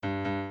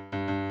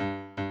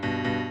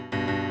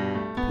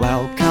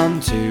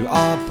Welcome to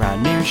our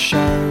brand new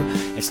show.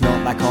 It's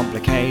not that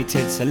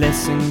complicated, so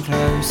listen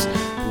close.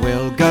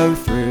 We'll go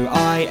through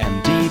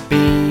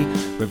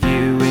IMDb,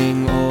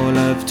 reviewing all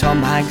of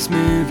Tom Hanks'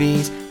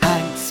 movies.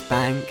 Hank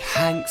Spank,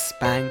 Hank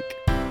Spank,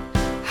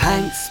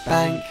 Hank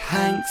Spank,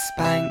 Hank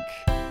Spank,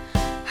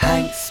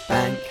 Hank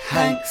Spank,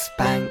 Hank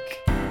Spank,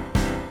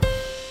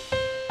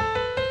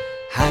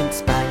 Hank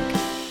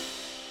Spank.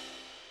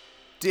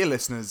 Dear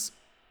listeners,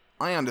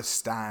 I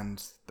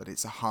understand that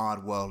it's a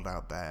hard world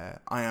out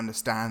there. I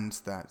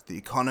understand that the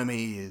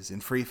economy is in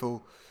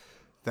freefall,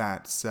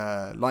 that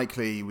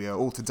likely we are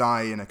all to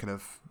die in a kind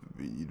of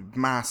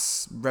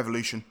mass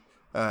revolution,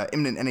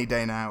 imminent any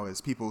day now as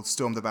people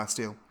storm the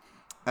Bastille.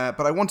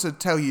 But I want to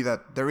tell you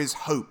that there is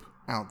hope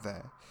out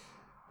there.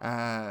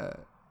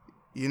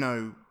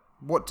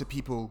 What do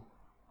people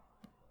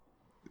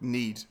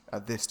need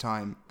at this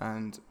time?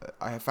 And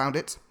I have found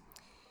it.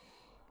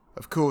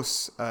 Of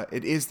course,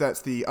 it is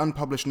that the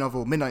unpublished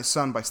novel Midnight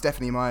Sun by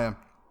Stephenie Meyer,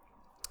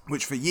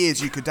 which for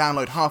years you could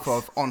download half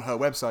of on her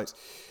website,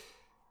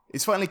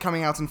 is finally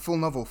coming out in full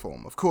novel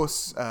form. Of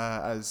course,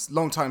 as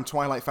longtime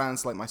Twilight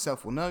fans like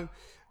myself will know,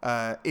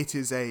 it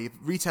is a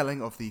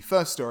retelling of the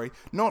first story,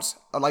 not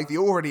like the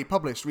already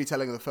published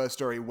retelling of the first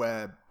story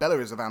where Bella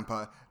is a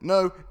vampire.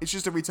 No, it's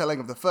just a retelling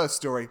of the first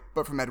story,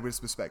 but from Edward's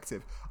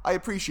perspective. I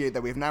appreciate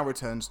that we have now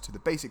returned to the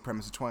basic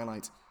premise of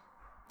Twilight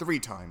 3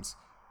 times.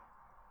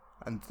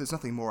 And there's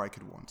nothing more I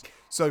could want.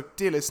 So,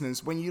 dear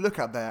listeners, when you look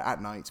out there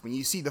at night, when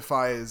you see the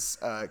fires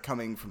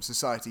coming from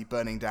society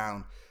burning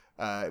down,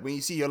 when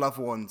you see your loved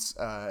ones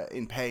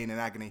in pain and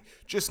agony,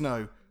 just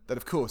know that,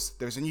 of course,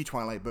 there's a new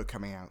Twilight book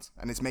coming out,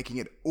 and it's making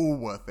it all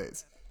worth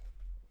it.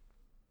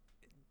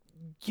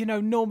 You know,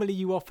 normally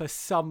you offer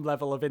some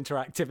level of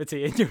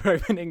interactivity in your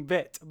opening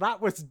bit. That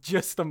was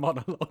just a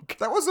monologue.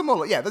 That was a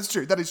monologue. Yeah, that's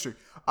true. That is true.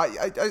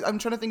 I'm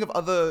trying to think of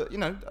other.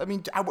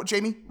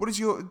 Jamie, what is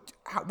your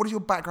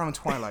background in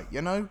Twilight?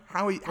 You know,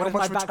 how much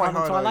of a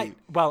Twilight are you?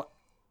 Well,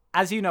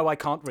 as you know, I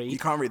can't read. You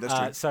can't read.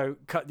 That's true.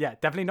 So yeah,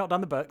 definitely not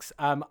done the books.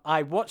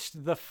 I watched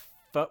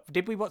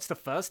did we watch the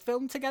first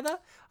film together?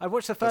 I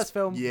watched the first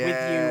film with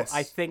you,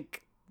 I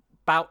think,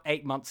 about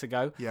 8 months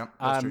ago. Yeah,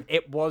 that's true.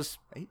 It was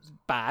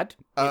bad.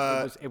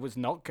 It was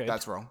not good.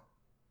 That's wrong.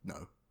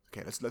 No.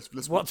 Okay, let's.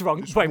 What's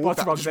wrong? Wait,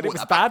 what's wrong? That it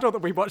was bad, or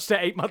that we watched it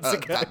 8 months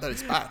ago? That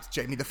is bad,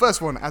 Jamie. The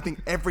first one, I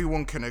think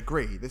everyone can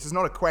agree. This is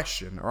not a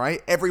question, all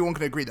right? Everyone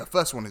can agree the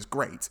first one is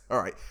great. All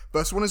right,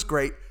 first one is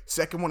great.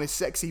 Second one is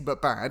sexy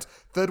but bad.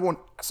 Third one,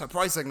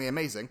 surprisingly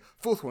amazing.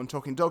 Fourth one,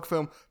 talking dog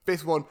film.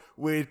 Fifth one,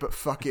 weird but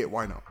fuck it,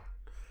 why not?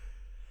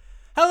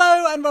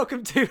 Hello and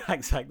welcome to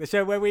Hank Spank, the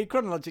show where we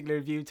chronologically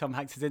review Tom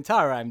Hanks'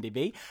 entire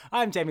IMDb.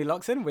 I'm Jamie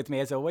Loxon. With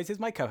me, as always, is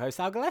my co-host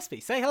Al Gillespie.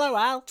 Say hello,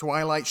 Al.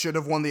 Twilight should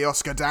have won the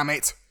Oscar, damn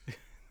it.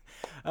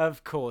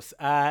 Of course.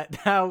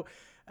 Now,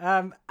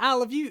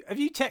 Al, have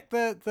you checked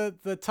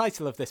the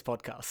title of this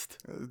podcast?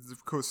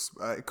 Of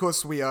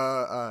course, we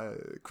are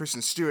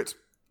Kristen Stewart.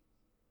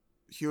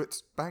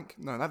 Hewitt Bank?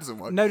 No, that doesn't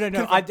work. No.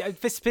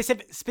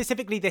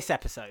 Specifically this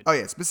episode. Oh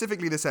yeah,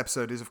 specifically this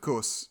episode is, of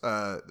course,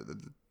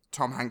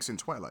 Tom Hanks in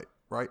Twilight,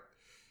 right?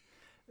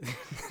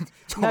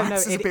 Tom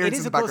Hanks' appearance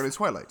in the background in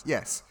Twilight,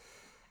 yes.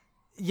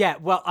 Yeah,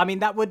 well, I mean,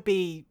 that would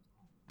be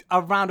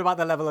around about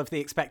the level of the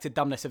expected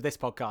dumbness of this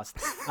podcast.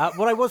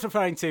 What I was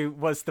referring to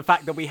was the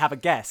fact that we have a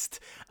guest,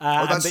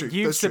 and that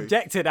you've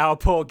subjected our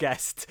poor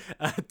guest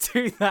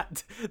to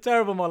that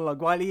terrible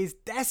monologue while he is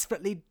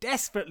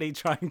desperately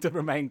trying to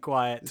remain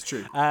quiet. It's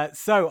true.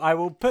 So I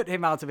will put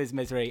him out of his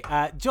misery.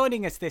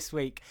 Joining us this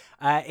week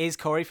is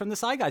Corey from the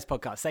Sci Guys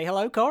podcast. Say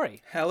hello,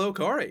 Corey. Hello,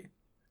 Corey.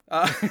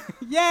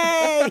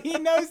 Yay! He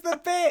knows the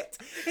bit!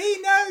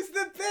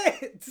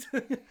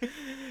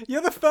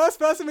 You're the first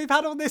person we've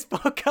had on this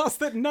podcast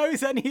that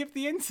knows any of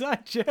the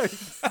inside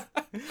jokes.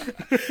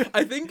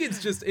 I think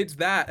it's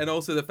that, and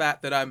also the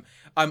fact that I'm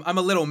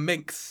a little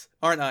minx,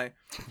 aren't I?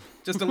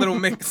 Just a little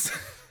minx.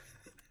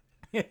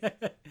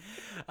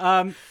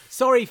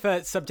 Sorry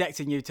for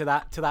subjecting you to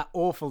that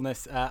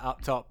awfulness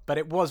up top, but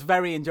it was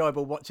very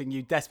enjoyable watching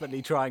you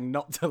desperately trying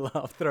not to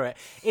laugh through it.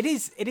 It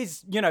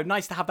is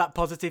nice to have that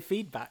positive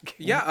feedback.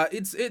 Yeah,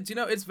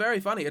 it's very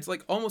funny. It's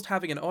like almost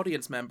having an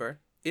audience member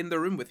in the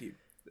room with you,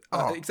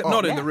 except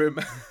not in the room.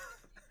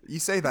 You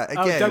say that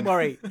again. Oh, don't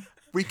worry.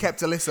 We kept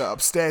Alyssa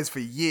upstairs for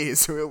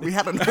years. We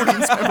had an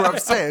audience member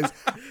upstairs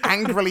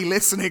angrily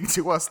listening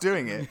to us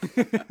doing it.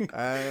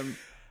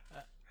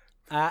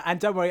 And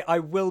don't worry, I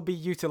will be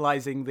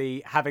utilising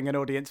the having an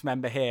audience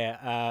member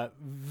here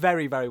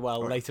very, very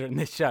well later in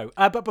this show.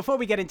 But before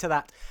we get into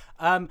that,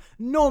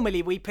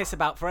 normally we piss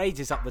about for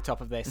ages up the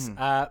top of this,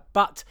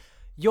 but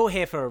you're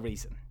here for a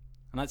reason,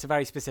 and that's a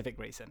very specific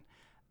reason.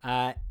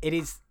 It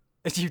is...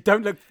 You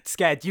don't look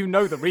scared. You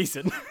know the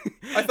reason.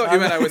 I thought you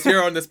meant I was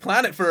here on this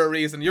planet for a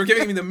reason. You're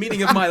giving me the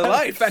meaning of my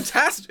life.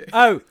 Fantastic.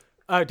 Oh,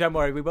 don't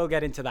worry. We will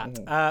get into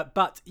that.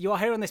 But you are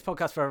here on this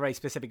podcast for a very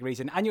specific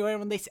reason. And you're here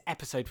on this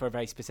episode for a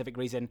very specific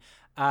reason.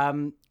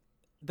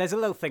 There's a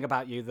little thing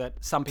about you that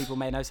some people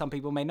may know, some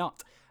people may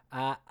not.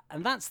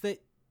 And that's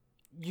that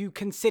you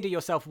consider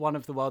yourself one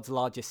of the world's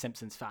largest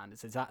Simpsons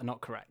fans. Is that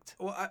not correct?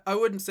 Well, I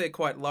wouldn't say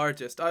quite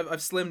largest. I've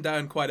slimmed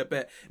down quite a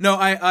bit. No,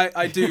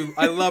 I do.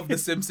 I love The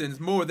Simpsons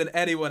more than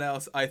anyone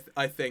else,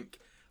 I think.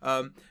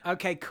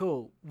 Okay,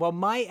 cool. Well,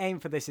 my aim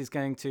for this is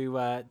going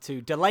to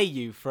delay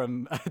you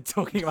from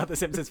talking about The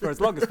Simpsons for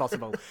as long as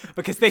possible,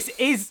 because this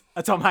is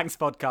a Tom Hanks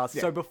podcast.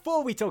 Yeah. So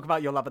before we talk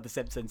about your love of The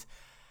Simpsons,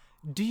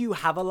 do you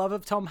have a love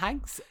of Tom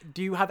Hanks?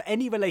 Do you have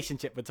any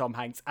relationship with Tom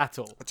Hanks at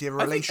all? Do you have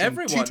a relation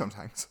to Tom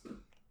Hanks?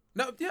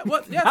 No, yeah,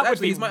 well, yeah, that actually,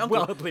 would be he's my uncle.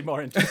 wildly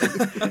more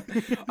interesting.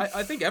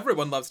 I think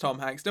everyone loves Tom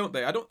Hanks, don't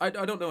they? I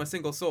don't know a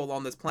single soul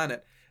on this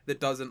planet that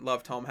doesn't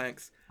love Tom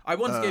Hanks. I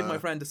once gave my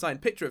friend a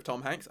signed picture of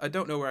Tom Hanks. I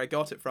don't know where I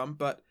got it from,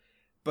 but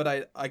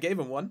I gave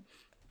him one.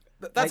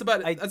 That's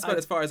about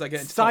as far as I get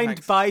into Tom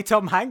Hanks. Signed by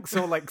Tom Hanks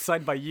or like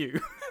signed by you?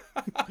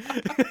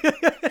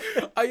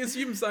 I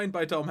assume signed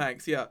by Tom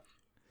Hanks, yeah.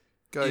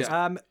 Guys,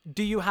 yeah.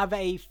 Do you have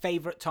a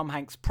favourite Tom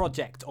Hanks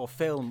project or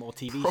film or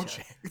TV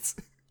show?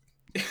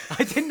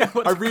 I didn't know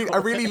what I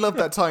really love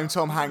that time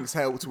Tom Hanks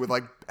helped with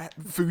like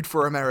Food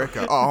for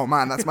America. Oh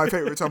man, that's my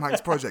favourite Tom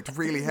Hanks project.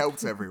 Really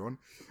helped everyone.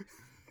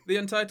 The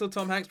Untitled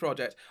Tom Hanks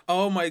Project.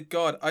 Oh my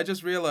god, I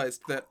just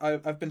realised that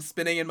I've been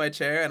spinning in my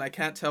chair and I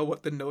can't tell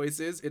what the noise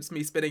is. It's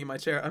me spinning in my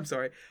chair. I'm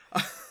sorry.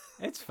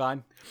 It's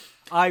fine.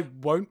 I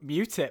won't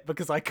mute it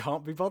because I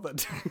can't be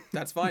bothered.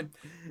 That's fine.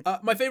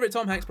 My favourite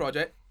Tom Hanks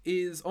project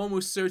is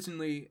almost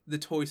certainly the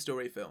Toy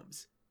Story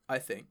films, I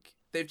think.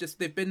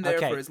 They've been there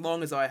for as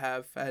long as I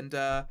have, and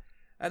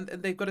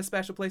they've got a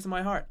special place in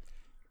my heart.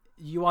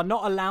 You are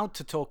not allowed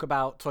to talk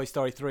about Toy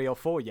Story 3 or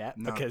 4 yet,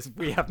 because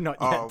we have not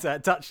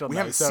yet touched on those. We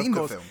haven't seen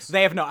the films.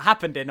 They have not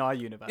happened in our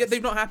universe. Yeah,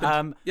 they've not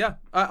happened.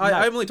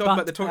 I'm only talking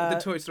about the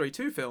Toy Story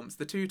 2 films,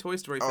 the 2 Toy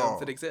Story films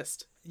that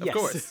exist. Of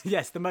course.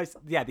 Yes,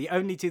 the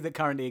only 2 that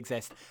currently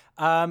exist.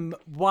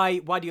 Why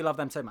do you love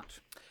them so much?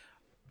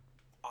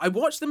 I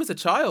watched them as a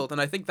child,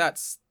 and I think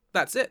that's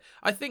it.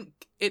 I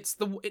think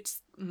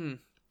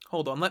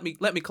hold on, let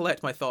me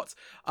collect my thoughts.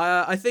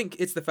 I think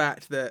it's the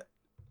fact that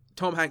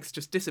Tom Hanks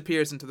just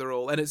disappears into the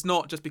role, and it's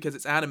not just because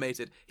it's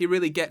animated. He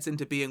really gets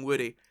into being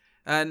Woody,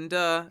 and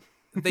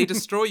they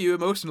destroy you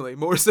emotionally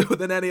more so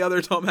than any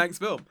other Tom Hanks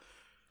film.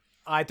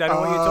 I don't know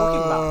what you're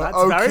talking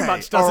about. That very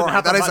much doesn't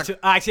happen much.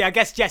 Actually, I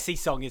guess Jesse's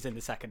song is in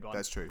the second one.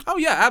 That's true. Oh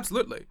yeah,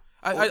 absolutely.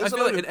 I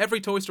feel like in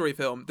every Toy Story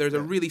film, there's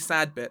a really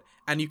sad bit,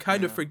 and you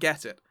kind of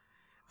forget it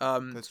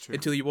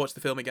until you watch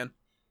the film again.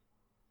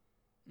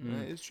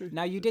 Yeah, it's true.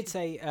 Now, you did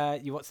say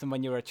you watched them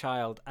when you were a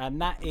child,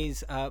 and that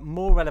is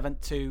more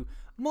relevant to,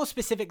 more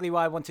specifically,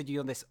 why I wanted you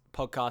on this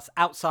podcast,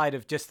 outside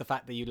of just the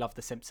fact that you love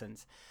The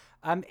Simpsons.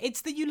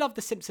 It's that you love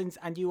The Simpsons,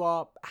 and you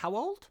are how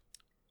old?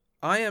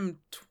 I am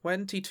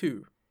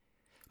 22.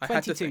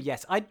 22,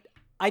 yes.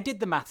 I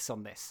did the maths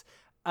on this.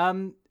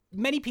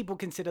 Many people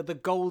consider the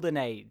golden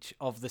age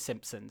of The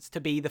Simpsons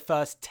to be the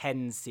first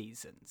 10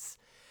 seasons.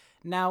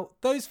 Now,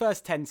 those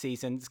first 10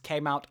 seasons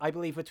came out, I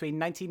believe, between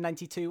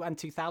 1992 and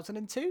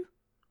 2002?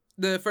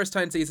 The first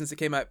 10 seasons that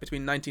came out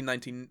between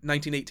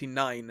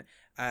 1989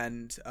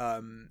 and,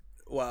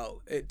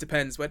 well, it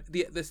depends. When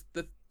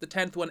the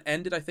 10th one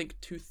ended, I think,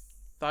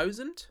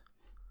 2000?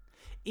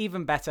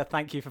 Even better,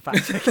 thank you for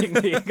fact-checking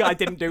me. I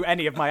didn't do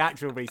any of my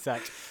actual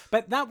research.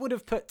 But that would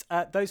have put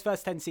those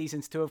first 10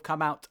 seasons to have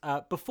come out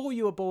before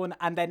you were born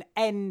and then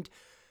end,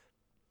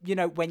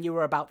 when you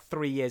were about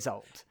 3 years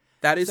old.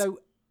 That is... So,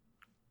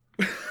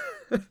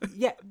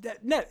 you're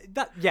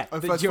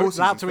First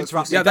allowed to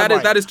interrupt me. Yeah, that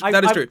is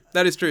true.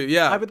 That is true.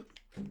 Yeah. I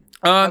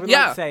would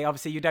like to say,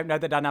 obviously, you don't know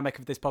the dynamic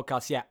of this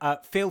podcast yet.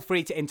 Feel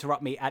free to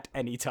interrupt me at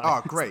any time.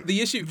 Oh, great.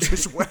 The issue.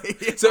 Just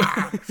wait. So,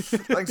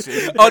 thanks,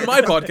 Jim. on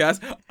my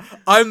podcast,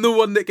 I'm the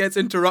one that gets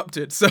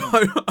interrupted, so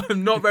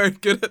I'm not very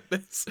good at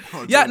this.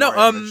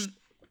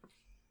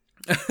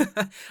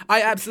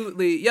 I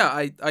absolutely,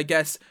 I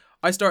guess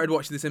I started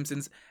watching The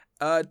Simpsons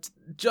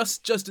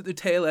just at the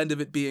tail end of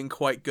it being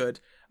quite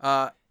good.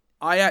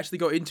 I actually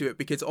got into it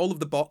because all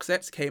of the box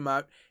sets came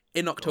out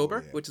in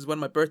October, which is when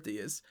my birthday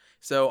is.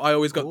 So I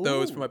always got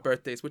those for my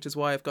birthdays, which is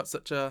why I've got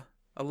such a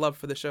love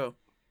for the show.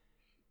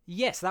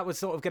 Yes, that was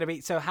sort of going to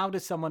be... So how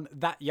does someone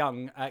that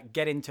young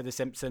get into The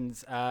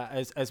Simpsons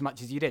as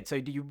much as you did?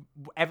 So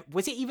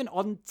was it even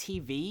on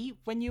TV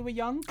when you were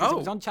young? Because it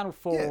was on Channel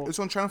 4. Yeah, it was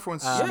on Channel 4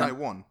 and Channel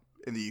 1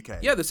 in the UK.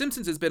 Yeah, The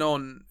Simpsons has been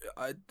on...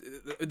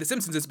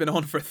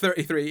 for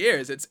 33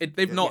 years.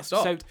 They've not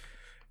stopped. So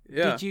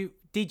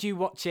did you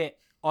watch it...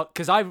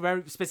 Because I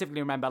very specifically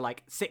remember,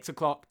 6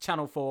 o'clock,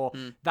 Channel 4,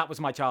 that was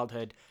my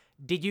childhood.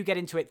 Did you get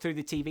into it through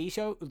the TV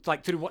show,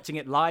 through watching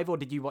it live, or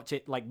did you watch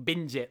it,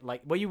 binge it?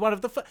 Were you one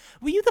of the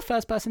were you the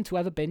first person to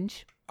ever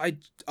binge?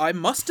 I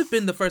must have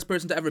been the first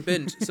person to ever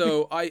binge.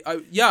 So I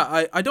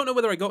don't know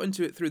whether I got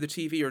into it through the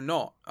TV or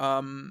not.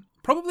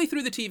 Probably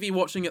through the TV,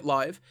 watching it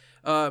live.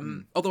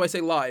 Although I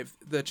say live,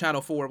 the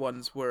Channel 4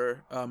 ones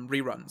were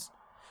reruns.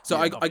 So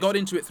I got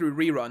into it through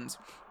reruns.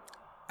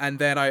 And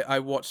then I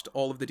watched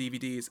all of the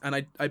DVDs, and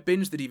I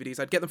binged the DVDs.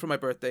 I'd get them for my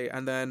birthday,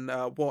 and then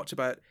watch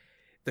about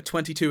the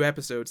 22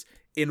 episodes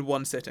in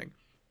one sitting.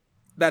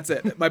 That's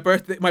it. My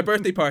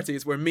birthday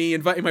parties were me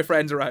inviting my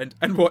friends around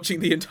and watching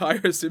the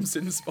entire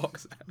Simpsons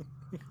box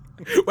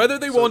set, whether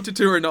they wanted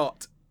to or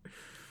not.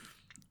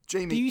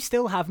 Jamie, Do you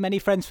still have many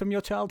friends from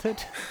your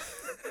childhood?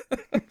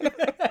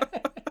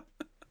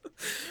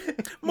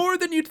 More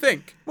than you'd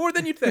think.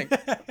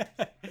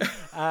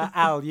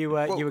 Al, you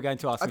were going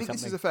to ask I me think something.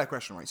 this is a fair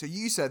question, right? So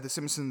you said The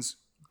Simpsons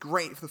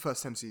great for the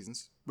first 10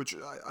 seasons, which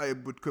I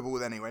would quibble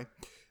with anyway.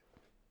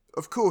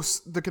 Of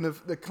course, the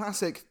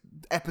classic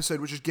episode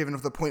which is given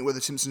of the point where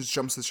The Simpsons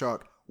jumps the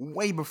shark,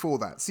 way before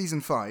that,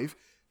 season 5,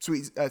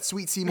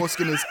 Sweet Seymour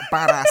Skinner's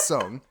badass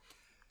song.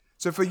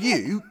 So for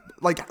you,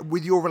 like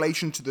with your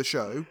relation to the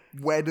show,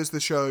 where does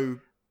the show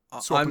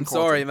swap I'm and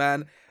sorry, quality?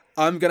 man.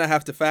 I'm going to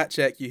have to fact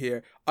check you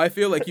here. I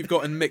feel like you've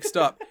gotten mixed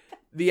up.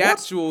 The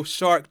actual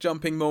shark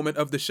jumping moment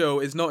of the show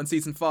is not in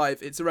season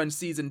 5. It's around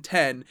season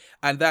 10.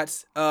 And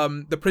that's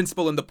the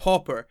principal and the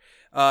pauper.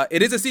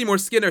 It is a Seymour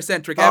Skinner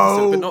centric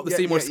episode, but not the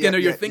Seymour Skinner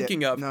you're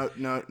thinking of. No,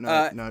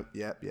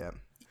 yeah.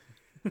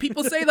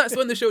 People say that's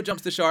when the show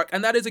jumps the shark,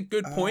 and that is a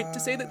good point to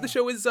say that the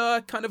show is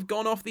kind of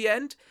gone off the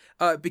end,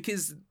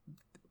 because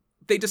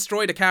they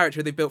destroyed a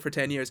character they built for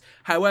 10 years.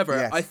 However,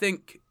 Yes. I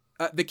think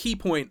the key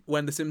point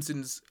when The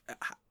Simpsons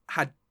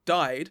had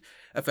died,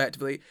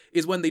 effectively,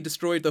 is when they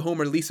destroyed the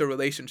Homer-Lisa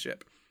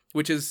relationship,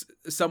 which is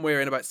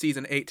somewhere in about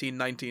season 18,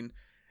 19.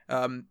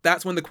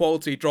 That's when the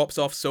quality drops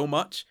off so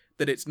much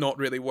that it's not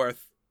really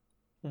worth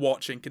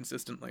watching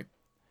consistently.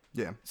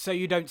 Yeah. So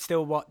you don't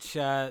still watch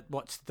the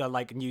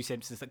like new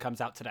Simpsons that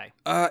comes out today?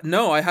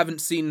 No, I haven't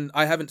seen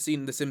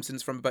The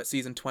Simpsons from about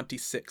season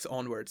 26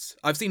 onwards.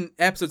 I've seen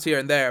episodes here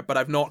and there, but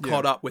I've not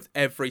caught up with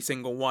every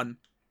single one,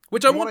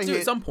 which I From want what to I do hear-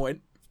 at some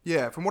point.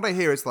 Yeah, from what I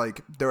hear, it's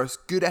like there are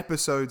good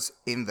episodes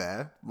in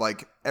there.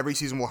 Like every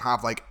season will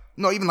have like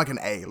not even like an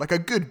A, like a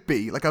good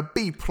B, like a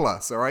B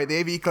plus. All right, the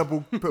AV Club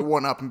will put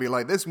one up and be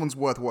like, "This one's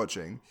worth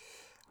watching,"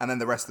 and then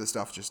the rest of the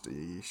stuff just.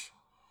 Eesh.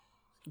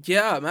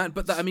 Yeah, man.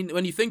 But I mean,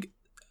 when you think,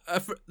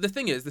 the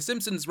thing is, The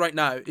Simpsons right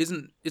now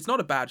it's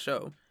not a bad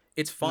show.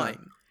 It's fine.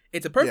 No.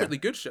 It's a perfectly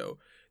good show.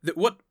 That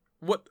what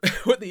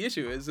the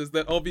issue is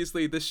that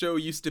obviously this show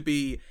used to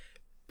be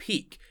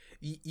peak.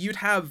 You'd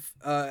have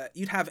A+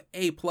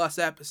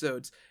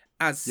 episodes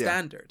as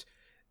standard.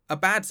 A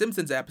bad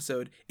Simpsons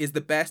episode is the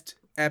best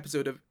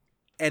episode of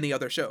any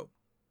other show,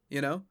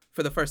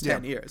 for the first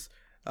 10 years.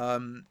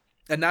 And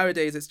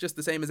nowadays it's just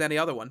the same as any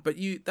other one. But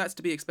that's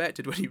to be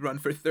expected when you run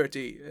for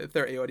 30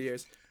 odd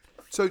years.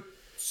 So,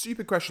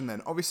 stupid question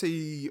then.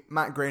 Obviously,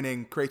 Matt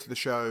Groening created the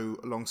show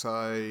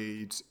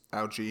alongside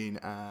Al Jean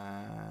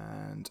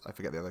and I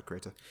forget the other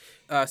creator.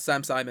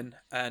 Sam Simon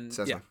and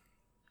Cesar. yeah.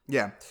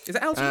 Yeah. Is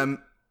it Al Jean?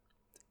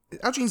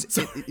 Al Jean's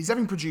he's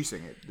having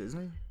producing it,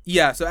 isn't he?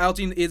 Yeah, so Al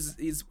Jean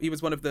he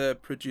was one of the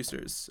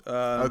producers.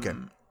 Okay.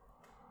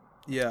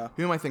 Yeah.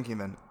 Who am I thinking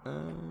then?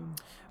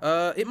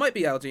 It might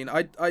be Al Jean.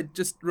 I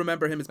just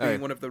remember him as being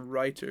Oh. one of the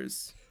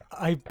writers.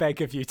 I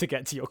beg of you to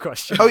get to your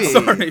question. Oh yeah.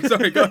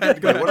 Sorry, go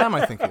ahead. Wait, what am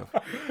I thinking of?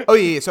 Oh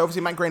yeah. So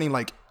obviously Matt Groening,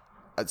 like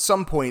at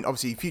some point,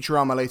 obviously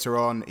Futurama later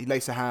on, he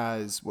later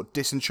has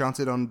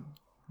Disenchanted on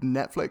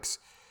Netflix.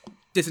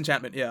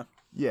 Disenchantment, yeah.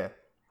 Yeah.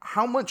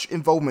 How much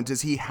involvement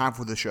does he have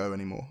with the show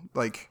anymore?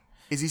 Like,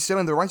 is he still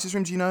in the writers'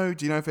 room? Do you know?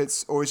 Do you know if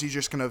it's, or is he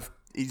just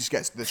he just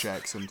gets the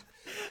checks and?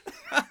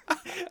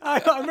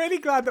 I'm really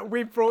glad that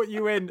we brought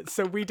you in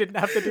so we didn't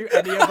have to do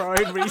any of our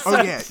own research.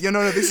 Oh yeah.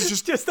 No. This is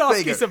just Just there ask you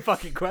you go. some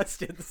fucking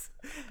questions.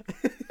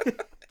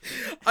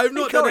 I've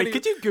not done Corey, any.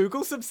 could you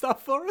Google some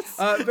stuff for us?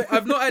 But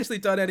I've not actually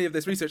done any of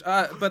this research.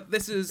 But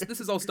this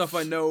is all stuff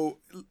I know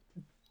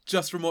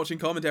just from watching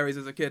commentaries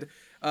as a kid.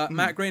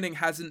 Matt Groening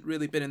hasn't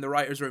really been in the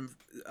writers' room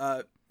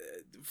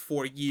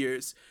for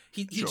years.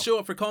 He'd show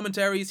up for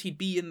commentaries. He'd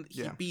be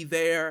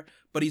there,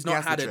 but he's He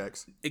not has the had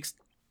checks. he's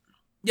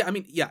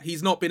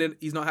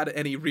not had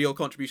any real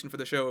contribution for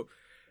the show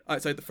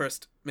outside the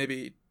first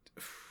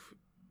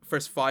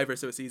 5 or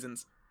so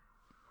seasons.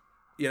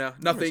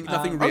 Nothing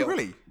real. Oh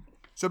really?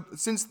 So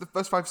since the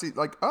first 5 seasons,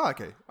 like, oh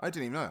okay, I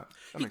didn't even know that.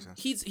 That makes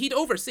sense. He'd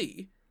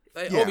oversee.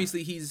 Yeah.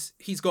 Obviously, he's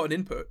got an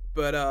input,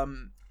 but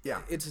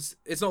Yeah. it's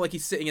not like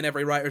he's sitting in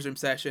every writers' room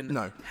session,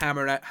 No.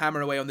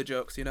 hammer away on the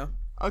jokes,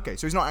 Okay,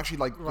 so he's not actually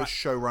like the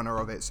showrunner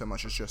of it so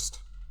much as just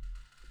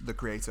the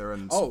creator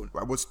and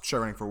I was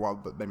showrunning for a while,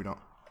 but maybe not.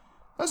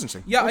 That's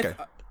interesting. Yeah, Okay.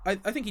 I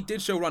think he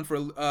did show run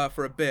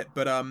for a bit,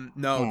 but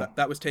no,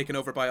 that was taken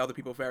over by other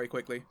people very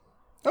quickly.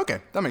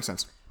 Okay, that makes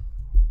sense.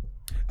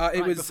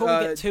 It was before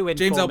we get too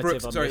James L. informative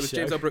Brooks. on Sorry, it this was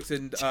James show. L. Brooks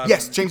and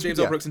Yes, James yeah.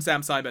 L. Brooks and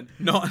Sam Simon,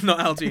 not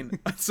Al Jean.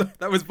 So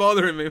that was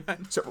bothering me,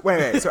 man. So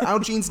wait. So Al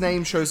Jean's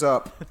name shows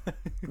up.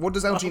 What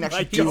does Al Jean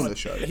actually do on God. the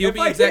show? He'll If be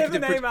I hear the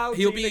executive. name Al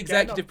He'll Jean be again,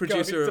 executive I'm going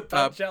producer to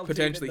punch Al Jean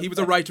potentially. in He the was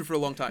a face. writer for a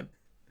long time.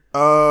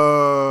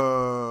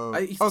 Oh.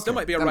 He still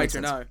might be a that makes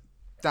writer sense. now.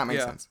 That makes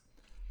Yeah. sense.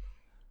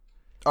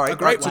 All right, A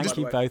great so one, just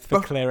by Thank the you way. both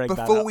for clearing that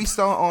before up. we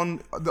start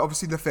on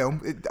obviously the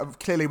film,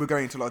 clearly we're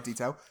going into a lot of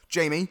detail.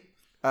 Jamie,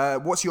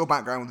 what's your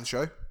background with the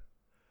show?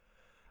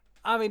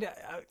 I mean,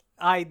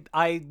 I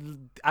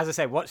as I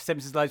say, watched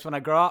Simpsons loads when I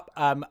grew up.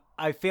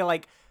 I feel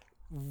like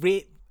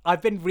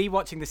I've been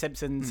rewatching The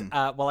Simpsons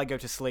while I go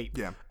to sleep.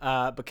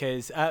 Yeah.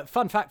 Because,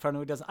 fun fact for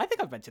anyone who doesn't, I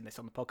think I've mentioned this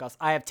on the podcast.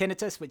 I have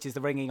tinnitus, which is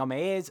the ringing on my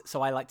ears.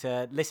 So I like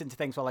to listen to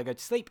things while I go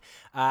to sleep.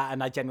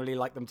 And I generally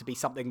like them to be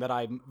something that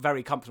I'm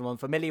very comfortable and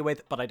familiar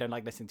with, but I don't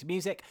like listening to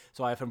music.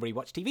 So I often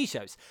rewatch TV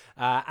shows.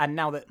 And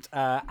now that,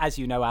 as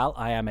you know, Al,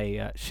 I am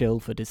a shill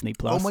for Disney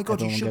Plus. Oh my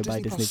God, you Everyone shill go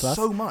buy Disney Plus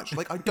so much.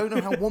 Like, I don't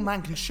know how one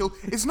man can shill.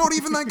 It's not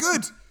even that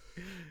good.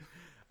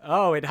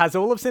 Oh, it has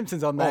all of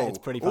Simpsons on there. It's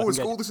pretty fucking it's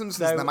good. all the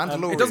Simpsons, The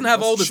Mandalorian. It doesn't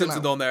have all the Let's chill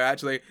Simpsons out. on there,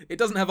 actually. It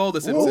doesn't have all the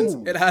Simpsons.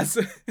 Ooh. It has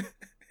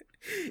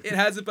it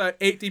has about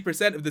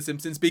 80% of the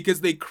Simpsons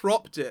because they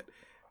cropped it.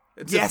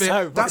 Yes,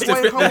 that's to why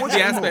I fit can't watch the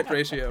it anymore. aspect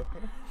ratio.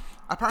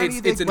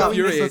 Apparently, It's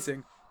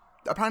infuriating.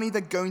 Apparently,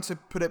 they're going to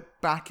put it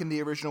back in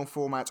the original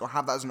format or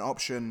have that as an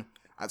option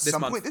at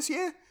some point this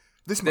year.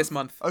 This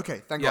month.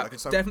 Okay, thank God. I can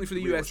start definitely for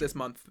the US rewatching. this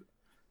month.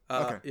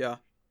 Okay. Yeah.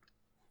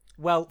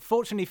 Well,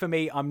 fortunately for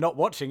me, I'm not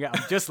watching it.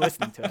 I'm just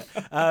listening to it.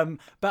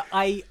 But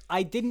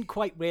I didn't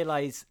quite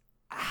realize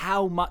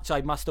how much I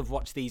must have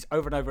watched these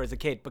over and over as a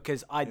kid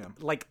because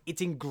like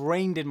it's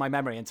ingrained in my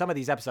memory. And some of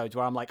these episodes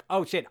where I'm like,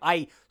 oh shit,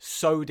 I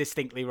so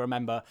distinctly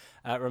remember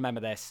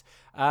this.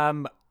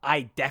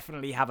 I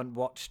definitely haven't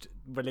watched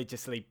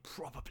religiously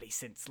probably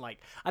since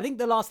I think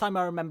the last time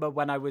I remember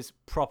when I was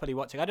properly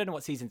watching, I don't know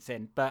what season it's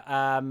in, but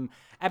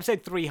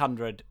episode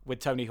 300 with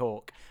Tony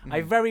Hawk.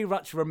 I very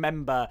much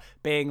remember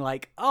being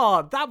like,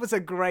 oh, that was a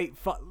great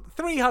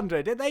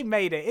 300. They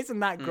made it. Isn't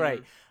that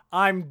great?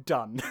 I'm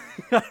done.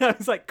 I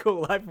was like,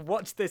 cool, I've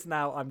watched this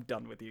now. I'm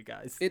done with you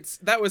guys.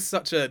 That was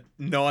such a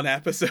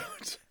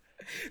non-episode.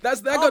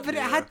 But it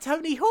had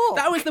Tony Hawk.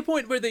 That was the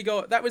point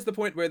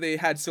where they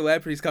had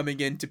celebrities coming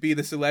in to be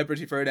the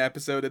celebrity for an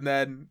episode and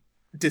then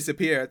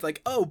disappear. It's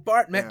like, oh,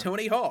 Bart met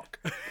Tony Hawk.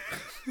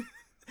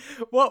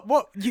 What?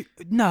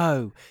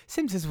 No.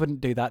 Simpsons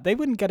wouldn't do that. They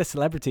wouldn't get a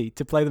celebrity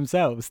to play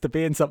themselves to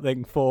be in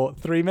something for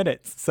 3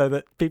 minutes so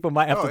that people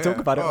might have to talk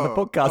about it on the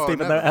podcast,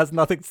 even though it has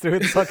nothing to do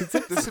with the fucking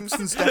Simpsons. The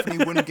Simpsons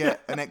definitely wouldn't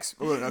get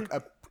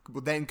a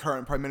then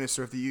current Prime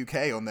Minister of the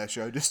UK on their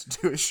show just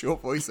to do a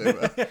short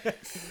voiceover. What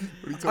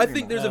are you talking I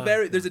think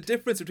about? there's a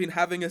difference between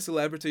having a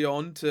celebrity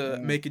on to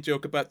make a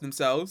joke about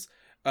themselves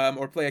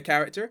or play a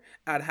character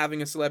and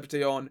having a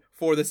celebrity on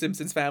for the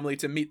Simpsons family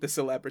to meet the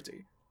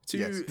celebrity.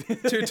 Two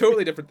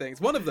totally different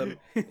things. One of them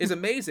is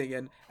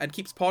amazing and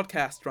keeps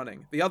podcasts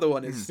running. The other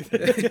one is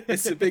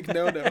it's a big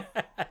no-no.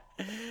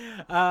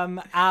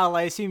 Al,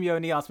 I assume you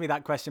only asked me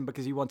that question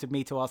because you wanted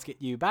me to ask it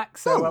you back.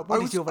 So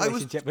what is your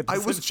relationship with the I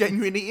was Simpsons?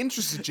 genuinely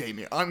interested,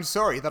 Jamie. I'm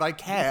sorry that I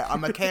care.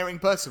 I'm a caring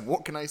person.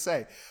 What can I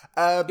say?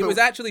 It was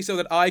actually so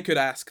that I could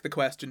ask the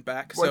question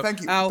back. Well, so,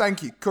 thank you. Al,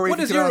 Thank you. Corey, what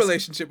if is you could your ask-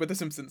 relationship with The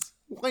Simpsons?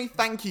 Why,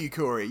 thank you,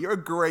 Corey. You're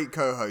a great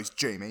co-host,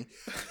 Jamie.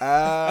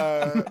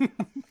 Wow,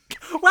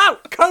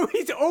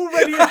 Cody's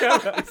already a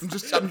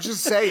co-host. I'm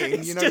just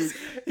saying,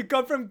 You've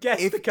gone from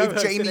guest to if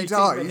co-host in Jamie 18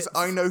 dies, minutes.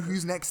 I know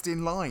who's next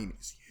in line.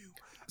 It's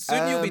you.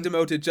 Soon you'll be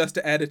demoted just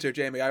to editor,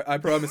 Jamie. I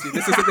promise you.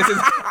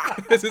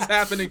 This is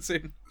happening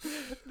soon.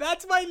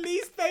 That's my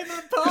least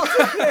favourite part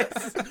of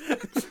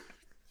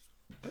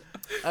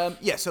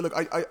this. So look,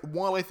 I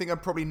while I think I'm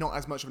probably not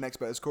as much of an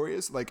expert as Corey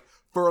is,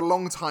 for a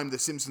long time, The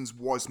Simpsons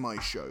was my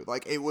show.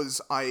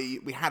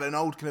 We had an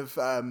old kind of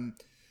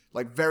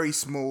very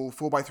small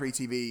 4x3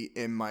 TV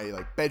in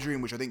my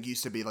bedroom, which I think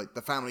used to be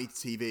the family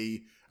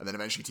TV, and then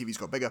eventually TVs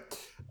got bigger.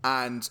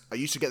 And I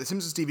used to get the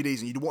Simpsons DVDs,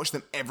 and you'd watch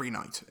them every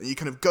night. And you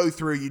kind of go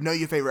through,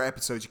 your favorite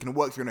episodes, you kind of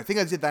work through. And I think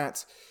I did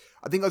that.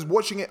 I think I was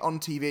watching it on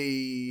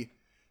TV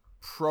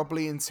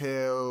probably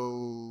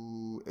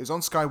until it was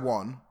on Sky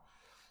One.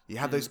 You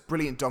had those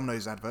brilliant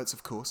Domino's adverts,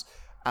 of course.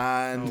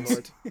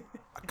 And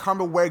I can't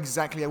remember where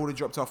exactly I would have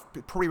dropped off.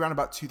 Probably around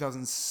about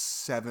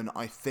 2007,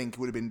 I think,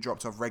 would have been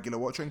dropped off regular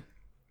watching.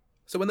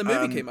 So when the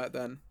movie came out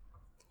then?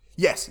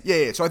 Yes,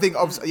 yeah. So I think,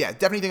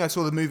 definitely think I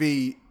saw the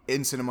movie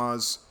in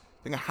cinemas.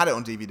 I think I had it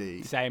on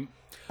DVD. Same.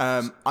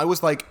 I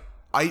was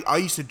I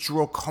used to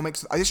draw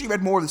comics. I actually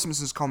read more of the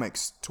Simpsons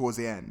comics towards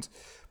the end.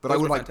 But Those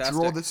I would were draw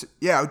fantastic. this.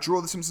 Yeah, I would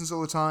draw the Simpsons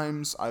all the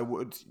times. I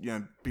would,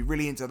 be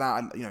really into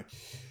that.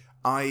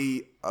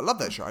 I love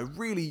that show.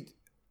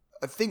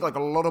 I think a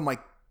lot of my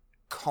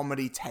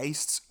comedy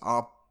tastes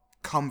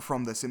come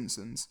from the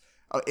Simpsons.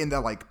 In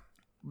their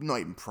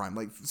not even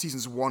prime,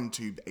 seasons 1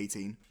 to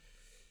 18.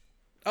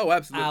 Oh,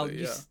 absolutely. Al,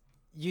 yeah.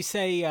 you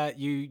say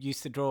you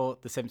used to draw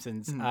The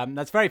Simpsons.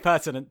 That's very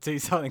pertinent to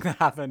something that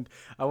happened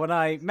when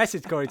I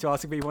messaged Corey to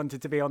ask if he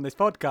wanted to be on this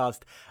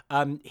podcast.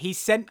 He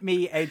sent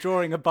me a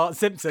drawing of Bart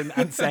Simpson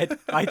and said,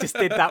 I just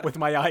did that with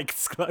my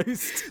eyes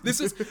closed.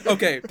 This is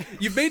okay.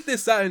 You've made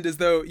this sound as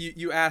though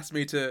you asked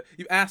me to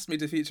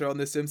feature on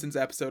this Simpsons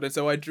episode, and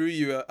so I drew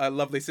you a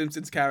lovely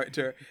Simpsons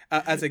character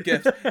as a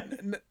gift.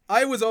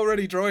 I was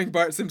already drawing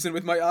Bart Simpson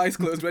with my eyes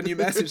closed when you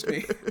messaged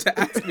me to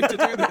ask me to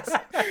do this.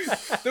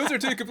 Those are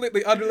two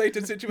completely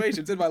unrelated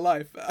situations in my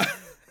life.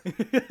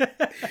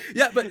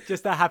 Yeah, but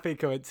Just a happy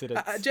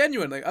coincidence.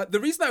 genuinely, the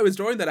reason I was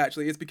drawing that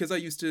actually is because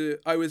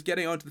I was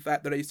getting onto the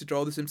fact that I used to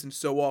draw The Simpsons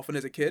so often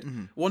as a kid.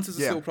 Once as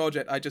a school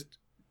project, I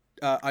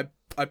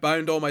I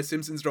bound all my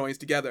Simpsons drawings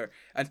together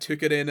and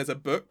took it in as a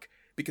book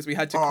because we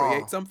had to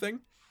create something.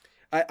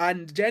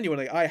 And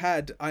genuinely, I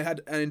had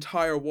an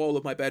entire wall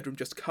of my bedroom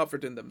just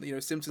covered in them. You know,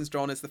 Simpsons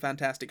drawn as the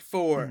Fantastic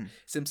Four,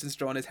 Simpsons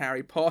drawn as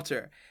Harry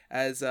Potter,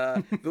 as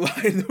the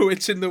Lion, the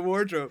Witch, and the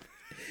Wardrobe.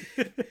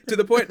 To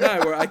the point now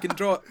where I can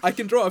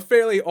draw a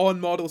fairly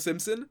on-model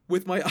Simpson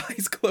with my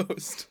eyes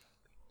closed.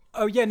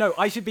 Oh yeah, no,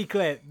 I should be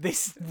clear.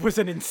 This was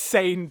an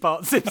insane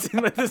Bart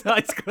Simpson with his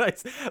eyes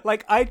closed.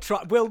 Like, I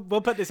tried. We'll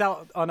put this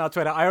out on our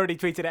Twitter. I already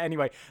tweeted it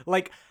anyway.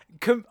 Like,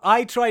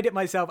 I tried it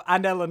myself,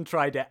 and Ellen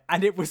tried it,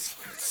 and it was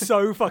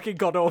so fucking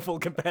god awful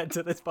compared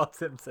to this Bart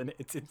Simpson.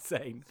 It's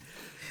insane.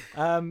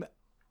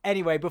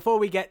 Anyway, before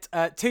we get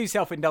too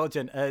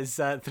self-indulgent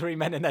as three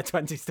men in their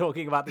 20s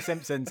talking about The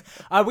Simpsons,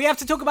 we have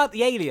to talk about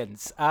the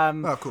aliens.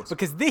 Of course.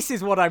 Because this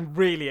is what I'm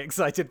really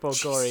excited for,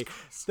 Corey.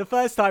 It's the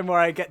first time where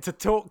I get to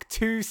talk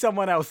to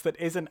someone else that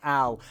isn't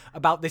Al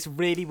about this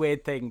really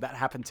weird thing that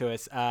happened to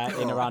us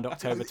in around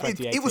October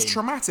 2018. It was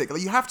traumatic.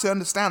 Like, you have to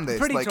understand this.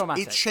 Pretty like,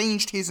 traumatic. It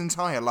changed his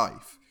entire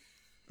life.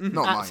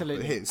 Not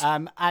Absolutely. mine, but his.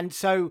 And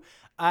so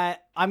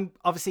I'm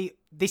obviously,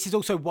 this is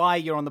also why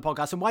you're on the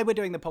podcast and why we're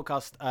doing the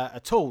podcast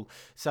at all.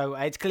 So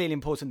it's clearly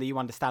important that you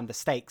understand the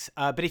stakes.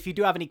 But if you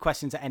do have any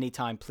questions at any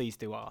time, please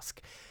do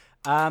ask.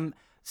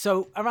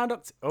 So around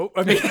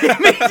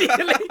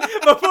immediately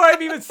before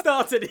I've even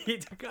started,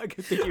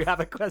 did you have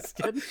a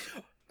question?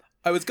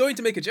 I was going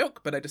to make a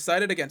joke, but I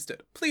decided against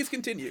it. Please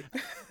continue.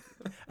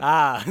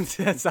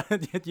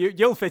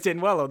 You'll fit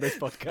in well on this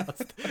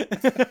podcast.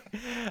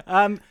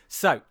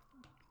 So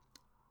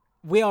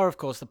we are, of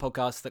course, the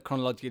podcast that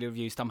chronologically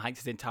reviews Tom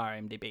Hanks' entire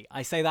IMDb.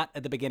 I say that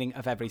at the beginning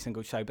of every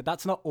single show, but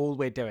that's not all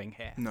we're doing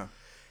here. No.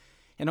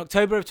 In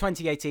October of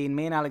 2018,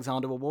 me and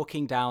Alexander were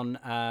walking down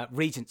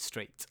Regent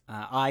Street.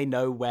 I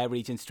know where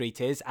Regent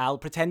Street is. Al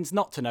pretends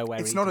not to know where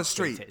It's Regent not a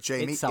Street street, is.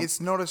 Jamie. It's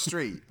not a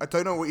street. I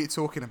don't know what you're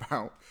talking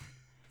about.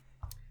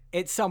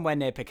 It's somewhere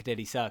near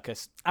Piccadilly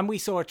Circus. And we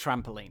saw a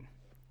trampoline.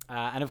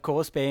 And of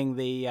course, being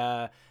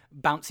the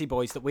bouncy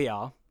boys that we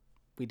are,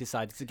 we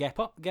decided to get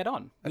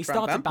on. We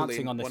started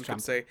bouncing on this one could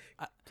trampoline. say.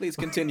 Please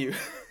continue.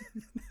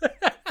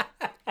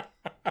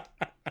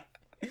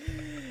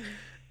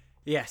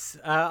 Yes.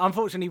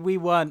 Unfortunately, we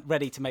weren't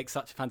ready to make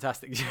such a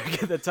fantastic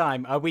joke at the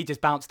time. We just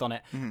bounced on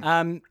it.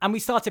 And we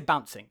started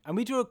bouncing. And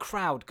we drew a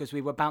crowd because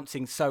we were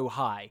bouncing so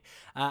high.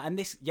 And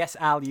this, yes,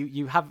 Al,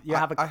 you have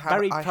a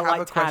very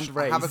polite hand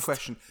raised. I have a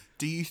question.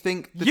 Do you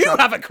think... You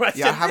have a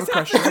question? Yeah, I have a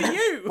question. To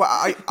you.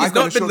 Well, He's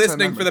not been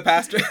listening for the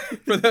past... since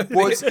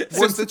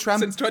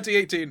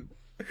 2018.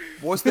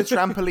 Was the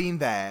trampoline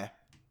there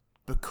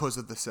because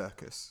of the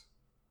circus?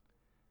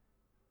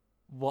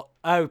 What?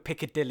 Oh,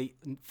 Piccadilly.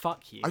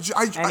 Fuck you.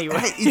 Anyway.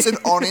 Hey, it's an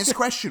honest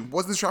question.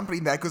 Was the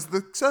trampoline there because of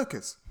the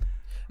circus?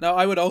 Now,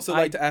 I would also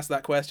like to ask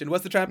that question.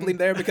 Was the trampoline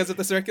there because of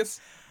the circus?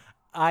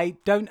 I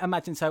don't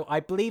imagine so. I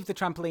believe the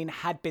trampoline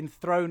had been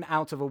thrown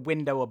out of a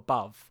window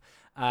above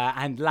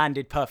and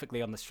landed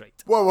perfectly on the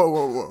street.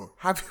 Whoa.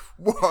 Okay.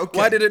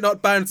 Why did it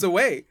not bounce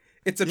away?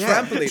 It's a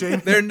trampoline. Jamie.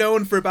 They're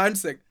known for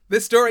bouncing.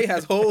 This story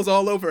has holes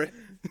all over it.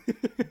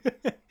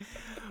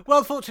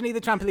 Well, fortunately,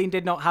 the trampoline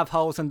did not have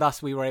holes, and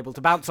thus we were able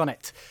to bounce on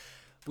it.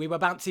 We were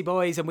bouncy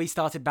boys, and we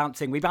started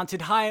bouncing. We bounced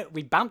higher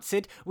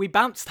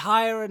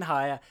and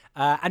higher,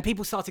 and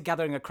people started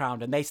gathering a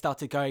crowd, and they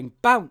started going,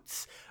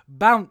 bounce,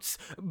 bounce,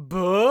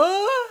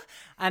 buh.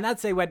 And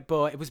as they went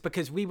buh, it was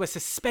because we were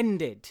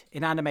suspended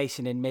in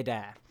animation in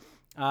midair.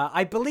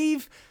 I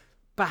believe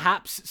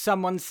perhaps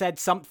someone said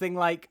something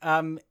like,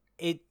 I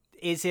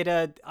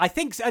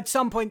think at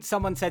some point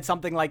someone said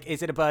something like,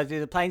 is it a bird,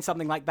 is it a plane,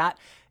 something like that.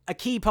 A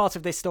key part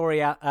of this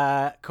story,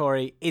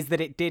 Corey, is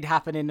that it did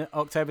happen in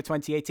October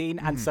 2018,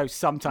 and so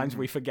sometimes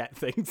we forget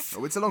things.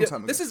 Oh, it's a long time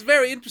ago. This is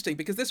very interesting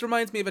because this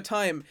reminds me of a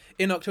time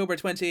in October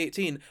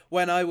 2018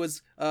 when I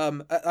was,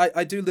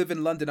 I do live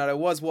in London, and I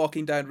was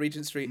walking down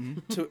Regent Street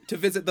to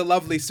visit the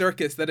lovely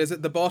circus that is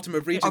at the bottom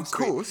of Regent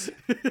Street. Of course.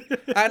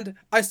 And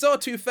I saw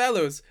two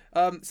fellows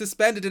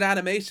suspended in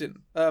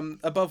animation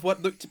above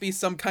what looked to be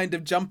some kind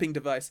of jumping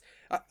device.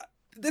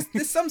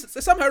 This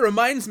somehow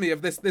reminds me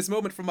of this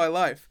moment from my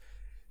life.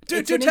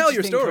 Do tell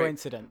your story.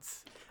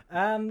 Coincidence.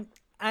 And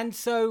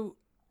so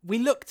we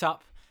looked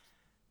up,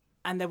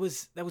 and there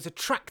was a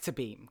tractor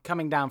beam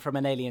coming down from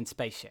an alien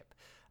spaceship.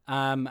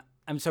 And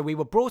so we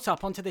were brought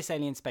up onto this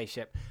alien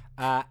spaceship,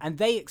 and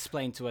they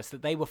explained to us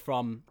that they were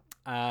from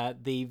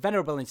the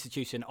venerable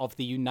institution of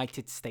the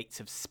United States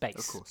of Space.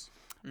 Of course.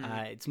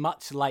 It's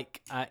much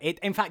like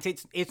in fact,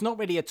 it's not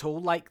really at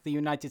all like the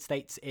United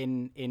States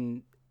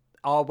in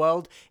our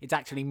world. It's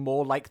actually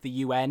more like the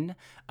UN,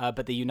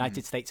 but the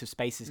United States of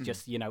Space is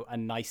just, a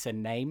nicer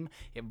name.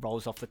 It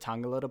rolls off the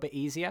tongue a little bit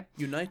easier.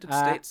 United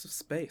States of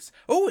Space.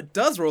 Oh, it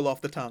does roll off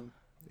the tongue.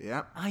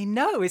 Yeah. I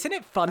know, isn't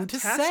it fun to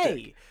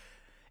say?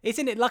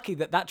 Isn't it lucky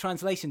that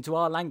translation to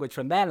our language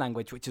from their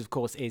language, which of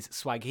course is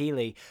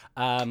Swahili,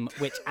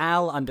 which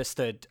Al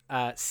understood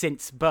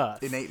since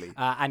birth. Innately.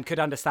 And could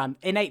understand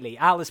innately.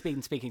 Al has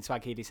been speaking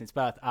Swahili since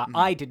birth.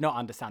 I did not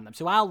understand them.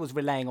 So Al was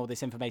relaying all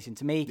this information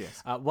to me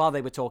while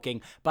they were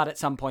talking. But at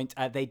some point,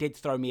 they did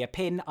throw me a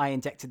pin. I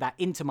injected that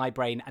into my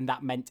brain, and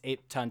that meant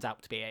it turns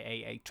out to be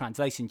a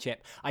translation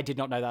chip. I did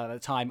not know that at the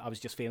time. I was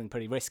just feeling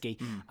pretty risky.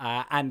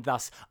 And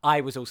thus,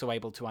 I was also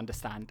able to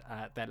understand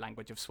their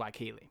language of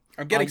Swahili.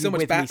 I'm getting so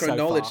much background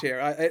knowledge here.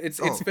 It's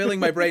filling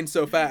my brain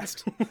so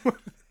fast.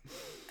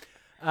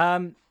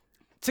 To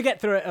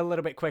get through it a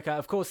little bit quicker,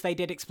 of course, they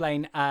did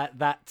explain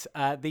that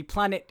the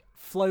planet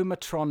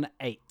Flomatron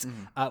 8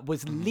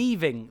 was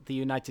leaving the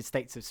United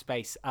States of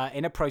space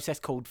in a process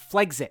called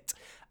Flexit.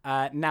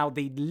 Now,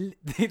 the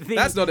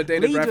that's not a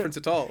dated reference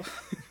at all.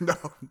 No.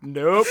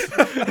 Nope.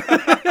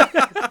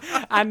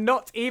 And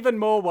not even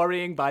more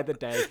worrying by the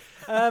day.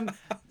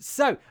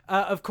 So,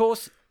 of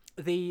course,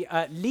 the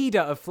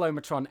leader of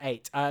Flomatron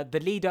 8, the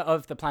leader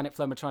of the planet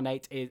Flomatron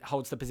 8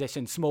 holds the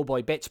position Small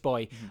Boy, Bitch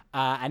Boy,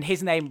 and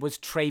his name was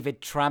Travid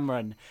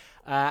Tramran.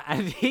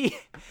 And he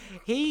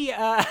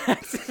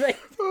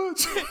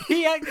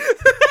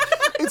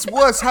It's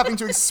worse having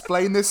to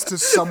explain this to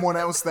someone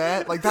else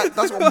there. Like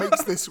that's what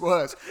makes this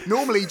worse.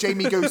 Normally,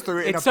 Jamie goes through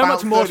it in It's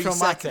about so much more 30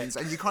 traumatic. seconds,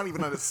 and you can't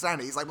even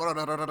understand it. He's like, you're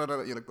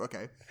like,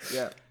 okay,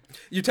 yeah.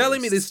 You're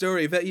telling me this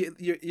story, but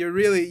you're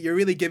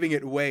really giving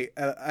it weight,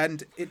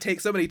 and it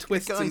takes so many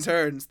twists and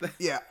turns.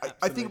 Yeah,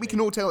 I think we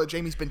can all tell that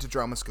Jamie's been to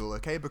drama school,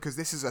 okay? Because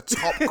this is a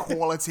top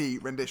quality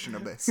rendition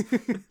of this.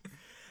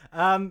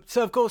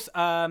 So, of course,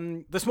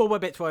 the Small Boy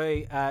Bitch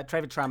Boy,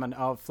 Travid Tramman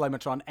of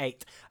Flomatron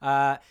 8,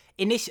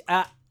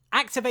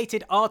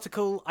 activated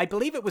article, I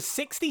believe it was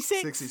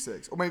 66?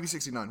 66, or maybe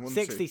 69.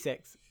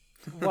 66.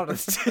 What a...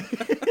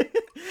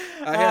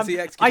 Yes, he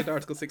executed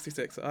Article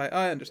 66.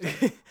 I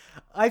understand.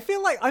 I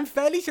feel like I'm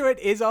fairly sure it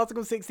is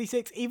Article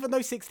 66, even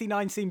though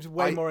 69 seems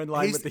way more in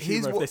line with the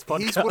humor of this podcast.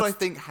 Here's what I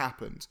think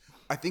happened.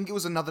 I think it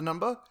was another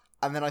number,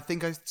 and then I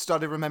think I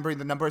started remembering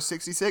the number is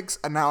 66,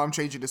 and now I'm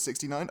changing to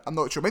 69. I'm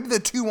not sure. Maybe there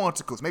are two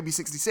articles. Maybe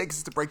 66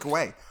 is to break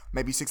away.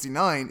 Maybe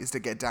 69 is to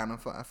get down and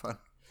have fun.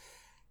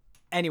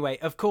 Anyway,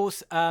 of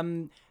course,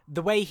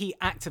 the way he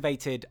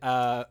activated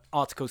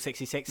Article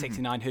 66,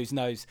 69, whose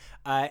knows,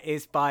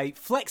 is by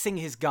flexing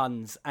his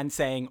guns and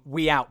saying,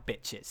 "We out,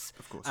 bitches."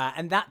 Of course.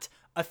 And that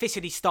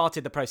officially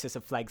started the process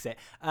of Flexit.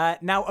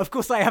 Now, of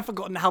course, I have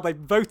forgotten how they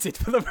voted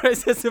for the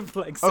process of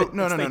Flexit. Oh,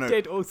 no. They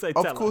did also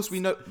tell Of course, us. we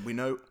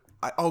know.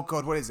 Oh,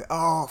 God, what is it?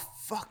 Oh,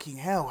 fucking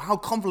hell. How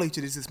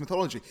convoluted is this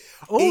mythology?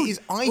 It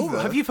is either...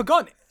 have you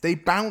forgotten? They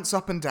bounce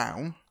up and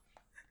down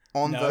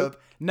on the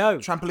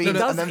trampoline, It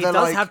does, and then it they're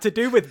does like... have to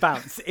do with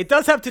bounce. It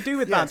does have to do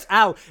with bounce.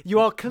 Al, you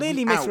are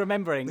clearly We out.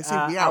 misremembering. They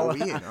say we out,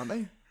 we in, aren't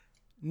they?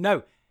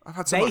 No. I've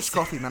had so much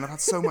coffee, man. I've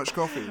had so much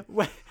coffee.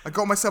 I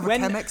got myself a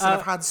Chemex, and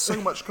I've had so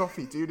much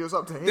coffee, dude. It was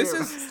up to here.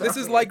 This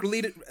is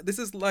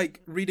like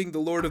reading the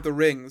Lord of the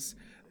Rings.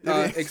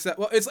 Except,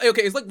 well, it's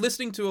like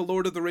listening to a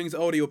Lord of the Rings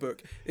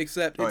audiobook,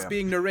 except it's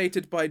being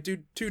narrated by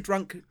two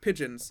drunk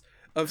pigeons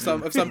of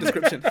some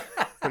description.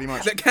 Pretty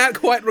much. That can't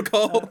quite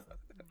recall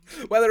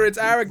whether it's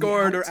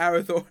Aragorn or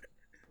Arathorn.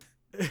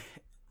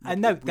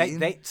 And no,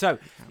 so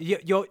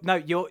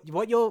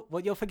what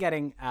you're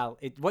forgetting, Al.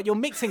 What you're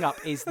mixing up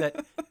is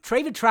that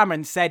Travid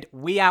Tramran said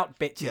 "we out,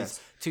 bitches"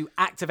 to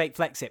activate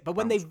Flexit. But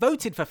when they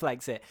voted for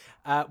Flexit,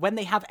 when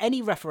they have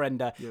any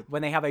referenda,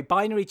 when they have a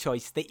binary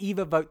choice, they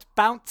either vote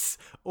bounce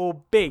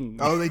or bing.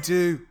 Oh, they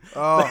do.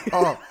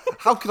 Oh,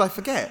 how could I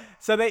forget?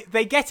 So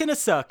they get in a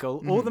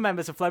circle, all the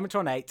members of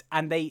Flomatron 8,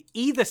 and they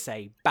either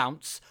say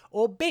bounce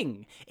or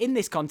bing. In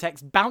this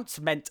context,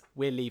 bounce meant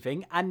we're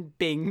leaving, and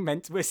bing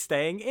meant we're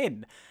staying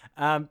in.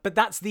 But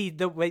that's the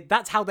way.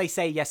 That's how they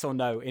say yes or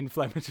no in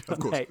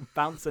Flomatron 8.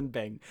 Bounce and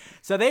bing.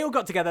 So they all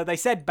got together. They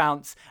said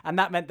bounce, and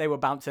that meant they were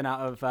bouncing out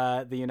of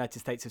the United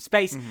States of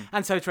space.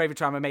 And so Travid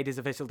Tramman made his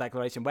official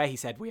declaration where he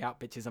said, "We out,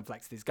 bitches," and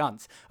flexed his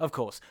guns. Of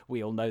course,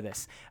 we all know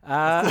this.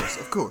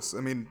 Of course.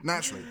 I mean,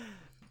 naturally.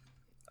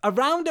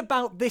 Around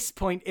about this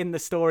point in the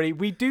story,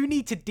 we do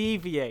need to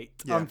deviate,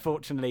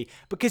 unfortunately,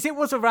 because it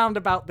was around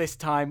about this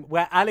time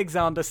where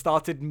Alexander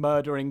started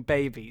murdering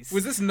babies.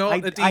 Was this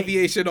not a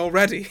deviation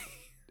already?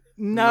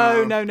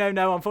 No,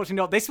 unfortunately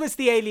not. This was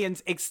the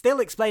aliens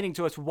still explaining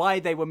to us why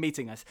they were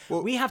meeting us.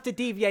 Well, we have to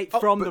deviate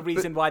from the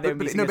reason why they were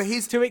meeting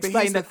us to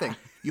explain the thing.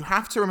 You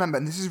have to remember,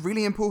 and this is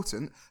really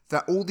important,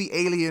 that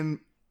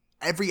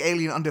every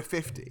alien under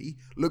 50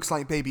 looks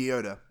like Baby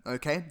Yoda,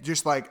 okay?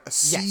 Just like a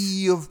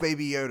sea of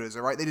Baby Yodas,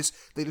 all right? They just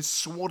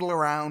swaddle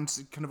around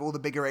kind of all the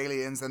bigger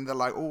aliens, and they're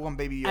like, "Oh, I'm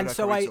Baby Yoda." And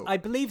so I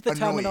believe the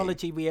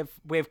terminology we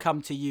have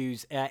come to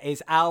use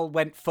is Al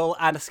went full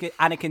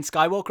Anakin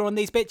Skywalker on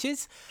these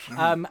bitches,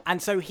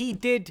 and so he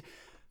did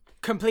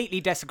completely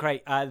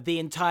desecrate the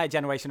entire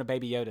generation of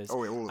Baby Yodas,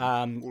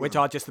 which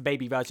are just the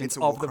baby versions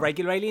of the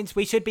regular aliens.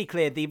 We should be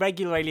clear, the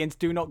regular aliens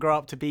do not grow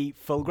up to be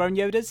full-grown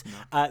Yodas.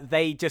 No.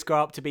 They just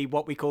grow up to be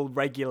what we call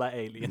regular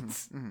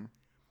aliens.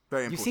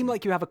 Very important. You seem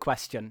like you have a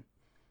question.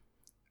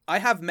 I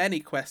have many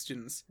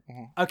questions.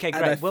 Okay,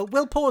 And great.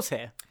 We'll pause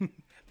here.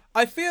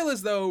 I feel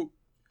as though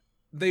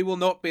they will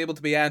not be able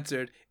to be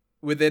answered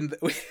within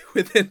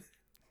within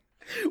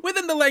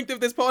the length of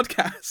this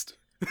podcast.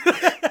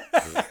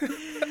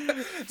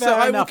 So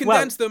I will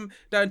condense them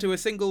down to a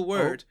single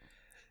word.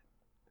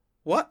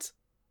 What?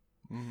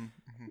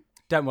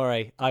 Don't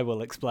worry, I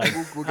will explain.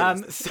 We'll get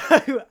this.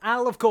 So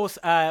Al, of course,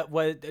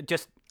 were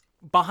just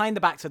behind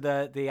the backs of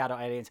the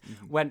adult aliens,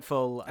 went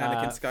full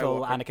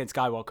Anakin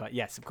Skywalker.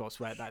 Yes, of course.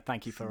 Right.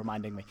 Thank you for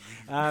reminding me.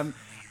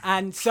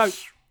 And so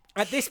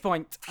at this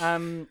point,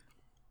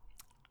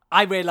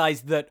 I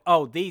realized that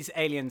these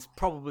aliens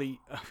probably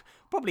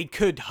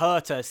could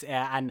hurt us,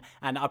 and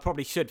I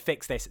probably should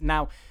fix this.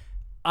 Now,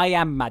 I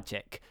am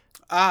magic.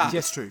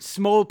 Just true.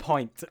 Small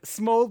point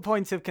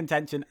of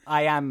contention.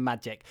 I am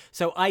magic.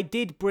 So I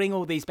did bring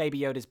all these Baby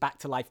Yodas back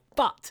to life,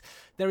 but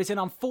there is an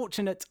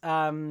unfortunate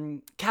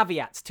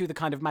caveat to the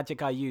kind of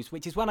magic I use,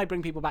 which is when I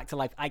bring people back to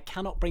life, I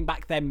cannot bring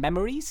back their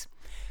memories.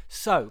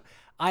 So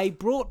I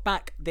brought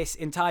back this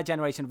entire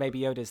generation of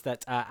Baby Yodas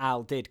that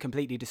Al did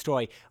completely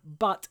destroy,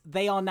 but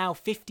they are now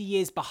 50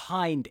 years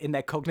behind in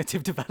their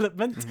cognitive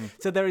development.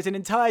 So there is an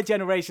entire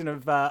generation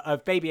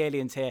of baby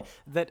aliens here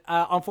that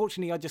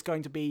unfortunately are just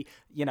going to be,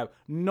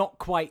 not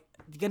quite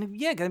going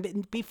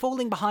to be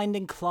falling behind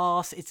in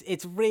class.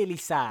 It's really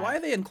sad. Why are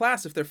they in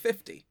class if they're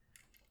 50?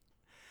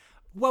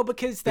 Well,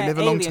 because they're live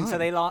a long aliens, so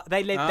time.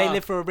 they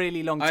live for a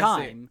really long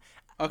time.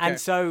 Okay. And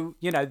so,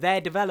 their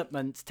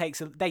development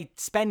they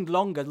spend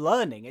longer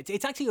learning.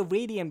 It's actually a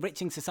really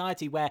enriching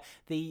society where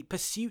the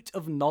pursuit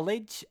of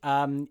knowledge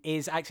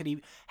is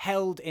actually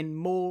held in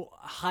more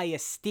high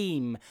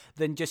esteem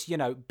than just,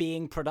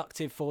 being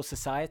productive for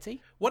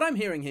society. What I'm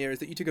hearing here is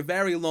that you took a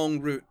very long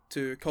route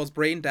to cause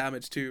brain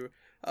damage to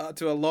a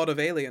lot of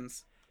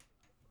aliens.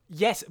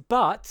 Yes,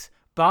 but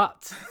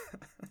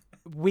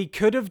we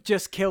could have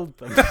just killed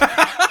them.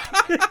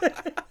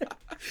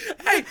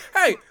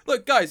 Hey,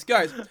 look, guys.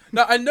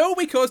 Now, I know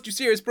we caused you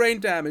serious brain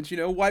damage,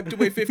 wiped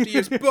away 50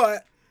 years,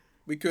 but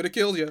we could have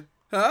killed you.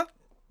 Huh?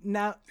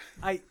 Now,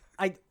 I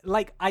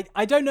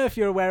don't know if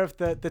you're aware of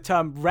the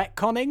term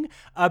retconning,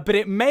 but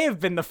it may have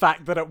been the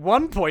fact that at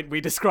one point we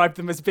described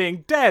them as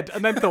being dead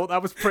and then thought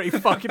that was pretty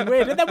fucking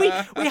weird. And then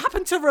we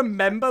happened to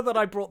remember that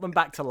I brought them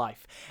back to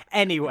life.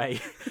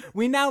 Anyway,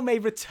 we now may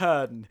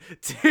return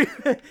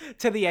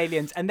to the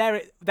aliens, and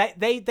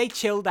they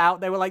chilled out.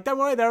 They were like, don't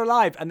worry, they're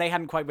alive. And they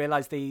hadn't quite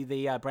realized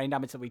the brain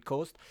damage that we'd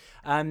caused.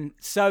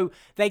 So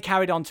they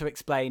carried on to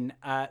explain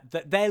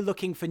that they're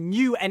looking for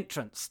new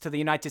entrants to the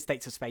United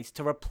States of space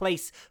to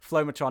replace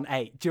Flomatron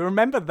 8. Do you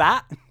remember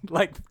that?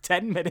 Like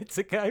 10 minutes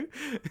ago?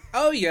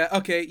 Oh, yeah.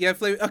 Okay. Yeah.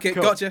 Okay.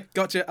 Cool. Gotcha.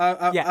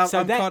 I'm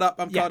caught up.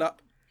 I'm caught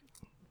up.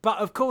 But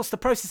of course, the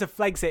process of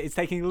Flexit is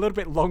taking a little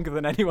bit longer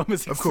than anyone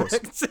was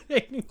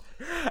expecting,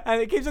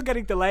 and it keeps on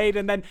getting delayed.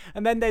 And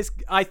then there's,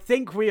 I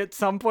think we at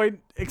some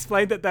point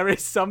explained that there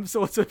is some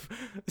sort of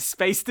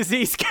space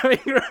disease going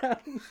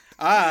around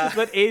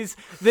that is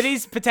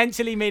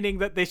potentially meaning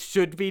that this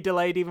should be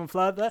delayed even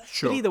further.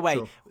 But either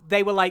way,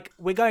 they were like,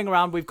 we're going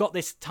around. We've got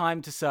this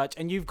time to search,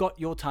 and you've got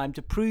your time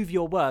to prove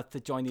your worth to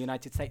join the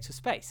United States of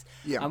space.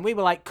 Yeah. And we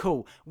were like,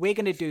 cool, we're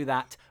going to do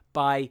that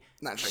by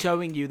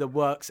showing you the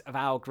works of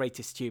our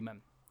greatest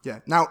human. Yeah.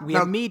 Now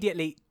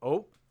immediately.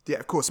 Oh. Yeah,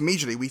 of course.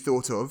 Immediately we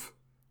thought of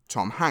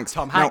Tom Hanks.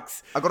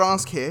 Hanks. I got to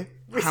ask here,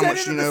 how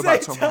much do you know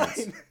about Tom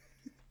Hanks?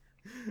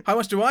 How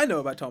much do I know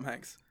about Tom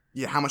Hanks?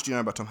 Yeah, how much do you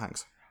know about Tom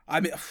Hanks? I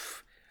mean,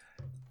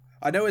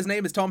 I know his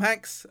name is Tom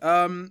Hanks.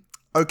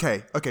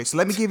 Okay, so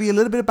let me give you a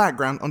little bit of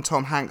background on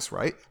Tom Hanks,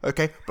 right?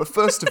 Okay, but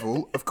first of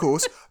all, of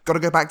course, got to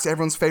go back to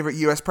everyone's favourite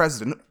US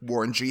president,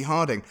 Warren G.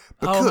 Harding.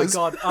 Because,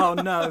 oh my God, oh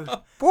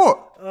no.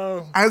 What?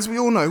 Oh. As we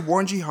all know,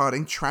 Warren G.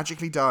 Harding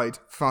tragically died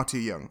far too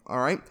young,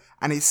 alright?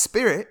 And his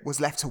spirit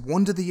was left to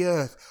wander the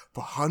earth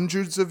for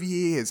hundreds of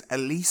years, at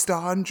least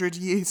 100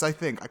 years, I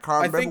think. I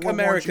can't remember when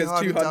America's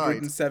Warren G.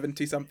 Harding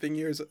 270-something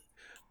years.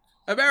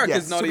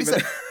 America's not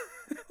even...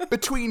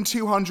 Between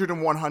 200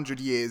 and 100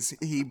 years,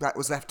 he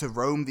was left to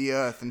roam the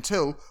earth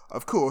until,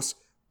 of course,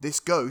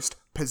 this ghost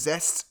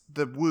possessed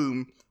the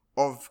womb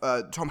of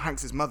Tom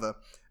Hanks' mother.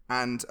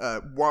 And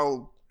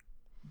while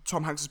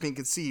Tom Hanks was being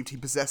conceived, he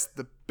possessed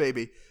the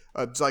baby,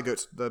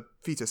 zygote, the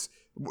fetus,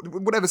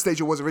 whatever stage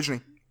it was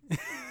originally.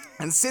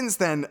 And since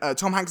then,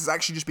 Tom Hanks has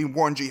actually just been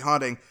Warren G.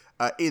 Harding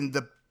in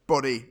the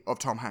body of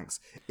Tom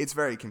Hanks. It's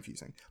very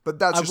confusing, but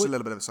that's just a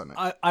little bit of a side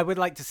note. I would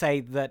like to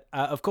say that,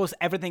 of course,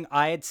 everything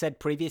I had said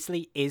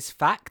previously is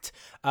fact,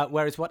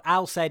 whereas what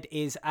Al said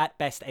is at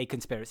best a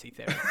conspiracy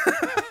theory.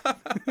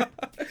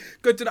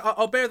 Good to know.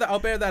 I'll bear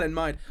that in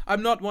mind.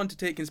 I'm not one to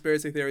take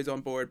conspiracy theories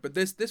on board, but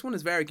this one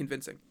is very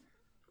convincing.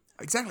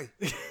 Exactly.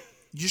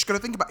 You just got to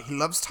think about it. He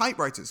loves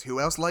typewriters. Who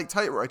else liked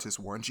typewriters?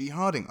 Warren G.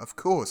 Harding, of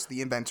course,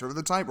 the inventor of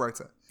the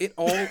typewriter. It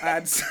all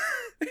adds...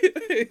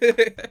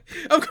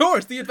 Of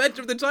course, the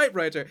inventor of the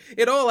typewriter.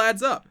 It all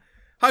adds up.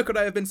 How could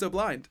I have been so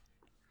blind?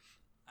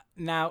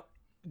 Now,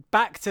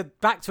 back to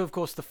of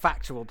course the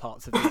factual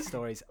parts of these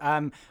stories.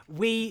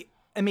 We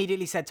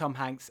immediately said Tom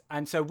Hanks,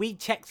 and so we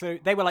checked through.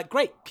 They were like,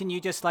 great, can you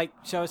just like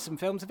show us some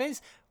films of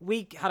his?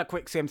 We had a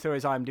quick skim through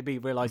his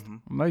IMDb, realized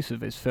most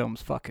of his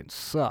films fucking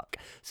suck.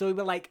 So we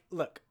were like,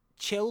 look,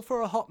 chill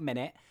for a hot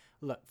minute.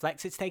 Look,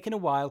 Flex, it's taken a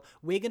while.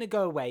 We're going to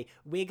go away.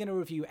 We're going to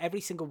review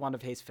every single one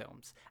of his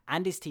films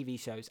and his TV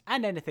shows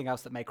and anything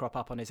else that may crop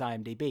up on his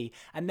IMDb.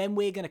 And then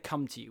we're going to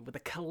come to you with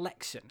a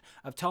collection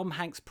of Tom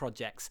Hanks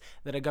projects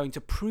that are going to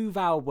prove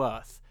our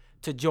worth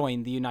to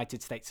join the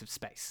United States of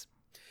Space.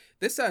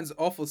 This sounds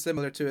awful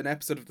similar to an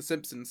episode of The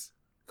Simpsons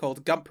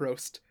called Gump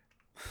Roast.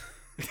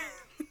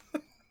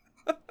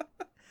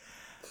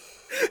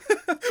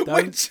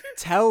 Don't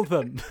tell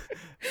them.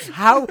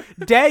 How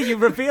dare you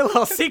reveal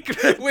our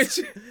secret?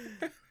 Which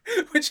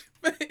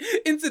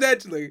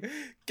incidentally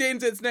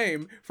gains its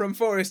name from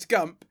Forrest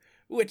Gump,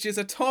 which is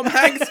a Tom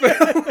Hanks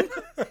film.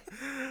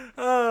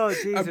 Oh,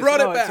 Jesus. I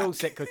brought it back. It's all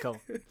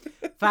cyclical.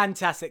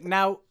 Fantastic.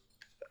 Now,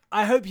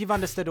 I hope you've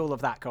understood all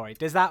of that, Corey.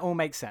 Does that all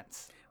make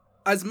sense?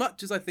 As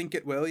much as I think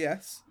it will,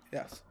 yes.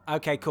 Yes.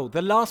 Okay, cool.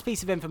 The last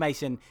piece of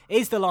information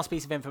is the last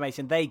piece of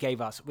information they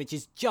gave us, which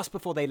is just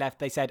before they left.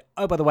 They said,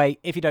 oh, by the way,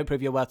 if you don't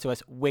prove your worth to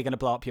us, we're going to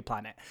blow up your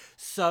planet.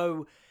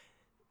 So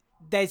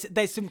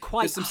there's some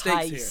quite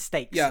high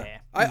stakes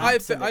here.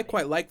 I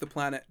quite like the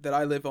planet that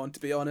I live on, to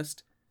be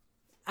honest.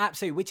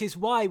 Absolutely, which is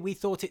why we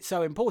thought it's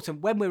so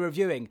important when we're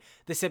reviewing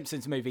the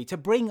Simpsons movie to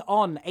bring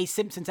on a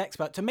Simpsons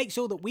expert to make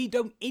sure that we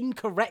don't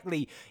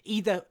incorrectly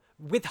either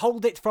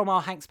withhold it from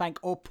our Hanks Bank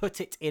or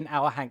put it in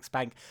our Hanks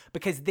Bank,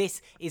 because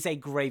this is a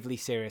gravely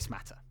serious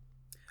matter.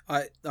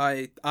 I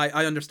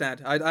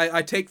understand.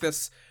 I take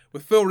this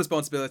with full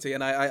responsibility,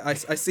 and I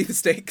see the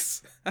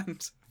stakes.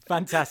 And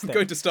fantastic. I'm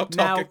going to stop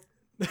talking.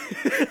 Now,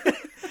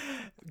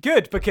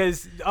 good,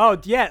 because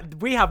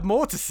we have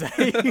more to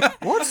say.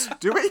 What?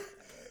 Do we?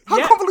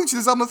 How convoluted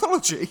is our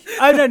mythology?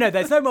 Oh, no,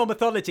 there's no more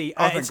mythology.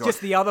 It's God. just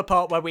the other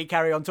part where we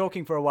carry on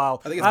talking for a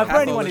while. I think it's for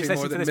anyone who's more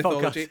listened to than this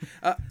mythology.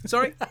 podcast.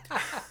 Sorry?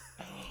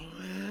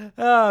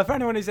 For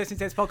anyone who's listening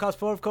to this podcast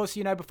for, of course,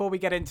 before we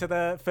get into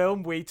the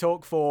film, we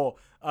talk for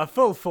a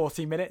full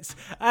 40 minutes.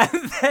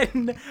 And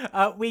then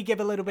we give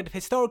a little bit of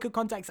historical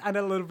context and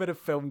a little bit of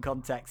film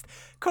context.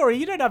 Corey,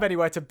 you don't have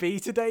anywhere to be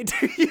today,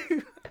 do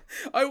you?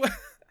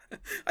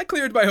 I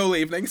cleared my whole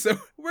evening, so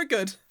we're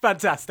good.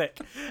 Fantastic.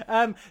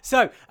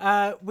 So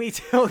we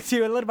talked to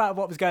you a little about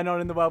what was going on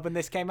in the world when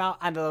this came out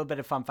and a little bit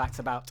of fun facts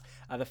about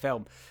the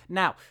film.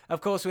 Now, of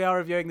course, we are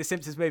reviewing the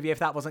Simpsons movie, if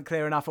that wasn't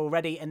clear enough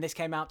already, and this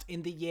came out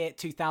in the year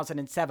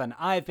 2007.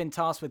 I have been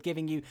tasked with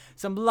giving you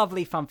some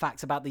lovely fun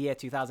facts about the year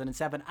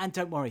 2007, and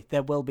don't worry,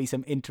 there will be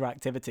some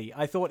interactivity.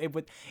 I thought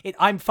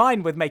I'm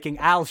fine with making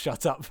Al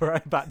shut up for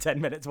about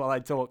 10 minutes while I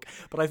talk,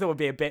 but I thought it would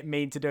be a bit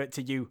mean to do it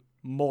to you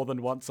more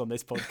than once on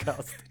this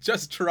podcast.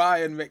 Just try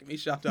and make me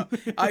shut up.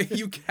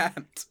 You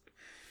can't.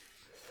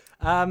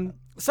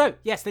 So,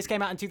 yes, this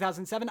came out in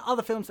 2007.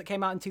 Other films that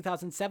came out in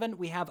 2007,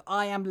 we have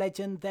I Am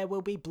Legend, There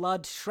Will Be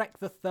Blood, Shrek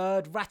the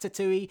Third,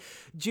 Ratatouille,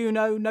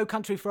 Juno, No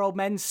Country for Old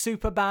Men,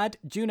 Superbad,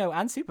 Juno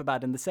and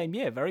Superbad in the same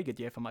year. Very good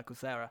year for Michael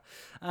Cera.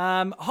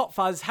 Hot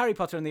Fuzz, Harry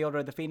Potter and the Order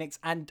of the Phoenix,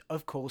 and,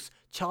 of course,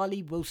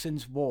 Charlie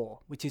Wilson's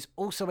War, which is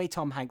also a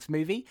Tom Hanks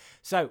movie.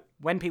 So,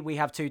 when we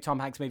have two Tom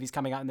Hanks movies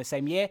coming out in the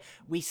same year,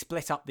 we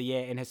split up the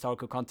year in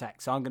historical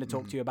context. So I'm going to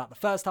talk to you about the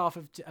first half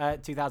of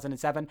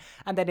 2007,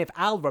 and then if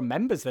Al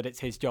remembers that it's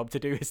his job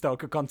to do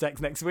historical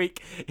context next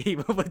week, he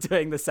will be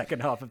doing the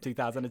second half of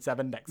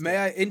 2007 next week. May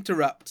I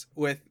interrupt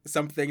with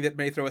something that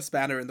may throw a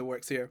spanner in the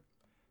works here?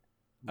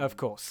 Of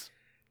course.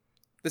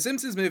 The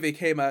Simpsons movie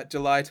came out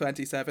July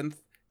 27th,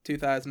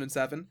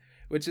 2007,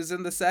 which is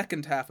in the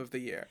second half of the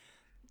year.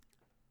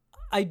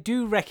 I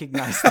do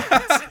recognise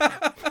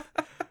that.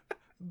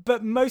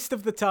 But most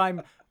of the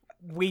time,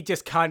 we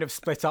just kind of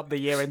split up the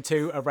year in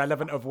two,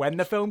 irrelevant of when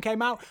the film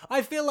came out.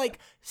 I feel like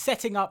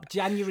setting up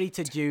January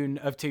to June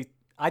of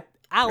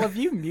Al, have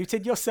you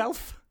muted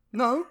yourself?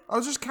 No, I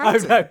was just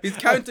counting. Oh, no. He's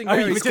counting. Oh,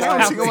 you very were just slowly.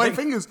 Counting on my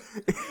fingers.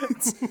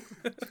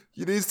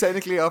 It is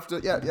technically after.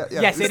 Yeah.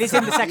 Yes, it is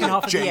in the second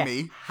half of the Jamie,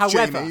 year.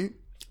 However, Jamie.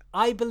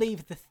 I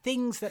believe the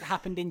things that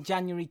happened in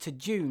January to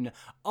June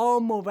are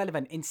more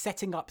relevant in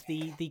setting up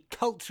the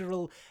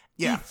cultural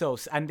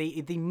ethos and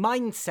the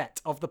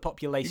mindset of the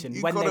population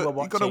when they were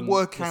watching. You've got to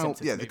work the out,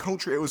 Simpsons movie. the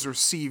culture it was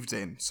received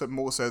in, so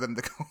more so than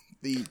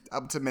the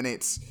up to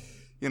minutes,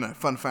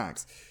 fun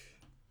facts.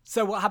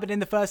 So what happened in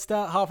the first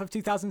half of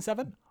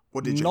 2007?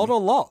 What did you? Not a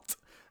lot.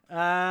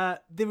 The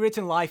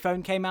original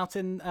iPhone came out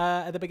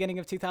at the beginning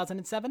of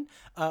 2007.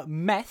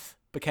 Meth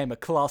became a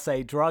Class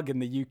A drug in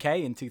the UK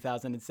in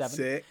 2007.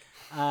 Sick.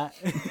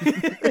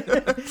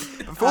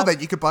 Before then,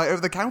 you could buy it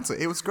over the counter.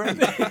 It was great.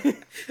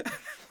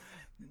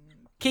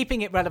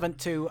 Keeping it relevant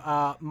to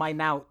my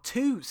now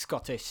two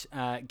Scottish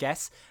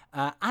guests,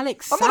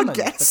 Alex I'm Salmon. not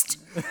a guest.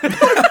 I'm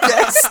not a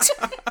guest.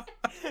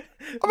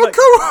 I'm a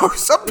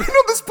co-host. I've been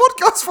on this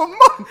podcast for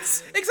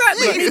months.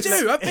 Exactly. Yes. Me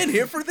too. I've been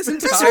here for this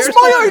entire This time. was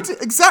my idea.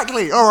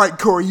 Exactly. All right,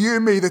 Corey, you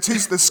and me, the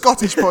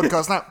Scottish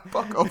podcast. Now,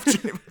 fuck off,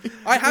 Jimmy.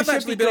 I have should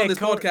actually be been on clear, this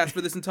Corey- podcast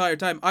for this entire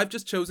time. I've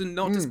just chosen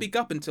not to speak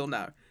up until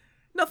now.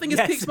 Nothing has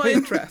Yes. piqued my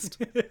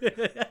interest.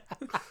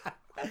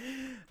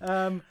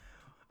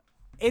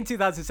 In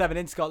 2007,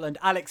 in Scotland,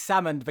 Alex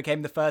Salmond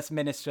became the first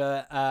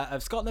Minister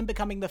of Scotland,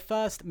 becoming the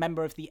first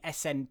member of the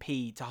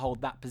SNP to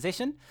hold that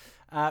position.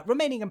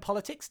 Remaining in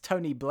politics,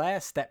 Tony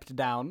Blair stepped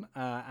down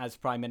as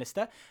Prime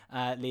Minister,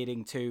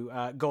 leading to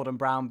Gordon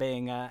Brown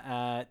being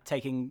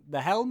taking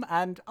the helm,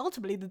 and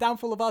ultimately the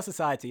downfall of our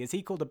society, as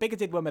he called a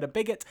bigoted woman a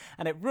bigot,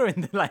 and it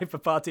ruined the Labour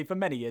Party for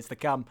many years to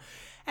come.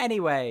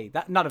 Anyway,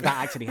 none of that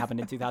actually happened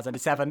in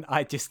 2007.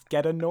 I just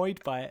get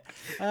annoyed by it.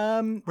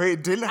 Wait,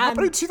 it didn't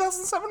happen in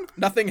 2007?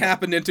 Nothing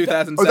happened in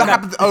 2007. Oh, that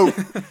happened. Oh,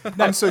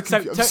 I'm so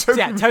confused.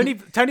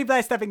 Tony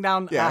Blair stepping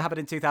down happened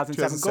in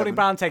 2007. Gordon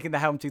Brown taking the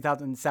helm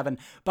 2007.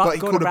 But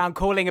Gordon Brown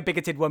calling a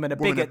bigoted woman a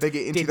bigot in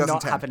did 2010.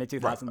 not happen in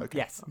 2000. Right, okay.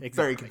 Yes, exactly.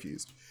 Very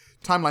confused.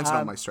 Timeline's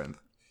not my strength.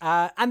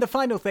 And the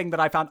final thing that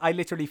I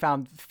literally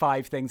found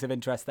 5 things of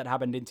interest that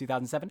happened in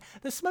 2007.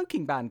 The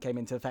smoking ban came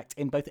into effect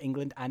in both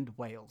England and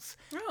Wales,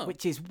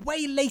 which is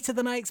way later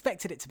than I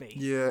expected it to be.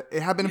 Yeah,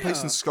 it had been in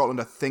place in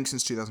Scotland, I think,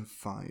 since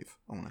 2005,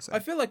 I want to say. I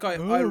feel like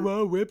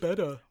well, we're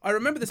better. I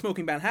remember the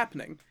smoking ban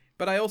happening,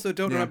 but I also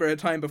don't remember a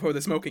time before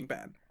the smoking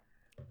ban.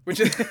 Which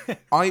is...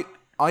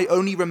 I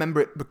only remember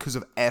it because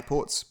of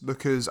airports,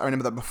 because I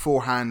remember that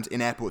beforehand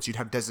in airports you'd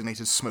have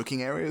designated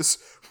smoking areas,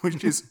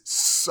 which is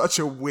such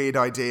a weird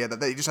idea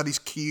that they just had these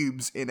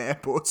cubes in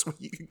airports where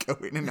you could go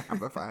in and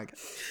have a fag.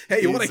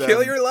 Hey, you want to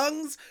kill your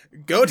lungs?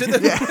 Go to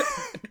the...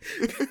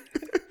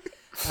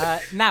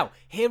 Now,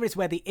 here is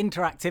where the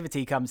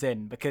interactivity comes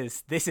in,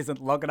 because this isn't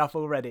long enough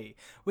already.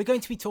 We're going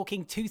to be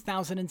talking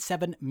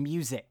 2007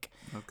 music.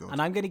 Oh, God.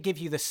 And I'm going to give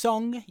you the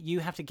song,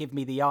 you have to give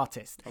me the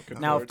artist.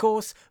 Now, of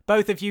course,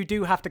 both of you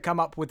do have to come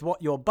up with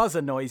what your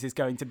buzzer noise is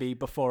going to be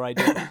before I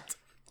do that.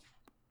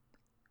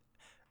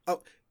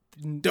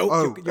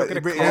 Dope. You're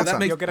going to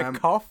cough. You're going to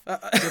cough.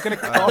 You're going to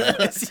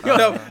cough.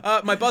 No,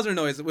 my buzzer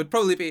noise would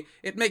probably be,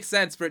 it makes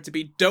sense for it to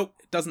be dope,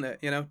 doesn't it?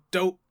 You know,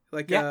 dope.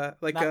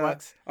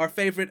 Works. Our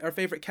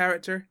favorite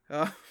character.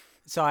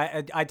 So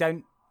I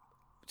don't.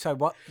 So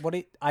what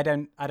it? I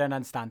don't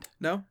understand.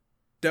 No,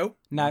 dope.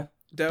 No.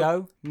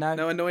 Dope. No.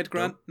 No annoyed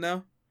grunt.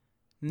 No.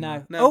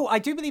 No. Oh, I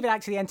do believe it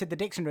actually entered the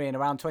dictionary in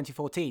around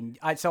 2014.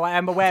 So I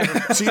am aware of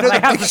So you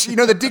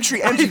know the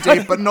dictionary entry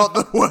date, but not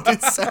the word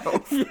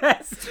itself.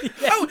 Yes.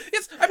 Oh,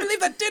 yes, I believe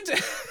that did.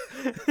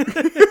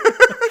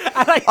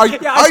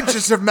 I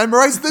just have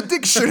memorized the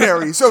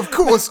dictionary, so of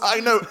course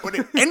I know when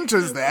it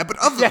enters there, but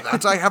other than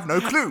that, I have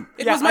no clue.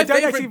 It was my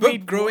favorite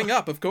book growing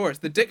up, of course.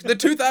 The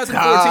 2014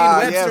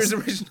 Webster's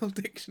Original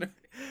Dictionary.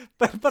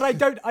 But I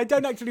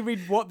don't actually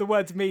read what the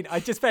words mean. I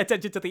just pay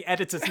attention to the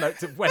editor's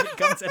notes of when it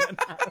comes in and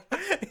out.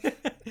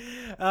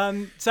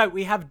 So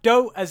we have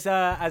dough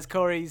as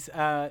Corey's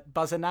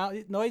buzzer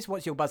noise.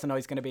 What's your buzzer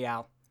noise going to be,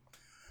 Al?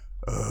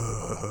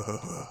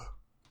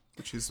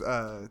 Which is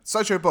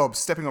Sideshow Bob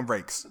stepping on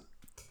rakes.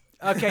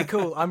 Okay,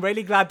 cool. I'm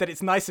really glad that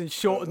it's nice and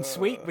short and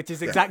sweet, which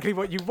is exactly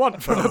what you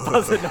want from a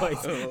buzzer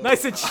noise.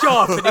 Nice and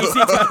sharp and easy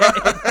to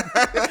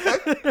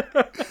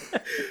get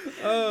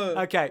in.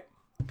 Okay.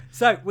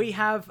 So we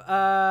have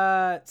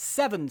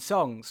 7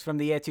 songs from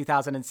the year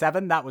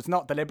 2007. That was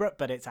not deliberate,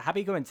 but it's a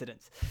happy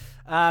coincidence.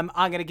 I'm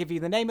going to give you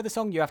the name of the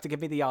song. You have to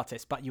give me the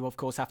artist, but you, of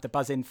course, have to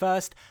buzz in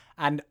first.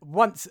 And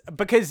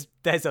because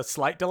there's a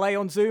slight delay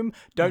on Zoom,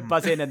 don't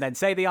buzz in and then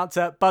say the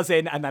answer. Buzz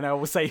in, and then I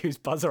will say whose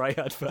buzzer I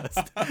heard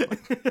first.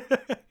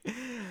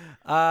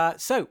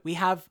 So we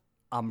have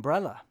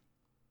Umbrella.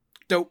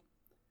 Dope.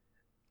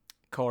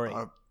 Corey.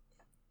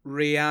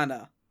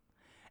 Rihanna.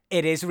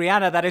 It is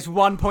Rihanna. That is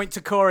 1 point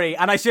to Corey.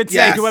 And I should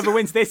say, whoever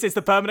wins this is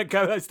the permanent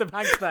co-host of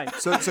Hanks Bang.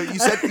 So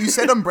you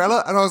said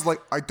Umbrella, and I was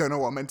like, I don't know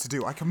what I'm meant to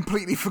do. I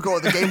completely forgot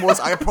what the game was.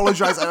 I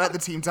apologise. I let the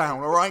team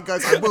down. All right,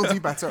 guys, I will do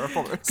better. I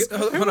promise.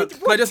 Hold on.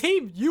 What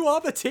team? You are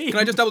the team. Can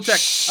I just double check?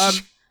 So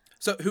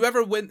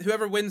whoever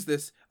wins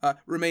this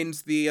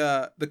remains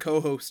the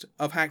co-host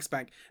of Hanks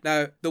Bang.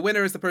 Now the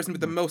winner is the person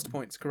with the most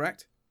points.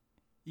 Correct?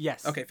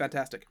 Yes. Okay.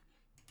 Fantastic.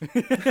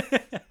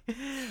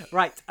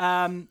 Right.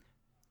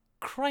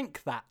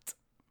 Crank that.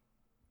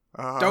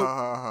 Don't.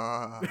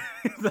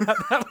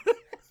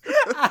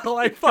 Al,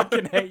 I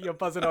fucking hate your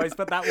buzzer noise,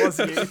 but that was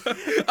you.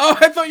 Oh,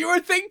 I thought you were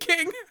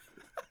thinking.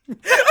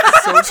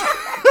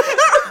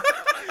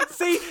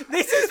 See,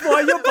 this is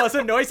why your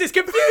buzzer noise is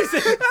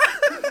confusing.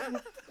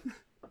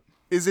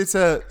 Is it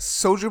a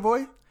Soldier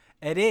Boy?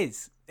 It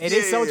is. It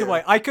is Soldier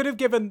Boy. I could have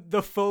given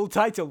the full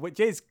title, which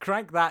is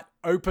Crank That,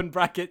 open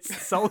brackets,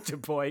 Soldier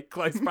Boy,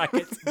 close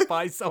brackets,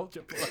 by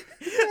Soldier Boy.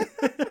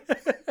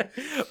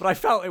 But I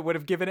felt it would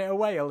have given it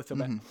away a little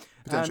bit.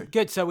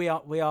 Good. So we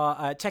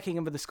are checking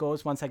in with the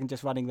scores. 1 second,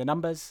 just running the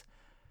numbers.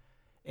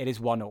 It is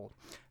 1-1.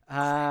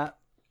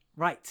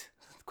 Right.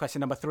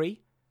 Question number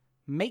 3.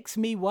 Makes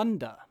me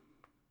wonder.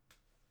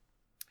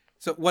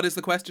 So what is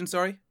the question?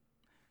 Sorry.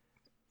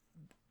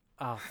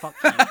 Oh, fuck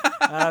you.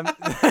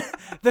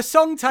 The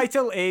song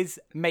title is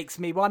Makes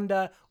Me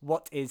Wonder.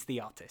 What is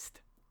the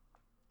artist?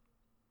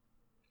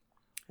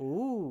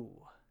 Ooh.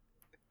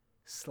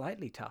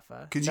 Slightly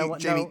tougher.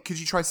 Jamie, could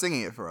you try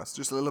singing it for us?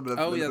 Just a little bit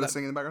of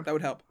singing in the background? That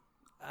would help.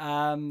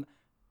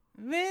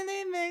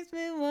 Really makes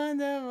me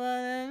wonder what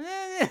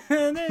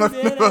I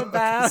did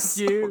about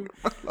you.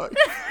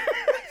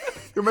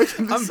 You're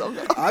making this song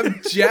up.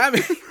 I'm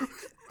jamming.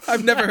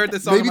 I've never heard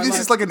this song. Maybe in my this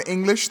life. is like an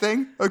English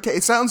thing. Okay,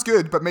 it sounds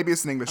good, but maybe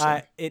it's an English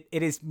thing. It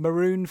is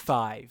Maroon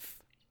 5.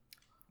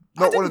 I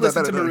Not one didn't of the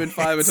listen better to Maroon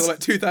 5 until like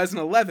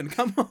 2011.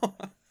 Come on.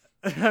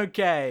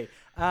 Okay.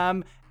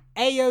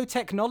 AO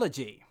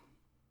Technology.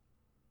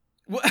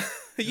 What?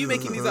 Are you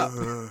making these up?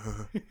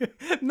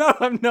 No,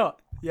 I'm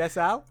not. Yes,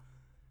 Al?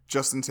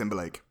 Justin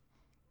Timberlake.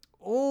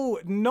 Oh,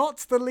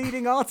 not the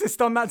leading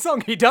artist on that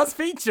song. He does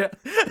feature,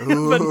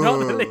 but not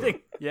the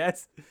leading.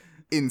 Yes.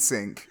 In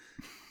Sync.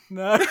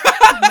 No. No.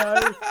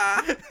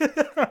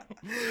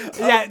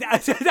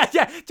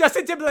 Yeah.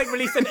 Justin Timberlake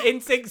released an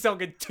NSYNC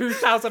song in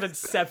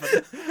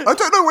 2007. I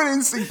don't know when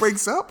In Sync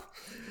breaks up.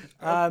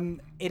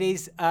 It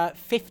is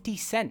 50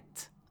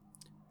 Cent.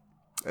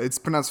 It's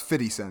pronounced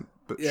 50 Cent,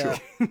 but Yeah.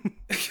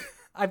 sure.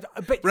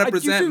 But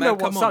Represent, you do know man,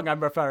 what come song on.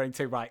 I'm referring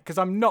to, right? Because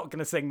I'm not going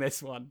to sing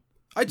this one.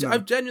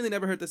 I've genuinely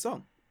never heard this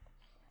song.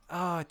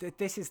 Oh,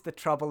 this is the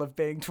trouble of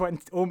being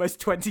almost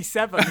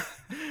 27.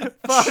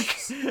 Fuck.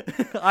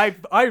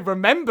 I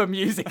remember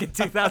music in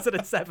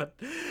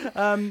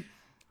 2007.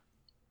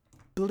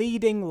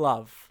 Bleeding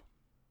Love.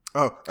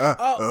 Yes,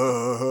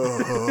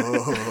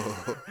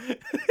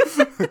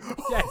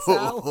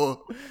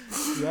 Al?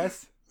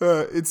 Yes.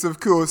 It's, of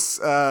course,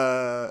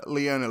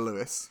 Leona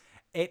Lewis.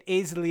 It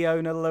is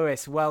Leona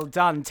Lewis. Well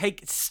done.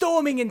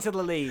 Storming into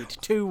the lead.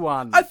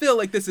 2-1. I feel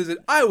like this is it.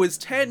 I was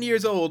 10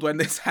 years old when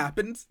this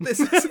happened.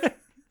 This is.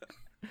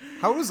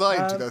 How was I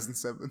in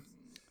 2007?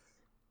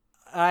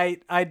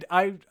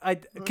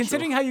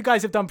 Considering how you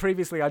guys have done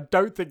previously, I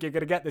don't think you're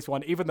going to get this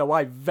one, even though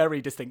I very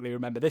distinctly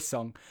remember this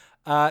song.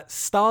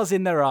 Stars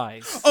in Their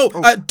Eyes.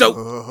 Don't.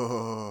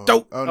 Oh,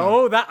 no.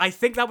 Oh, I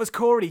think that was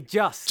Corey.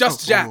 Just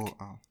Jack.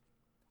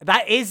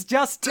 That is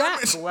Just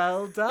Jack.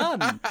 Well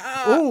done.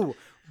 Oh,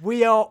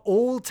 we are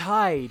all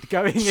tied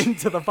going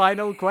into the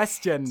final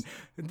question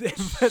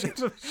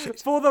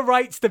for the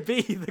rights to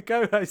be the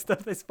co-host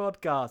of this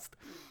podcast.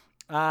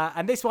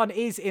 And this one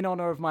is in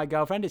honor of my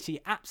girlfriend, and she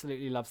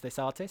absolutely loves this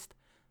artist.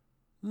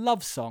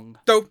 Love Song.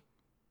 Don't.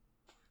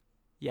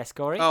 Yes,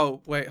 Corey?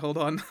 Oh, wait, hold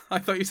on. I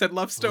thought you said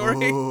Love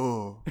Story.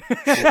 Oh.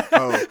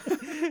 But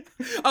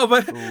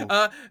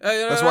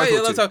That's what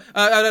I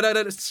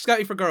thought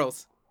Scouting for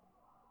Girls.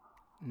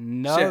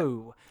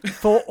 No.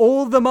 For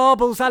All the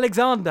Marbles,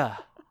 Alexander.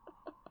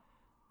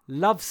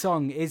 Love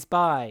Song is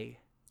by...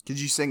 Could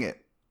you sing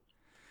it?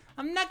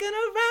 I'm not gonna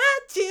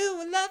write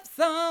you a love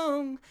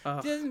song.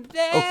 Just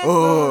there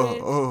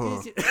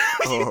oh, for it.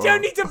 You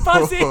don't need to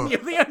buzz in. You're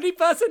the only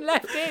person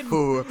left in.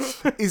 Oh.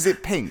 Is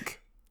it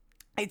Pink?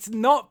 It's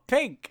not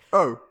Pink.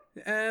 Oh.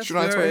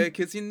 Shania Twain?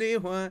 Because you knew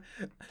what.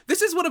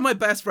 This is one of my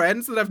best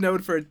friends that I've known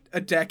for a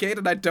decade,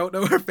 and I don't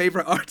know her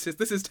favorite artist.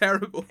 This is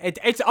terrible.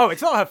 It's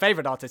not her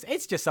favorite artist.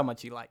 It's just someone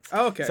she likes.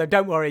 Oh, okay. So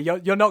don't worry.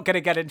 You're not going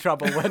to get in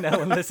trouble when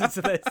Ellen listens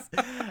to this.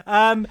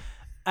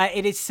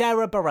 It is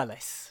Sarah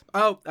Bareilles.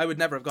 Oh, I would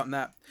never have gotten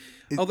that.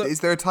 Is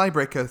there a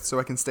tiebreaker so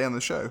I can stay on the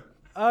show?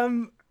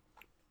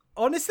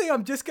 Honestly,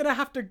 I'm just going to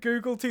have to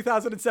Google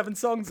 2007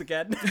 songs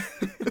again.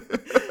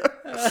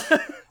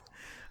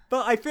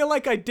 But I feel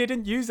like I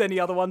didn't use any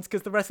other ones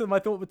because the rest of them I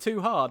thought were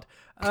too hard.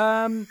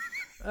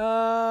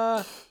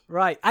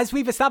 Right. As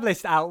we've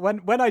established, Al,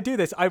 when I do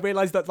this, I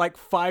realise that like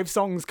 5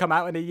 songs come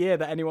out in a year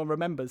that anyone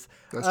remembers.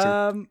 That's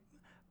true.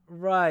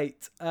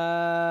 Right.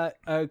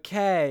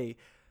 Okay.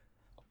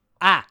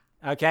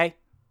 Okay.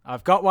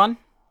 I've got one.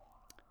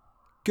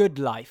 Good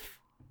Life.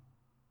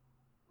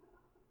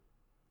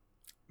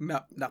 Uh-huh. No,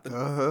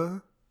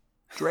 nothing.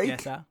 Drake?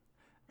 Yes, Al.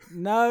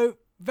 No,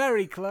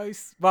 very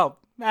close. Well,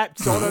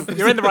 sort of.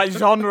 You're in the right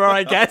genre,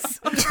 I guess.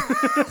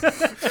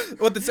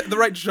 What the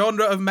right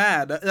genre of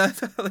mad? A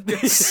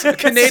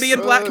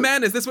Canadian black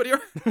man? Is this what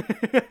you're?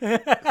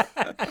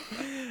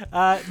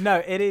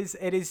 No, it is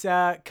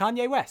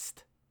Kanye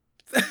West.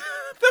 They're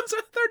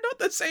not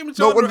the same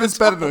genre. Not one of his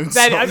better known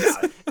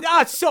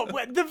songs.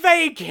 The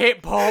vague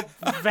hip hop.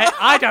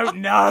 I don't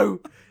know.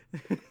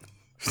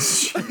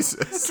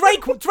 Jesus.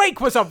 Drake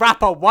was a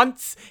rapper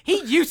once.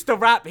 He used to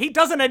rap. He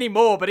doesn't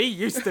anymore, but he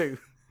used to.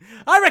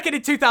 I reckon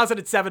in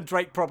 2007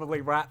 Drake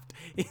probably rapped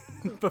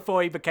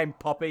before he became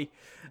poppy.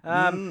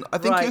 I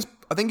think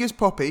he was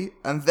poppy,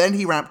 and then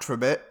he rapped for a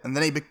bit, and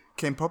then he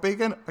became poppy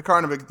again. I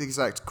can't remember the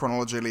exact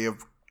chronology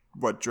of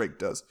what Drake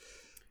does.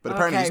 But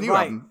apparently his new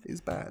album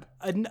is bad.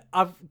 And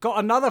I've got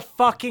another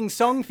fucking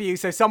song for you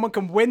so someone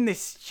can win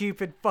this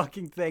stupid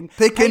fucking thing.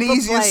 Pick an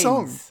easier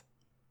song.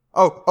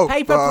 Oh.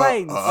 Paper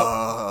Planes.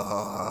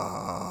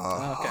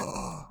 Okay.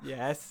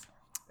 Yes.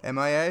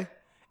 MIA?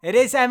 It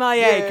is MIA.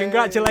 Yay.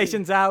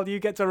 Congratulations, Al. You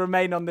get to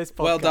remain on this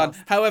podcast. Well done.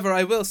 However,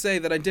 I will say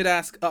that I did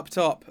ask up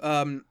top,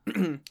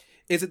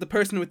 is it the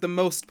person with the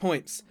most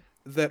points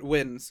that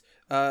wins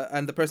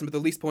and the person with the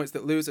least points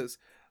that loses?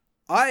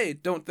 I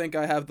don't think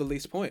I have the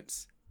least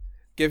points,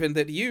 given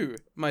that you,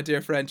 my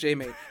dear friend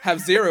Jamie, have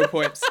 0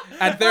 points,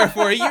 and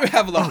therefore you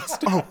have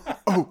lost.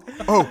 Oh.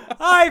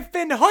 I've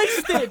been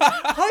hoisted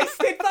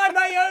by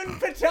my own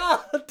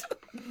petard.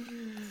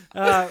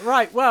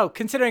 Right, well,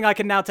 considering I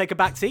can now take a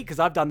back seat because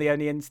I've done the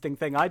only interesting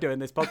thing I do in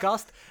this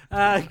podcast,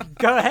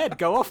 go ahead,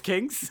 go off,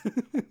 Kings.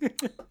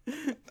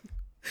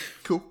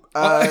 Cool.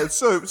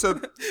 So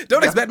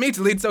Don't expect me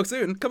to lead so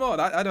soon. Come on,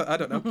 I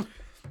don't know.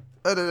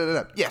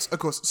 no. Yes, of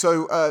course.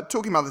 So,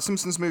 talking about the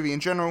Simpsons movie in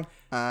general,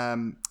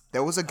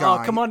 there was a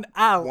guy. Oh, come on,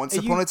 Al. Once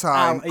upon a time,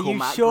 Al, are called you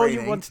Matt sure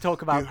Groening, you want to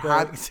talk about who the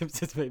had-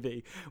 Simpsons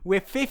movie?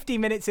 We're 50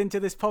 minutes into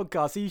this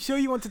podcast. Are you sure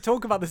you want to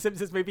talk about the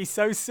Simpsons movie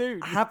so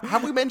soon?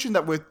 Have we mentioned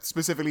that we're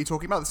specifically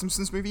talking about the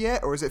Simpsons movie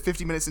yet, or is it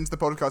 50 minutes into the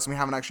podcast and we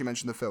haven't actually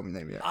mentioned the film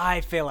name yet?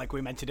 I feel like we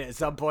mentioned it at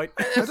some point.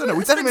 I don't know.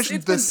 We've definitely mentioned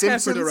It's the been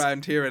Simpsons peppered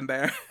around here and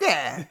there.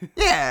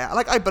 Yeah.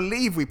 Like I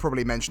believe we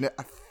probably mentioned it.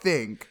 I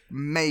think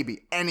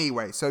maybe.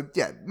 Anyway, so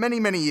yeah,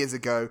 many years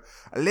ago,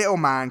 a little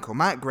man called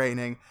Matt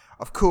Groening,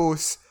 of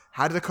course,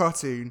 had a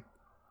cartoon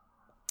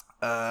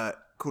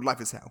called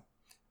Life is Hell,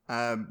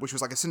 which was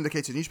like a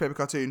syndicated newspaper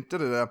cartoon.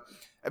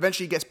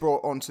 Eventually, gets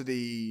brought onto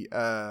the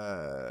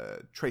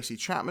Tracy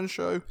Chapman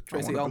show.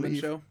 Tracy Ullman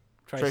show.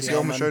 Tracy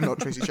Ullman show,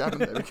 not Tracy Chapman.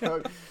 There we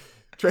go.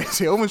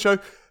 Tracy Ullman show.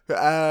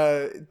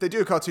 They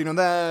do a cartoon on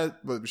there,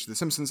 which is The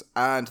Simpsons,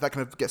 and that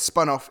kind of gets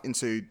spun off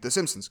into The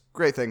Simpsons.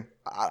 Great thing.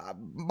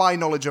 My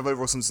knowledge of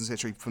overall Simpsons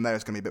history from there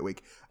is going to be a bit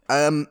weak.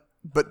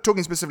 But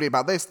talking specifically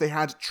about this, they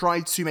had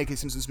tried to make a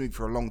Simpsons movie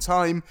for a long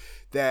time.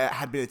 There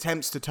had been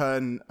attempts to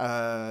turn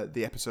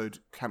the episode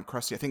Camp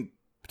Krusty, I think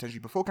potentially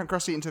before Camp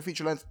Krusty, into a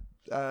feature-length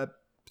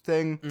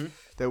thing. Mm-hmm.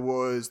 There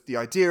was the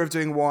idea of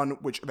doing one,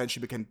 which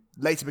eventually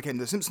later became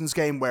the Simpsons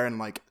game, wherein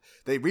like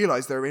they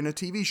realized they were in a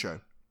TV show.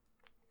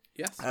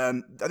 Yes.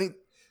 I think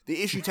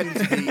the issue tended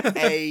to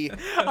be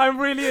I'm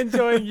really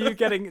enjoying you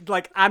getting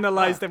like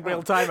analysed in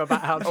real time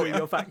about how true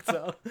your facts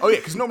are. Oh yeah,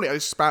 because normally I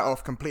just spout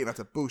off complete and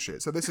utter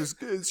bullshit. So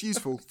it's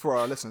useful for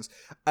our listeners.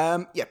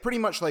 Yeah, pretty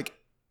much like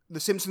The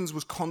Simpsons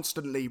was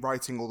constantly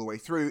writing all the way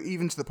through,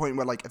 even to the point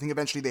where like I think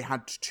eventually they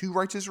had 2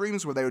 writers'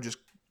 rooms where they were just,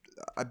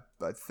 I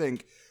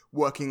think,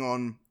 working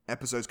on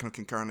episodes kind of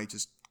concurrently,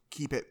 just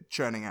keep it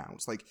churning out.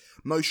 It's like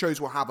most shows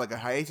will have like a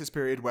hiatus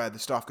period where the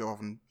staff go off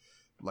and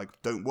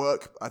like don't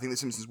work. I think The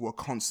Simpsons were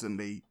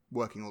constantly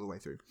working all the way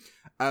through.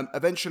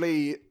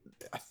 Eventually,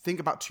 I think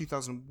about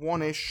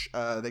 2001-ish,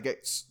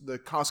 the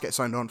cast gets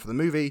signed on for the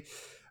movie,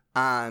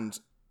 and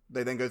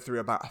they then go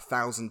through about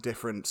 1,000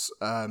 different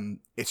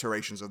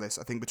iterations of this.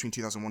 I think between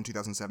 2001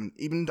 2007,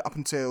 even up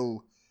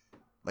until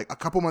like a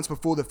couple months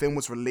before the film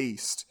was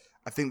released,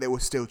 I think they were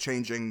still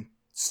changing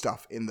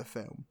stuff in the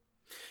film.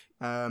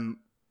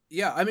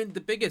 Yeah, I mean,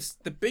 the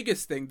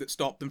biggest thing that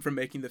stopped them from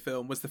making the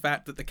film was the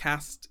fact that the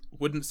cast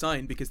wouldn't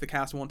sign because the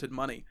cast wanted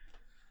money.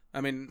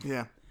 I mean...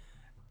 Yeah.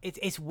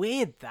 It's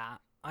weird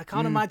that. I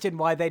can't imagine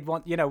why they'd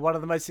want, one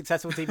of the most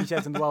successful TV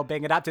shows in the world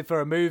being adapted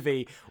for a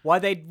movie, why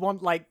they'd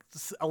want, like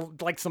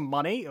some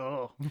money.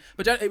 Oh.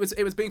 But it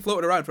was being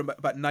floated around from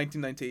about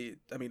 1990,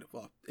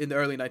 in the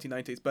early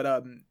 1990s.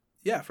 But,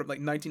 yeah, from,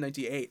 like,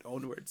 1998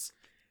 onwards,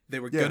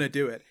 they were going to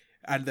do it.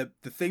 And the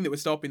thing that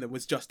was stopping them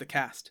was just the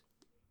cast.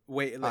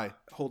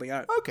 Holding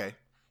out. Okay,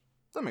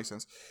 that makes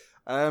sense.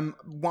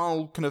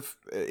 While kind of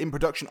in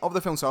production of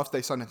the film stuff,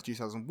 they signed it in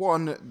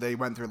 2001. They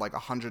went through like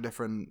 100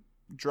 different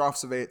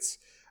drafts of it.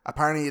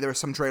 Apparently, there are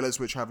some trailers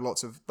which have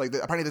lots of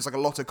apparently there's like a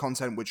lot of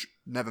content which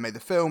never made the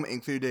film,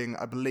 including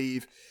I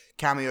believe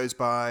cameos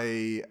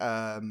by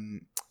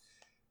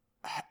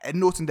Ed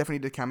Norton. Definitely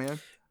did a cameo.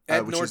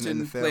 Ed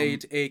Norton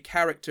played a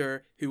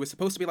character who was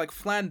supposed to be like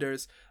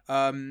Flanders,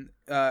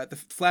 the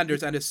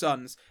Flanders and his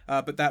sons,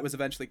 but that was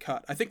eventually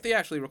cut. I think they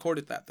actually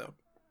recorded that though.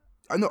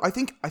 No, I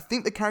think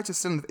the character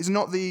still is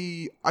not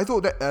the. I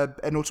thought that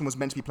Ed Norton was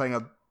meant to be playing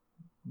a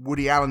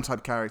Woody Allen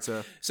type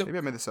character. So maybe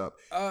I made this up.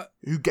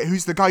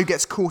 Who's the guy who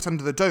gets caught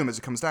under the dome as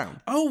it comes down?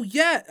 Oh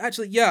yeah,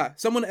 actually yeah.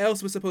 Someone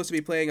else was supposed to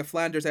be playing a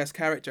Flanders-esque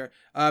character,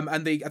 and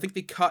I think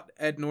they cut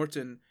Ed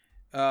Norton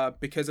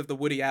because of the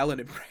Woody Allen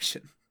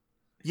impression.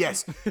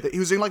 Yes, he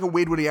was doing like a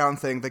weird Woody Allen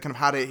thing. They kind of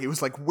had it. He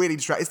was like weirdly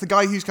distracted. It's the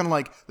guy who's kind of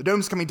like the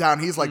dome's coming down.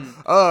 He's like,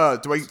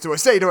 do I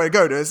say? Do I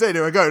go? Do I say?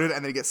 Do I go? And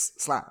then he gets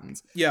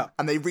slammed. Yeah,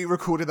 and they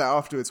re-recorded that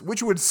afterwards,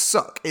 which would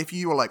suck if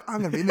you were like,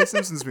 I'm gonna be in the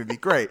Simpsons movie,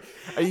 great,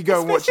 and you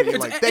go and watch it. You're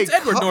like, it's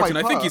Edward Norton.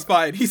 I think he's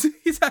fine. He's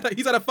had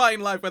a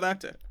fine life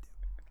without it.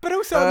 But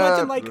also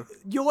imagine like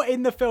you're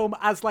in the film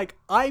as like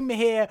I'm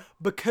here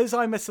because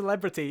I'm a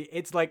celebrity.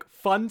 It's like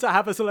fun to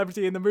have a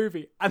celebrity in the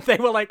movie, and they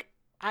were like,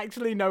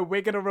 actually, no,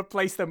 we're going to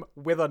replace them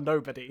with a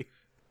nobody.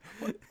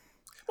 Well,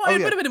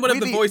 it would have been one of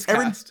the voice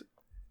cast.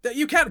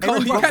 You can't call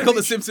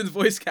the Simpsons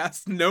voice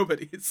cast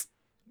nobodies.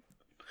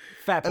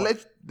 Fair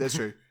point. That's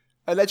true.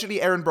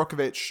 Allegedly, Erin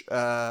Brockovich,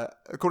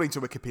 according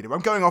to Wikipedia,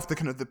 I'm going off the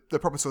kind of the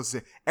proper sources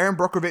here. Erin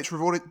Brockovich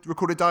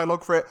recorded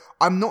dialogue for it.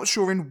 I'm not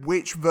sure in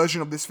which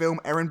version of this film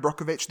Erin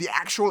Brockovich, the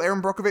actual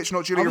Erin Brockovich,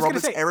 not Julia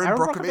Roberts. Erin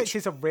Brockovich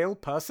is a real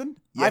person.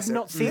 Yes, I've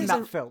not seen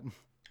that film.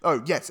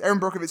 Oh yes, Erin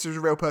Brockovich is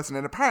a real person,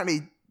 and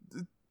apparently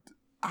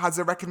has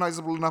a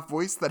recognizable enough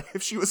voice that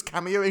if she was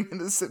cameoing in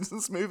the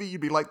Simpsons movie, you'd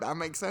be like, that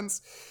makes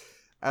sense.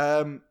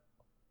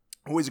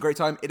 Always a great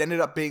time. It ended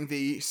up being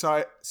the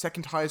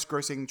second highest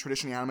grossing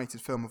traditionally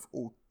animated film of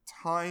all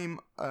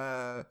time.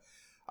 I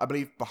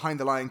believe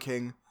behind The Lion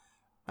King.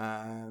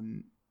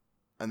 And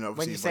then obviously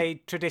When you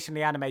say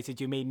traditionally animated,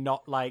 you mean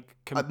not like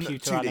no,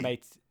 computer 2D.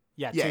 animated?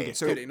 Yeah, 2D. Yeah,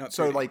 so 2D, not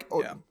so 3D. like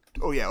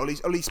Yeah.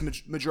 at least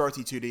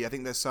majority 2D. I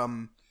think there's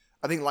some.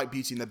 I think like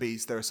Beauty and the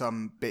Beast, there are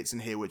some bits in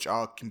here which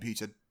are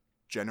computer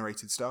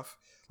generated stuff.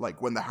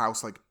 Like when the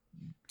house like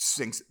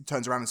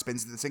turns around and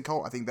spins into the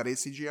sinkhole. I think that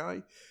is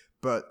CGI,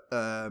 but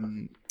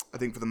I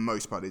think for the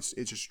most part it's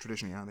just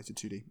traditionally animated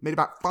 2D. Made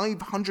about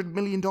 $500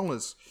 million.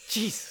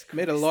 Jeez.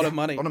 Made a lot of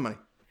money. A lot of money.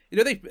 You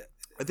know they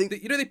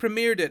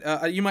premiered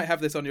it. You might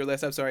have this on your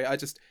list. I'm sorry.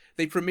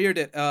 They premiered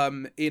it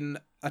in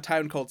a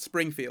town called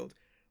Springfield.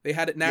 They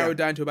had it narrowed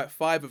down to about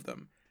 5 of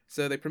them.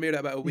 So they premiered it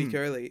about a week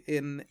early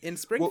in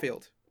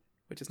Springfield,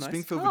 which is nice.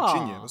 Springfield,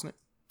 Virginia, wasn't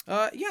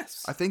it?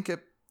 Yes. I think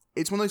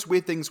it's one of those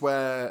weird things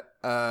where,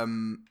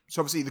 so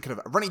obviously the kind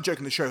of running joke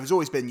in the show has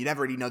always been you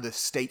never really know the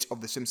state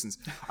of The Simpsons.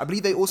 I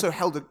believe they also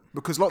held it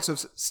because lots of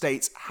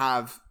states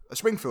have a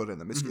Springfield in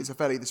them. It's a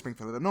fairly the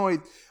Springfield, Illinois,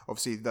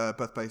 obviously the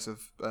birthplace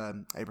of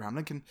Abraham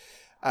Lincoln.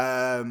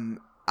 And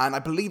I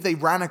believe they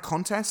ran a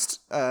contest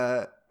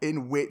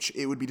in which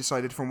it would be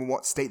decided from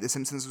what state The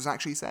Simpsons was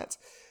actually set,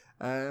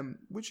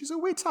 which is a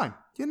weird time.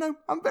 You know,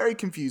 I'm very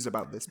confused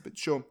about this, but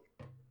sure.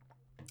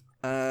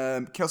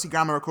 Kelsey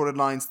Grammer recorded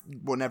lines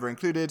were never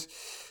included.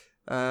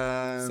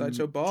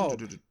 Sideshow Bob.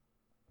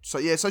 So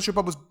yeah, Sideshow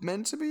Bob was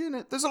meant to be in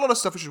it. There's a lot of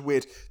stuff which is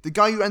weird. The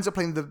guy who ends up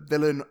playing the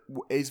villain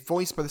is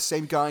voiced by the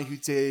same guy who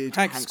did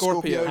Hank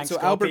Scorpio. Hank So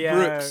Scorpio. Albert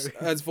Brooks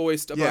has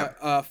voiced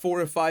about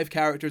 4 or 5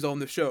 characters on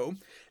the show.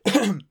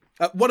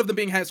 One of them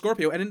being Hank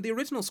Scorpio, and in the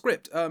original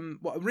script,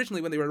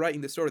 originally when they were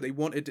writing the story, they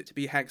wanted it to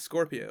be Hank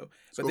Scorpio,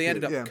 but they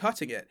ended up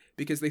cutting it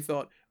because they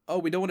thought, oh,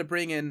 we don't want to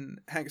bring in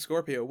Hank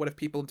Scorpio. What if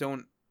people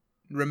don't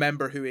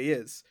remember who he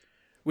is?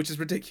 Which is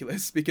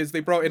ridiculous because they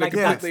brought in a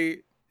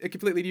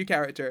completely new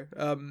character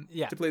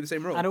to play the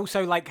same role. And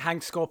also, like,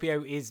 Hank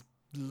Scorpio is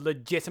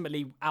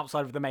legitimately,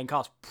 outside of the main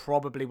cast,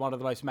 probably one of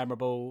the most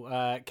memorable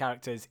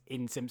characters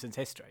in Simpsons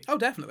history. Oh,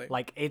 definitely.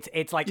 Like,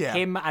 it's like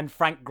him and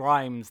Frank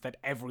Grimes that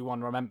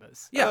everyone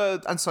remembers. Yeah,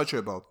 and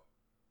Sideshow Bob.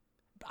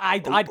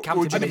 I'd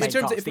count it in the main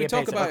cast.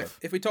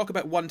 If we talk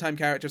about one-time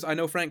characters, I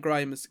know Frank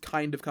Grimes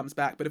kind of comes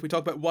back, but if we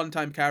talk about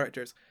one-time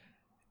characters,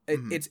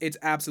 it's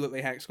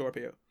absolutely Hank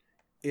Scorpio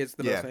is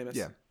the most famous.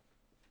 Yeah,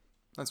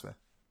 that's fair.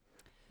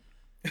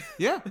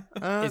 Yeah,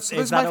 so is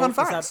those are my fun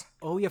facts.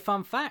 All your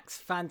fun facts.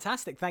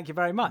 Fantastic. Thank you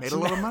very much. Made a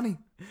lot of money.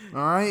 All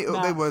right,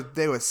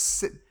 they were I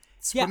was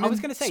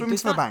going to say, swimming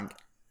to the bank.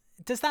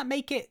 Does that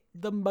make it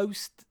the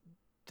most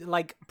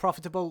like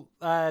profitable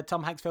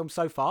Tom Hanks film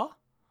so far?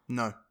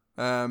 No.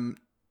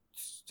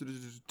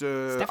 It's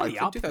definitely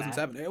up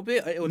 2007. there. It'll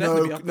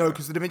definitely be up No, there.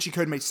 because the Da Vinci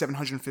Code made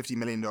 $750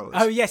 million.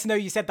 Oh yes, no,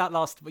 you said that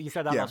last week.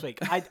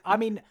 I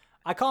mean,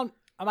 I can't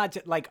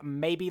imagine like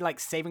maybe like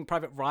Saving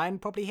Private Ryan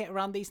probably hit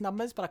around these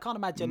numbers, but I can't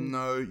imagine.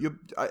 No,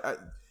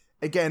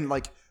 again,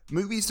 like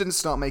movies didn't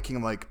start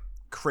making like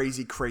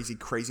crazy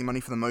money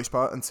for the most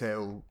part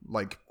until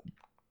like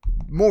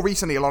more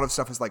recently. A lot of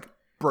stuff has like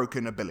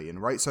broken $1 billion,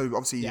 right? So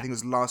obviously, I think it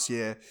was last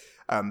year.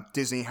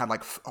 Disney had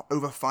like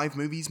over 5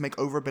 movies make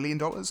over $1 billion,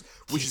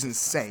 which is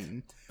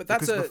insane. But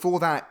that's because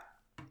before that.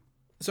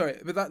 Sorry,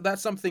 but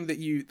that's something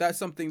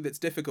that's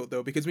difficult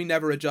though because we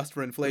never adjust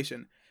for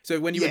inflation.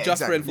 So when you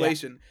adjust for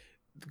inflation,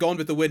 Gone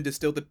with the Wind is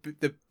still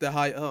the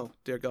high. Oh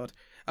dear God!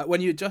 When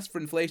you adjust for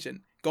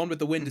inflation, Gone with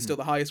the Wind is still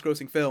the highest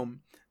grossing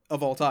film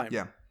of all time.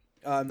 Yeah.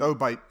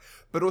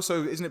 But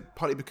also, isn't it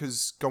partly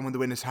because Gone with the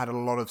Wind has had a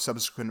lot of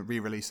subsequent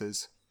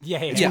re-releases? Yeah.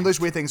 It's one of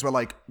those weird things where,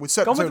 like, with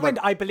certain... Gone with the Wind,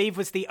 I believe,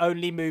 was the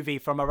only movie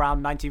from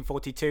around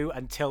 1942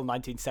 until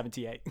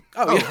 1978.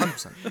 Oh, yeah.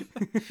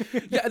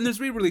 100%. Yeah, and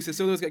there's re-releases,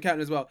 so those get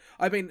counted as well.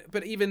 I mean,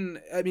 even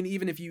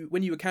if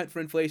when you account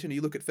for inflation,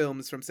 you look at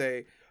films from,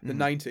 say, the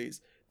 90s,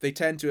 they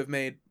tend to have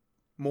made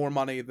more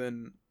money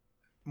than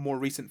more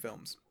recent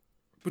films,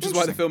 which is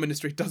why the film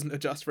industry doesn't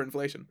adjust for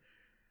inflation.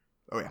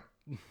 Oh, yeah.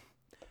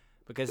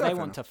 Because they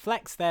want to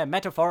flex their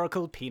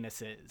metaphorical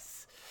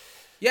penises.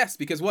 Yes,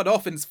 because one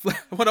often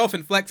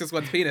flexes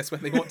one's penis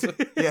when they want to.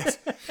 Yes,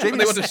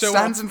 Jamie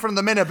stands in front of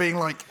the mirror, being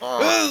like,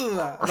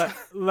 oh.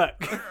 "Look,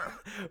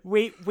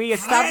 we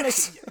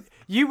established.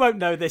 You won't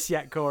know this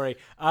yet, Corey,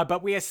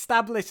 but we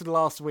established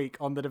last week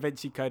on the Da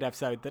Vinci Code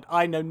episode that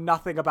I know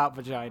nothing about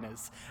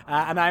vaginas,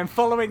 and I am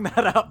following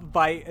that up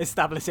by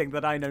establishing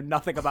that I know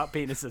nothing about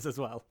penises as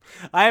well.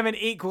 I am an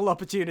equal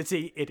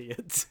opportunity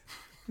idiot."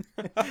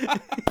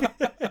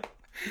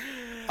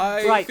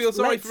 I feel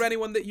sorry for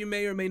anyone that you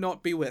may or may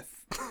not be with.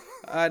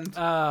 And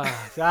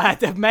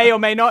that may or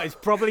may not is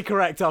probably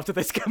correct after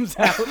this comes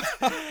out.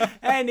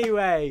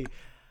 Anyway,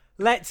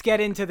 let's get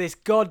into this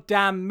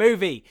goddamn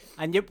movie.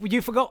 And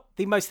you forgot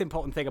the most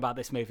important thing about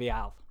this movie,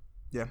 Al.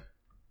 Yeah.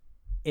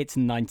 It's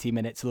 90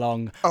 minutes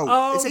long.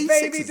 Oh, it's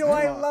 86, baby, do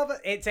I love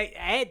it.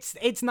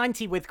 It's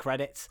 90 with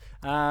credits.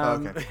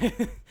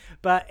 Okay.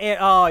 But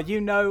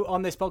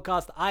on this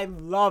podcast, I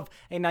love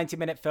a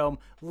 90-minute film.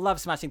 Love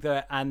smashing through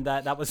it. And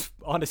that was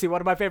honestly one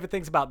of my favorite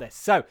things about this.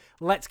 So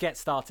let's get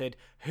started.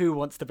 Who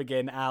wants to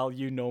begin? Al,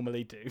 you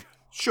normally do.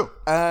 Sure.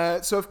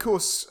 So of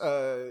course,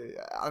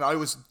 and I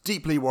was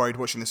deeply worried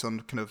watching this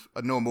on kind of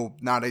a normal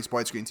nowadays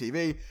widescreen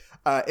TV.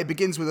 It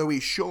begins with a wee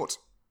short,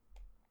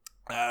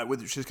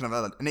 which is kind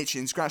of an Itchy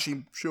and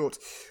Scratchy short,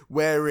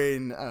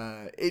 wherein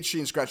Itchy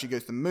and Scratchy go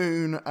to the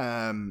moon.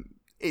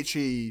 Which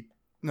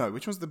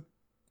one's the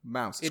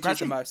mouse? Itchy's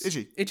Scratchy? the mouse.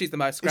 Itchy. Itchy's the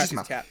mouse. Itchy's Scratchy's the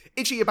the mouse. cat.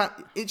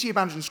 Itchy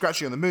abandons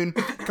Scratchy on the moon,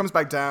 comes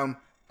back down.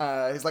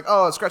 He's like,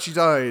 oh, Scratchy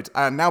died,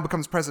 and now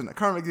becomes president. I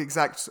can't remember the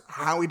exact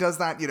how he does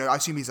that. I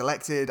assume he's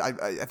elected. I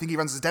think he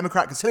runs as a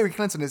Democrat because Hillary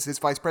Clinton is his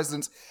vice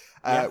president,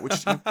 which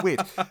is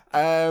weird.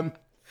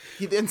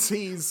 He then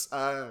sees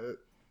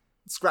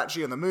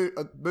Scratchy on the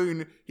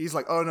moon. He's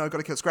like, oh no, I've got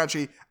to kill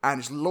Scratchy,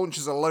 and just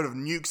launches a load of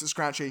nukes at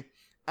Scratchy,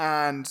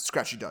 and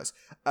Scratchy dies.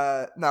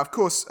 Now, of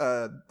course,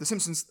 the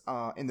Simpsons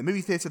are in the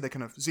movie theater. They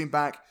kind of zoom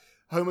back.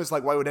 Homer's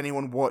like, why would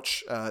anyone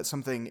watch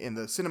something in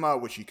the cinema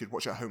which you could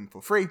watch at home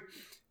for free?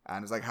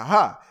 And it's like,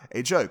 haha,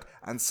 a joke.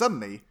 And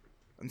suddenly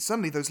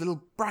those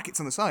little brackets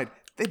on the side,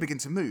 they begin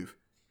to move.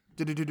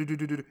 This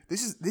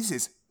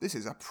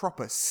is a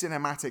proper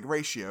cinematic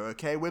ratio,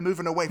 okay? We're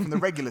moving away from the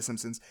regular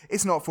Simpsons.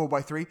 It's not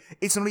 4:3.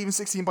 It's not even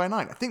 16:9.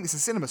 I think this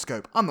is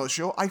CinemaScope. I'm not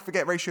sure. I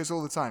forget ratios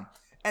all the time.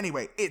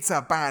 Anyway, it's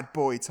a bad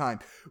boy time.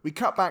 We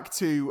cut back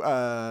to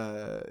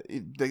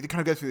they kind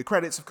of go through the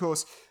credits, of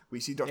course. We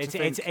see Dr.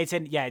 Fink. It's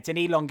an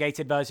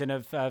elongated version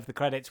of the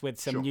credits with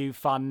some new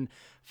fun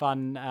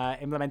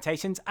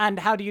implementations. And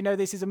how do you know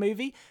this is a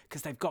movie?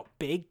 Because they've got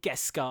big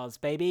guest stars,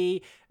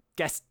 baby.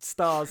 Guest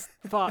stars.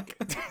 Fuck.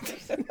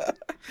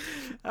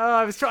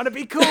 I was trying to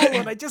be cool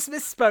and I just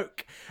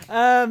misspoke.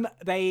 And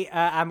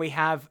we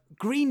have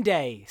Green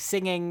Day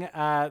singing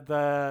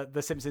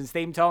the Simpsons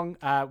theme song,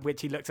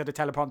 which he looks at a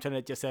teleprompter and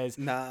it just says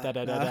da da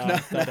da da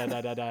da da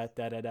da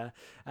da da da.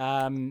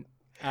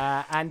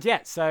 And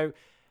yeah, so.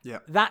 Yeah.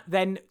 That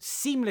then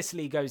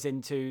seamlessly goes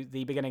into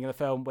the beginning of the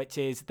film, which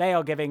is they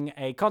are giving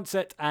a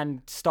concert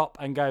and stop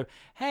and go,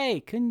 hey,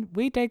 can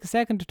we take a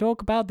second to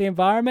talk about the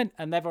environment?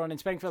 And everyone in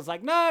Springfield's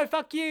like, no,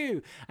 fuck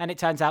you. And it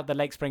turns out that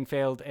Lake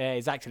Springfield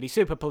is actually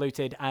super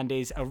polluted and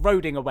is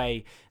eroding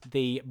away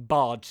the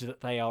barge that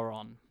they are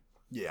on.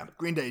 Yeah,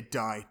 Green Day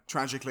die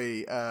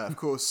tragically. Of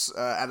course,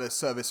 at a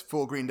service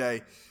for Green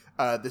Day,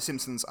 the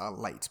Simpsons are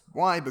late.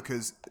 Why?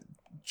 Because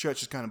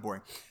church is kind of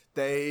boring.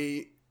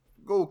 They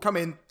all come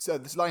in,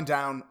 this line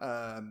down.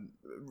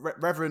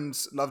 Reverend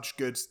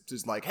Lovegood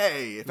is like,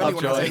 hey, if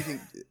anyone has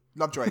anything...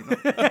 Lovejoy.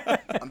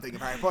 I'm thinking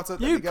of Harry Potter.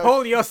 You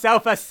call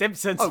yourself a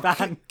Simpsons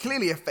fan.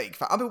 Clearly a fake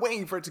fan. I've been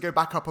waiting for it to go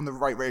back up on the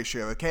right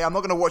ratio, okay? I'm not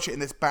going to watch it in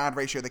this bad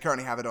ratio. They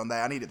currently have it on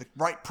there. I need it the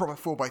right proper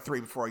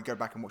 4:3 before I go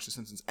back and watch The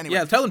Simpsons. Anyway,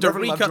 Yeah, tell them to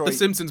Reverend recut the Lovejoy-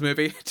 Simpsons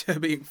movie to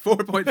be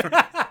 4.3.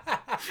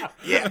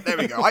 Yeah, there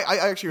we go. I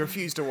actually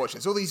refuse to watch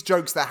this. All these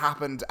jokes that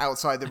happened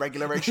outside the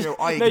regular ratio,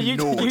 I No,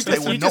 ignored. They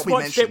will you not just be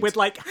watched mentioned. it with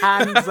like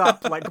hands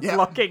up, like Yeah.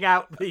 blocking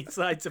out the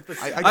sides of the.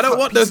 I don't cut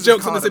want those pieces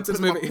of jokes in the card and Simpsons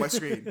put them up movie. on my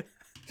screen.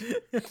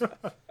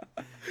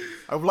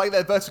 I like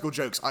their vertical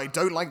jokes. I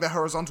don't like their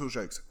horizontal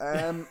jokes.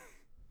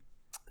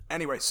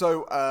 Anyway,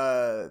 so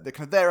they're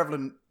kind of there.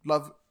 Evelyn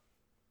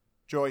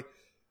Lovejoy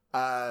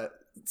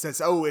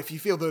says, "Oh, if you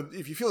feel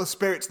the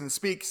spirits, then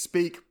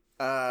speak."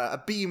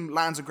 A beam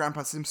lands on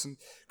Grandpa Simpson.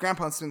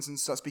 Grandpa Simpson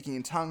starts speaking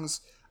in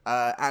tongues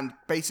and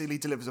basically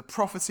delivers a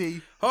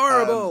prophecy.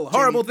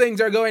 Horrible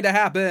things are going to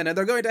happen, and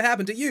they're going to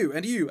happen to you,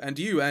 and you, and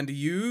you, and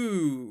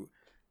you.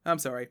 I'm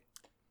sorry.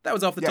 That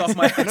was off the top of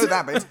my I head. know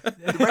that bit.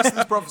 The rest of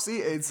this prophecy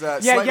is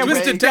slightly yeah,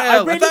 Twisted vague.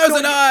 tail, really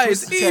 1,000 eyes,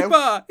 Twisted tail.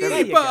 Eepa,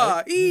 There you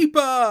Eepa,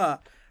 Eepa.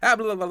 Ah,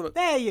 blah, blah, blah.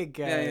 There you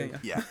go. Yeah.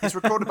 Yeah, it's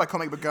recorded by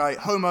comic book guy.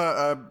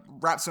 Homer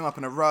wraps him up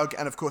in a rug,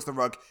 and of course the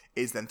rug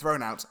is then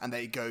thrown out, and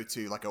they go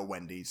to like a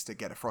Wendy's to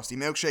get a frosty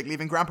milkshake,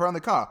 leaving Grandpa in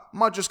the car.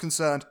 Mudge is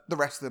concerned. The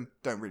rest of them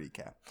don't really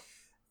care.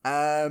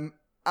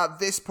 At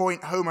this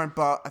point, Homer and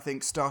Bart, I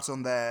think, start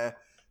on there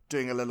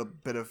doing a little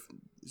bit of...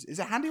 Is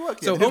it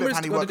handiwork? So Yeah, they do a bit Homer's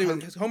of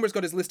handiwork. Homer's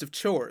got his list of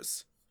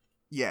chores.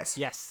 Yes.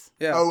 Yes.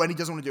 Yeah. Oh, and he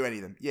doesn't want to do any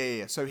of them.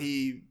 Yeah. So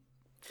he...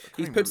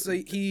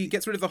 He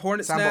gets rid of the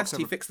hornet's Sandbox nest.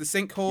 He over- fixes the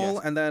sinkhole,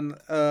 Yes. and then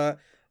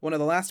one of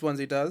the last ones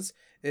he does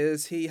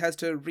is he has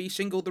to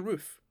re-shingle the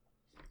roof.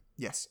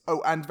 Yes.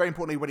 Oh, and very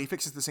importantly, when he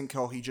fixes the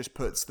sinkhole, he just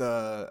puts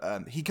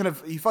the... he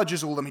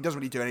fudges all of them. He doesn't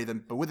really do any of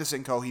them. But with the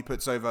sinkhole, he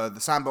puts over the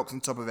sandbox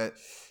on top of it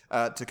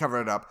to cover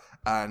it up.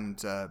 And,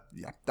 that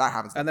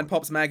happens. And then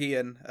pops Maggie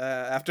in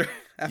after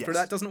Yes.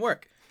 that doesn't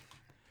work.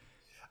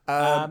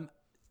 Bart's on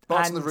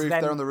and the roof.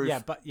 then- They're on the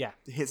roof. Yeah.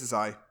 He hits his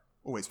eye.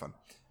 Always fun.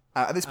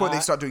 At this point, they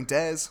start doing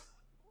dares.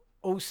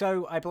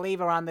 Also, I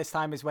believe around this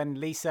time is when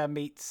Lisa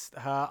meets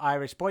her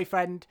Irish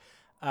boyfriend.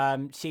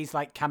 She's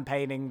like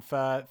campaigning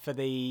for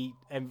the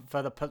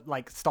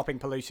like stopping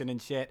pollution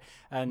and shit,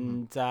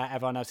 and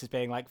everyone else is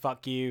being like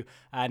 "fuck you."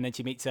 And then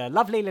she meets a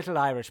lovely little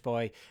Irish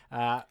boy.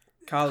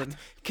 Colin.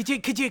 Could you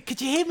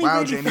hear me Wow,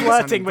 really Jamie, you're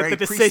flirting sounding with the very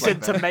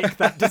decision priest-like to make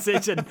that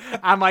decision?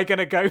 Am I going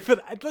to go for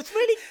that? Let's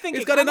really think.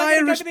 He's got an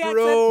Irish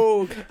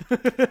brogue.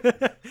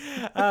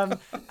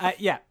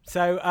 Yeah.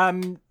 So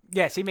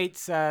yeah, she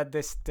meets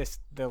this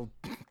little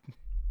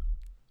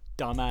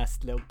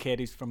dumbass little kid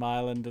who's from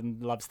Ireland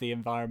and loves the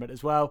environment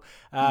as well.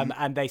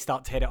 And they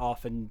start to hit it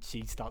off, and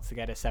she starts to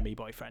get a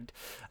semi-boyfriend.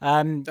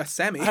 A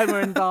semi? Homer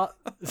and Bart.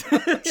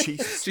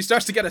 Jesus. She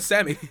starts to get a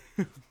semi.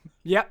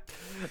 Yep.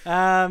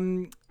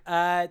 So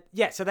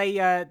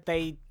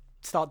they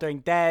start doing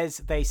dares.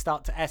 They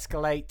start to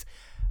escalate.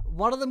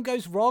 One of them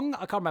goes wrong.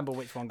 I can't remember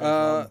which one goes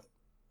wrong.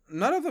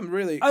 None of them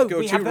really go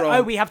too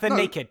wrong. We have the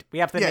naked. We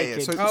have the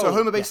naked. So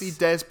Homer basically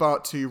dares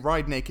Bart to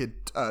ride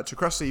naked to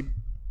Krusty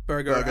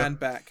Burger and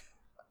back.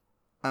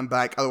 And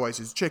back, otherwise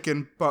it's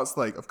chicken. Bart's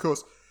like, of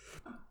course,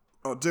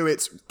 I'll do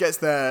it. Gets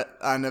there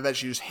and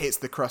eventually just hits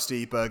the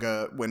Krusty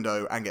Burger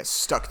window and gets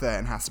stuck there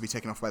and has to be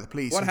taken off by the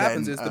police. What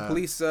happens is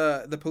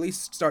the police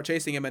start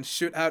chasing him and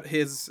shoot out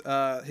his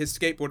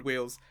skateboard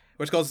wheels,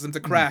 which causes him to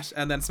crash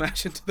and then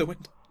smash into the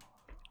window.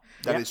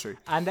 That is true.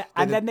 And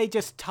then they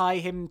just tie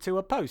him to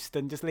a post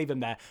and just leave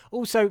him there.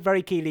 Also,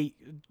 very keyly,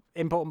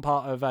 important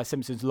part of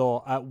Simpsons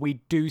lore,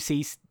 we do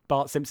see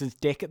Bart Simpson's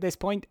dick at this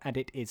point, and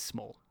it is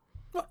small.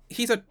 Well,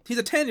 he's a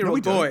 10-year-old No,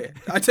 we boy.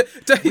 do.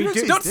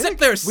 Don't sit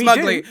there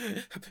smugly.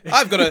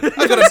 I've got a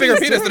bigger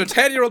penis than a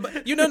 10-year-old.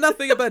 You know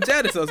nothing about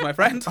genitals, my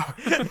friend.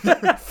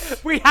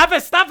 We have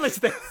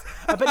established this.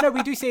 But no,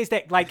 we do see his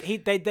dick.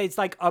 Like there's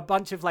like a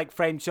bunch of like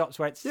framed shots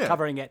where it's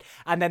covering it,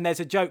 and then there's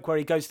a joke where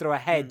he goes through a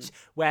hedge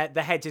where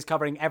the hedge is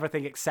covering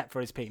everything except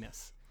for his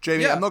penis.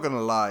 Jamie, I'm not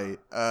gonna lie.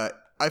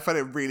 I find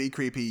it really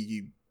creepy.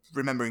 You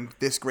remembering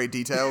this great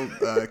detail,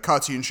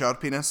 cartoon child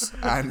penis,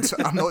 and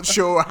I'm not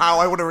sure how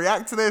I want to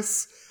react to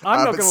this.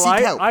 I'm not but gonna seek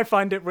lie. help. I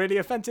find it really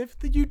offensive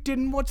that you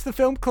didn't watch the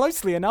film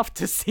closely enough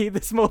to see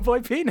the small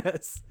boy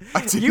penis.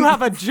 You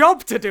have a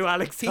job to do,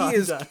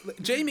 Alexander.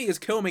 Jamie is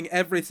combing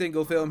every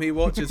single film he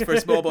watches for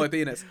small boy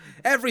penis.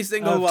 Every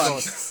single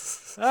one.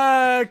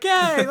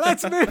 Okay,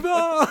 let's move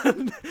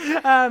on.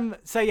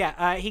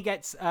 He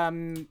gets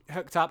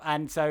hooked up,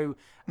 and so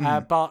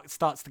Bart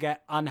starts to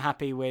get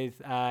unhappy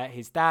with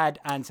his dad,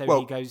 and so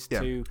he goes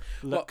to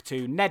look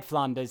to Ned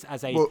Flanders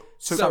as a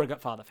surrogate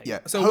father figure.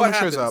 Yeah. So Homer what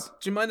shows happens?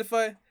 up. Do you mind if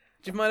I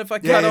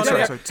cut Yeah, on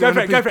sorry, it?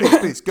 sorry. Go for it.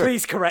 Please, go.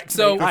 Please correct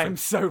So me. I am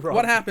so wrong.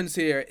 What happens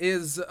here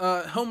is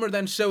Homer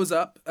then shows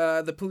up.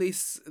 The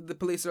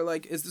police are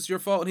like, "Is this your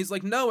fault?" And he's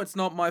like, "No, it's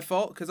not my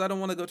fault because I don't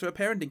want to go to a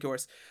parenting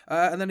course."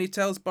 And then he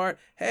tells Bart,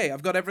 "Hey,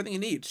 I've got everything you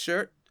need: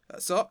 shirt,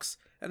 socks."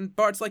 And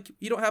Bart's like,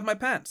 "You don't have my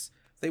pants."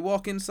 They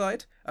walk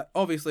inside.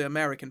 Obviously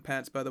American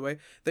pants, by the way.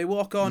 They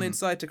walk on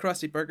inside to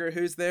Krusty Burger,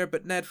 who's there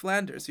but Ned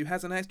Flanders, who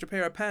has an extra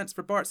pair of pants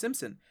for Bart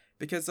Simpson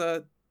because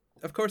of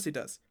course he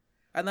does.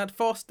 And that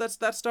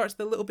starts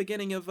the little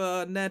beginning of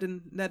Ned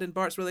and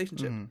Bart's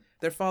relationship.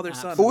 Their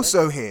father-son.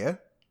 Also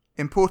here,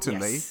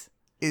 importantly,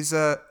 is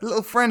a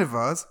little friend of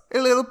ours, a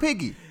little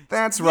piggy.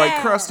 That's right.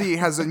 Krusty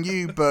has a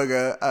new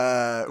burger,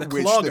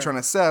 which Clogger. they're trying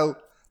to sell.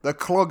 The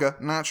Clogger,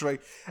 naturally.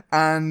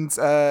 And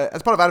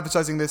as part of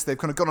advertising this, they've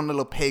kind of got on a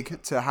little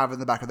pig to have in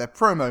the back of their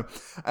promo.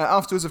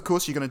 Afterwards, of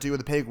course, you're going to do with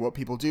a pig what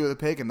people do with a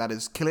pig, and that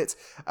is kill it.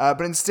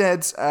 But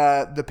instead,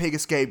 the pig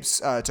escapes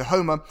to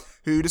Homer,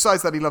 who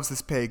decides that he loves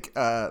this pig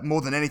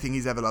more than anything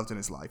he's ever loved in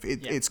his life.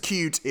 It's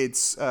cute.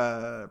 It's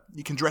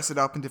you can dress it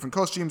up in different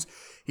costumes.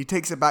 He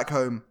takes it back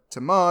home to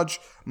Marge.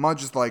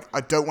 Marge is like,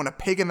 I don't want a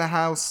pig in the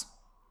house.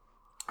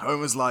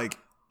 Homer's like,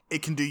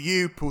 it can do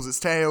you, pulls its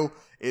tail,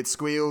 it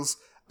squeals.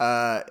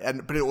 But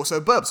it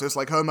also burps, so it's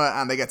like Homer,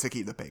 and they get to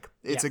keep the pig.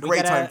 It's a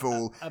great time for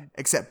all,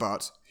 except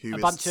Bart, who is sad.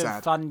 A bunch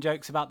of fun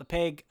jokes about the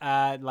pig,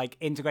 like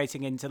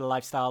integrating into the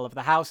lifestyle of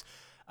the house.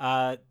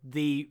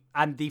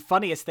 The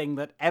funniest thing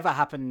that ever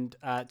happened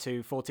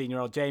to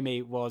 14-year-old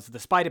Jamie was the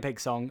Spider Pig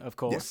song, of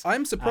course. Yes.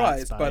 I'm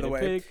surprised, by the way,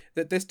 Pig,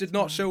 that this did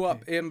not show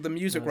up in the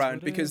music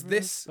round because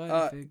this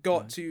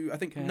got to, I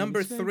think,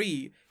 number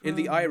 3 in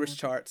the Irish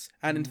charts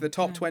and into the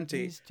top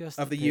 20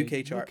 of the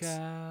UK charts.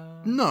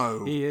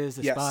 No. He is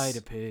a Yes.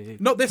 spider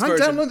pig. Not this I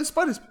version. download the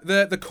spiders.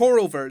 The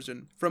choral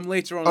version from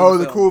later on. Oh, in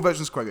the film. cool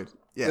version's quite good.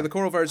 Yeah. The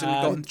choral version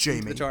got into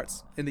Jamie. the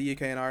charts in the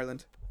UK and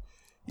Ireland.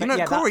 You know,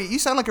 yeah, Corey, you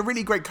sound like a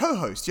really great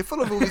co-host. You're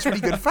full of all these really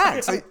good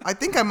facts. I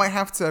think I might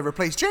have to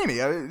replace Jamie.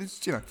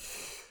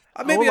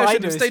 Maybe All I I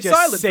should do have is stayed just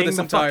silent for sing this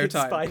the entire fucking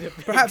time. Spider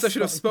Pig Perhaps I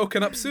should have song.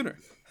 spoken up sooner.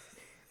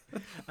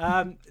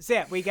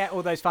 We get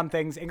all those fun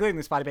things, including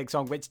the Spider Pig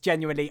song, which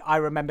genuinely I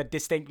remember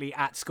distinctly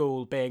at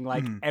school being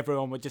like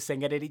everyone would just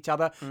sing it at each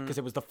other because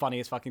it was the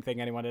funniest fucking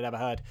thing anyone had ever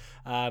heard.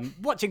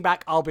 Watching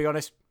back, I'll be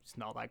honest, it's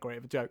not that great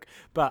of a joke,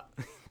 but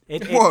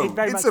it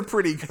very much, a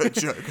pretty good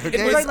joke. Okay?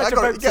 it very much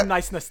evokes yeah. some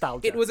nice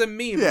nostalgia. It was a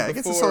meme. Yeah, it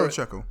gets a before- solid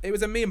chuckle. It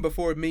was a meme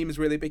before memes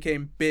really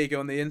became big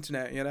on the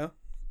internet, you know?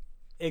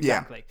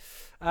 Exactly.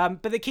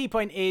 But the key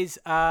point is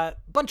a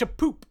bunch of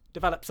poop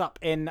develops up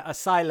in a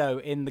silo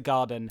in the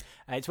garden.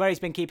 It's where he's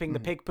been keeping the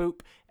pig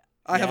poop.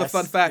 I have a Yes,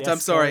 fun fact. yes,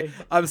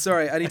 I'm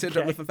sorry. I need to interrupt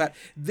Okay. with a fun fact.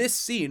 This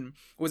scene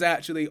was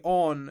actually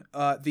on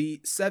the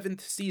 7th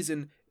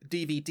season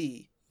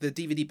DVD, the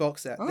DVD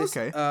box set. This,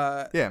 Okay.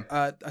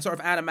 a sort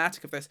of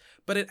animatic of this,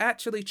 but it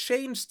actually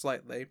changed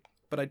slightly.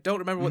 But I don't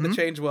remember what the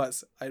change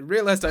was. I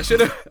realized I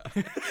should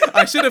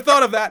have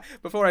thought of that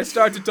before I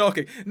started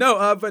talking.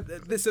 No, but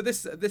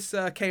this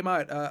came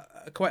out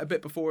quite a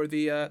bit before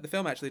the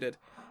film actually did.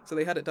 So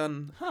they had it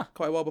done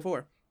quite a while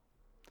before.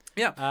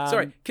 Yeah,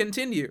 sorry,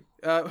 continue.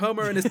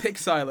 Homer and his pig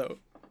silo.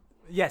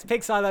 Yes,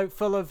 pig silo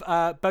full of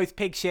both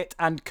pig shit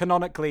and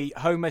canonically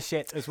Homer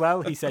shit as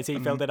well. He says he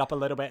filled it up a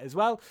little bit as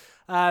well.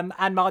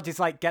 And Marge is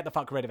like, get the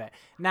fuck rid of it.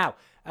 Now,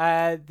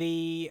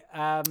 the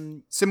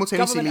simultaneously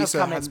government Lisa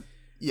have come has... in-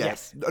 Yeah.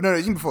 Yes. No,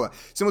 even before that.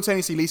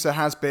 Simultaneously, Lisa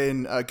has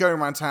been going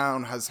around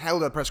town, has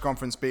held a press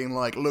conference being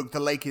like, look, the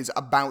lake is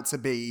about to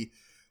be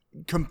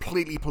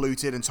completely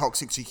polluted and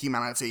toxic to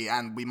humanity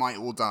and we might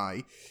all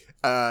die.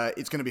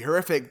 It's going to be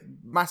horrific,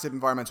 massive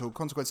environmental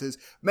consequences.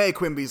 Mayor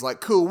Quimby's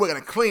like, cool, we're going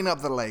to clean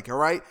up the lake, all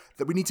right?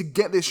 That we need to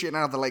get this shit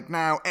out of the lake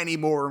now, any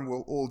more and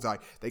we'll all die.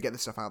 They get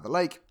this stuff out of the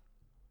lake.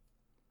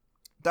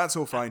 That's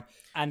all fine.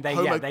 And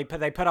they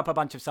put up a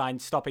bunch of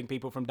signs stopping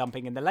people from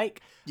dumping in the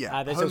lake.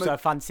 Yeah, There's also a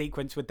fun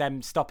sequence with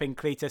them stopping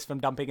Cletus from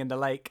dumping in the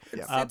lake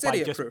Yeah. It's by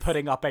idiot just proof.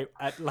 putting up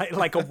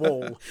like a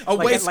wall, A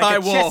waist-high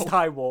wall.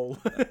 chest-high wall.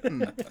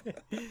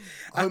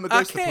 Homer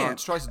goes to the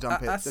plants, tries to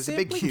dump it. I There's a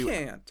big simply queue.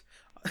 can't.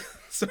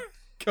 Sorry,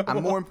 go And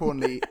on. more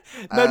importantly...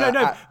 No.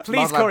 at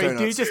Please, Mad Lab Corey, do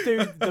Donuts. just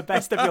do the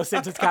best of your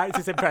Simpsons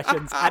characters'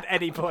 impressions at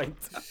any point.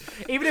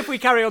 Even if we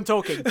carry on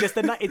talking,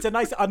 it's a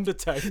nice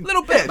undertone.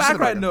 Little bit of just a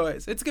background bit.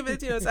 noise. It's giving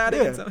it's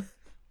adding in some.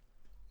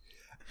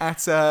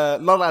 At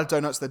Lad Lad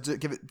Donuts, they're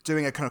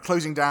doing a kind of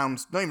closing down,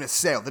 not even a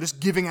sale, they're just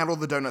giving out all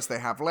the donuts they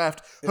have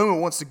left. Homer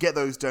wants to get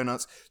those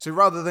donuts, so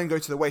rather than go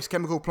to the waste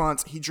chemical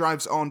plant, he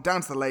drives on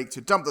down to the lake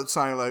to dump the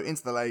silo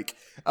into the lake,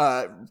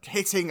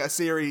 hitting a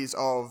series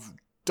of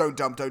don't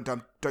dump,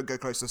 don't go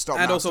closer, stop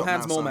And now, also stop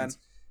Hans now Moleman. signs.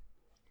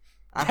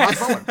 And Hans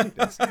Moleman,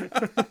 yes.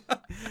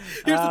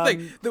 Here's the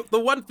thing. The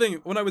one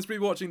thing when I was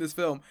rewatching this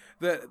film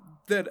that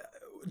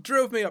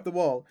drove me up the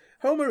wall.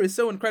 Homer is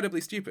so incredibly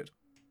stupid.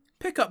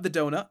 Pick up the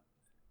donut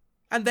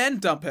and then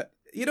dump it.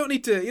 You don't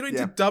need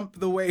to dump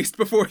the waste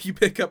before you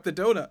pick up the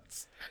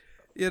donuts.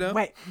 You know?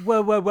 Wait,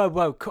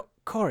 whoa.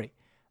 Corey,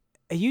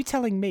 are you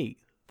telling me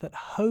that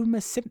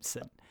Homer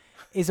Simpson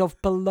is of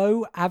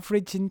below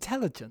average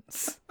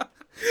intelligence?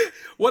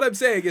 What I'm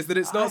saying is that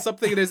it's not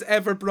something that is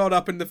ever brought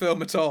up in the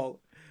film at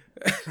all.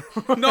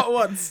 Not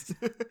once.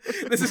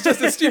 This is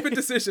just a stupid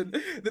decision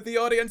that the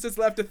audience is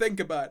left to think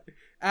about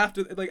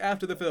after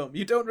the film.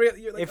 You don't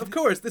really. You're like, of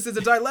course, this is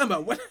a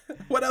dilemma.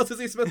 What else is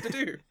he supposed to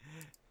do?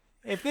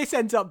 If this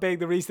ends up being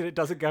the reason it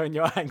doesn't go in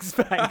your Hanks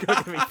bag,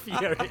 I'm going to be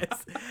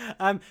furious.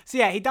 So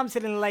yeah, he dumps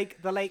it in the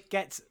lake. The lake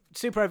gets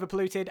super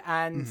overpolluted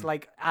and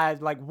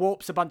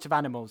warps a bunch of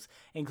animals,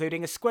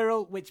 including a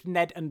squirrel, which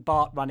Ned and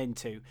Bart run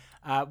into.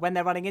 When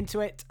they're running into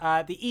it,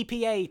 the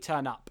EPA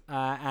turn up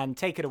and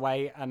take it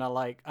away and are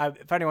like,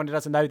 for anyone who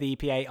doesn't know, the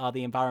EPA are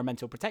the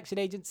Environmental Protection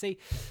Agency.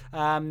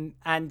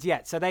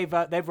 So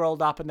they've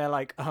rolled up and they're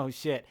like, oh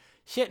shit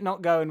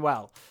not going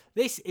well.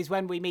 This is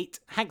when we meet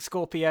Hank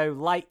Scorpio,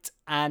 Light,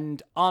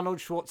 and Arnold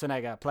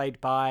Schwarzenegger,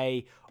 played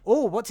by...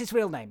 Oh, what's his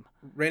real name?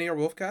 Rainier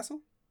Wolfcastle?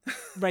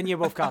 Rainier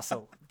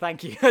Wolfcastle.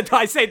 Thank you.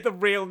 I said the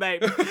real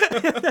name.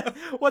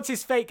 What's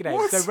his fake name?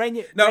 What? So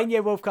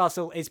Rainier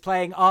Wolfcastle is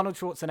playing Arnold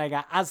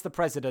Schwarzenegger as the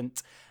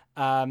president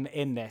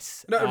in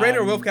this. No,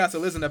 Rainier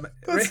Wolfcastle isn't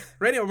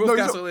Rainier he's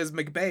Wolfcastle is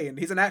McBain.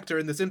 He's an actor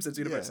in the Simpsons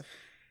universe.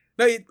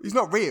 Yeah. No, He's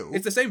not real.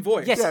 it's the same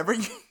voice. Yes.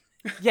 Yeah,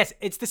 Yes,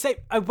 it's the same.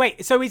 Oh,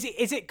 wait. So is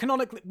it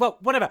canonically? Well,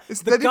 whatever.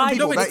 they're different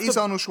people. No, That it's is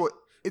the- Arnold Schwarzenegger.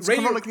 It's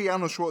Rainier- canonically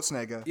Arnold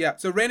Schwarzenegger. Yeah,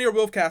 so Rainier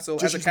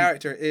Wolfcastle as a Just-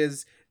 character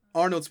is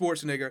Arnold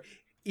Schwarzenegger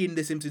in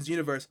the Simpsons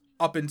universe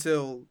up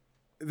until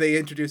they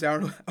introduce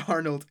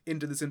Arnold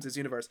into the Simpsons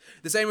universe.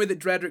 The same way that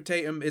Dredrick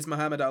Tatum is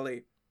Muhammad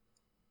Ali.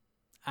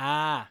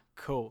 Ah,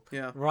 cool.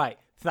 Yeah. Right.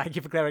 Thank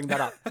you for clearing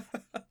that up.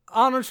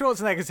 Arnold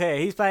Schwarzenegger's here.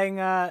 He's playing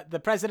the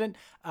president.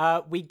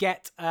 We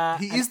get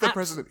He is the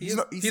president. He's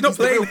not not the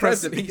playing real the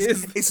president. He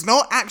is. It's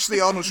not actually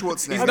Arnold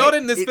Schwarzenegger. He's not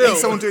in this It film.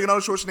 is someone doing an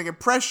Arnold Schwarzenegger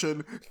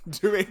impression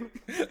doing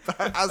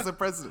that as the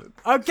president.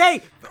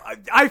 Okay,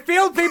 I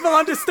feel people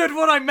understood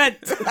what I meant.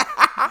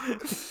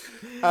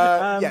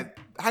 Yeah,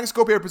 Hank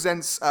Scorpio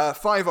presents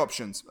 5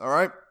 options, all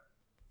right?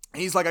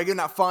 He's like, I give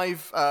out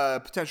 5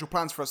 potential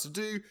plans for us to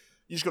do.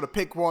 You just got to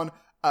pick one.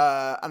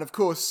 And of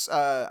course,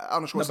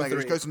 Arnold Schwarzenegger three.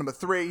 just goes to number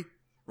 3,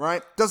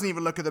 right? Doesn't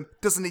even look at them.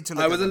 Doesn't need to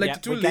look I at was them.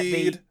 elected Yeah, to we get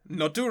lead,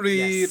 not to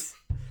read. Yes.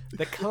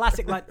 The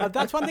classic line.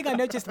 That's one thing I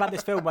noticed about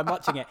this film when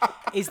watching it,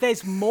 is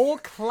there's more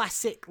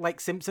classic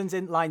Simpsons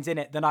lines in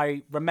it than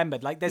I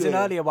remembered. Like there's an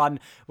Yeah. earlier one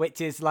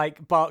which is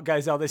like Bart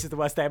goes, "Oh, this is the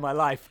worst day of my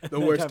life." And The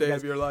then worst Homer day goes,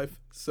 of your life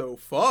so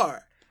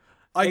far.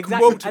 I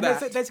Exactly. quote And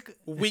that there's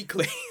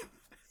weekly.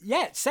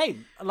 Yeah,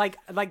 same. Like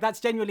that's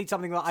genuinely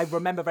something that I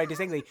remember very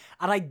distinctly,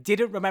 and I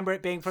didn't remember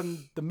it being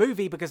from the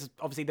movie because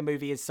obviously the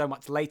movie is so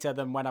much later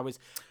than when I was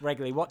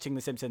regularly watching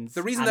The Simpsons.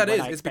 The reason and that when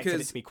is I is expected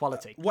because it to be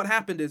quality. what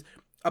happened is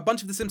a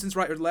bunch of the Simpsons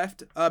writers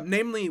left,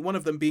 namely one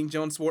of them being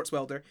John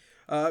Swartzwelder,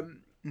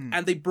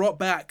 and they brought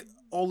back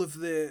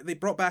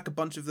a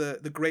bunch of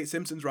the great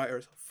Simpsons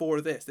writers for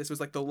this. This was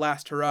like the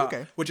last hurrah,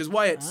 Okay. which is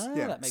why it's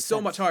That makes so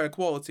sense. much higher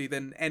quality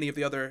than any of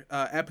the other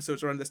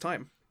episodes around this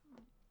time.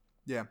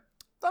 Yeah,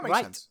 that makes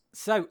Right. sense.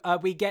 So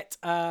we get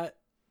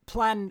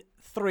Plan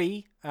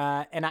 3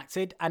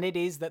 enacted, and it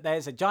is that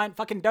there's a giant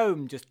fucking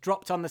dome just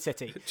dropped on the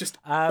city. Just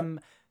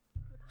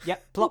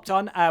Yep, plopped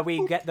on.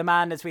 We get the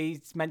man, as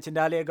we mentioned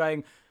earlier,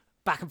 going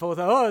back and forth.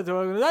 Oh, do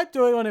I want to go?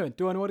 Do I want to in?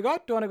 Do I want to go?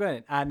 Do I want to go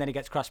in? And then he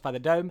gets crushed by the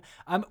dome.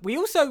 We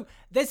also,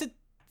 there's a,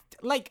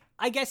 like,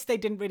 I guess they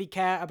didn't really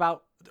care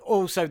about,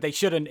 also they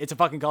shouldn't, it's a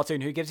fucking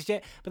cartoon, who gives a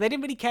shit? But they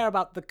didn't really care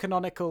about the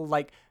canonical,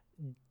 like,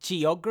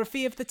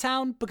 geography of the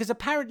town, because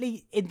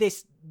apparently in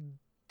this,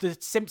 the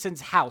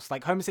Simpsons house,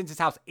 like Homer Simpson's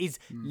house, is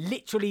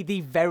literally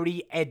the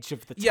very edge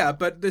of the town. Yeah,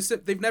 but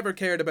they've never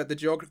cared about the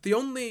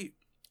geography.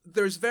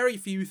 There's very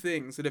few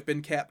things that have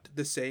been kept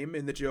the same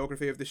in the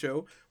geography of the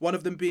show. One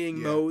of them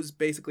being Moe's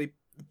basically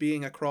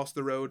being across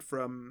the road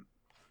from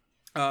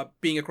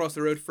King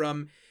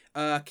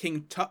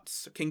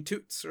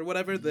Toots or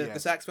whatever, the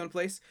saxophone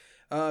place.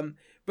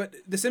 But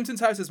the Simpsons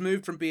house has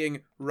moved from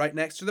being right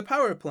next to the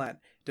power plant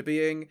to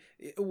being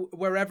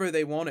wherever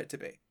they want it to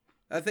be.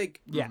 I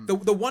think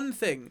the one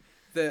thing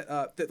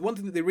that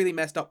they really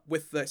messed up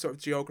with the sort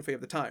of geography of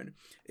the town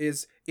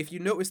is, if you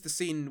notice the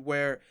scene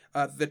where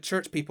the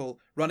church people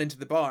run into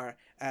the bar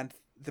and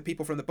the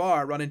people from the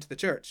bar run into the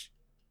church,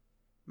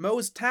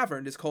 Moe's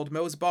Tavern is called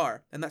Moe's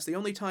Bar, and that's the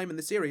only time in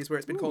the series where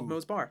it's been called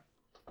Moe's Bar.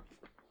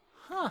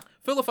 Huh.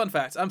 Full of fun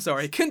facts. I'm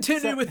sorry.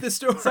 Continue with the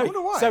story.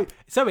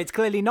 So it's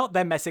clearly not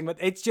them messing with.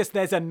 It's just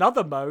there's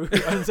another Mo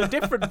who owns a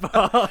different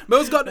bar.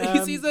 Moe's got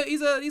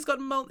he's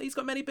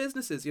got many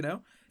businesses. You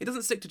know, he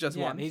doesn't stick to just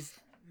one.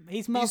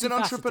 He's an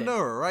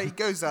entrepreneur, right? He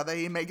goes out there,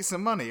 he makes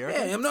some money, right?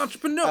 Yeah, I'm an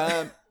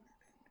entrepreneur.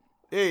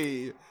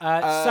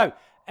 So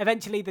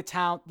eventually the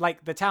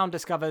town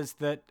discovers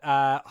that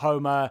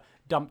Homer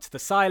dumped the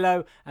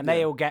silo, and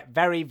they all get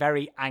very,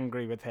 very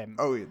angry with him.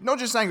 Oh, yeah. Not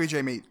just angry,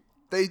 Jamie.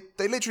 They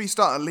literally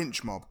start a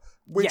lynch mob,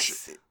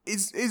 which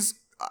is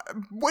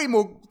way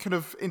more kind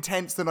of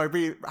intense than I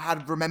really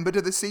had remembered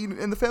of the scene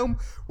in the film,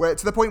 where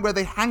to the point where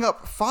they hang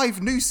up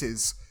 5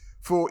 nooses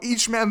for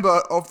each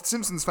member of the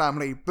Simpsons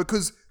family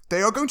because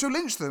they are going to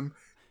lynch them.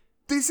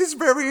 This is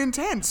very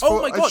intense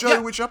for a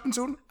show which up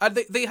until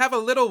they have a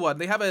little one.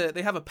 They have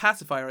a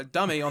pacifier, a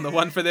dummy on the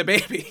one for their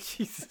baby.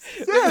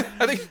 yeah,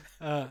 I think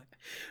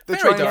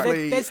very dark.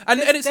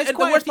 And the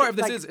worst part of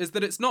this is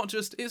that it's not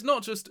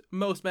just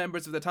most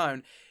members of the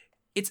town.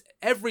 It's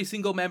every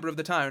single member of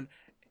the town,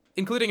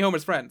 including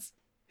Homer's friends.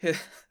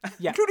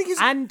 Including his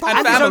and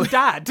family. His own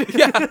dad.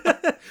 Yeah,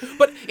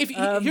 but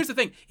here's the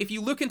thing: if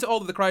you look into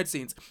all of the crowd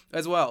scenes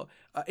as well,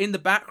 in the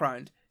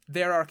background,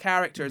 there are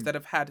characters that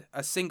have had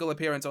a single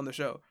appearance on the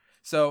show.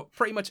 So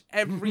pretty much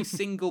every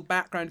single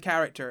background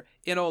character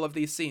in all of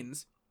these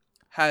scenes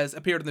has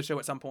appeared on the show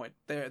at some point.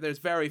 There's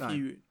very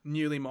few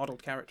newly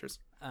modeled characters.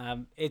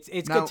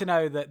 It's good to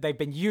know that they've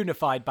been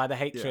unified by the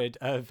hatred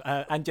of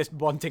and just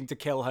wanting to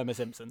kill Homer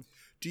Simpson.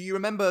 Do you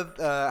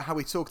remember how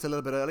we talked a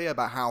little bit earlier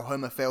about how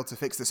Homer failed to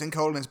fix the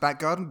sinkhole in his back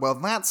garden? Well,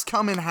 that's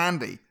come in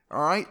handy,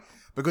 all right?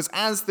 Because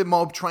as the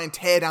mob try and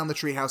tear down the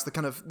treehouse,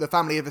 the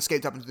family have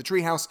escaped up into the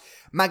treehouse.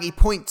 Maggie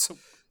points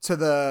to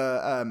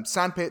the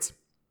sandpit,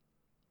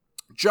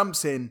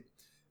 jumps in,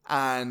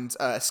 and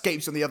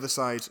escapes on the other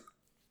side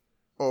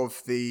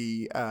of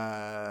the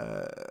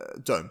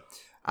dome.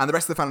 And the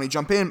rest of the family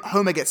jump in.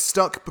 Homer gets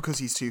stuck because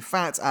he's too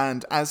fat,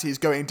 and as he's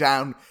going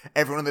down,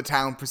 everyone in the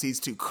town proceeds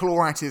to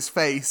claw at his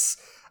face,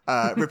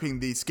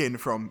 ripping the skin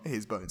from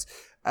his bones.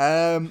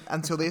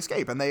 Until they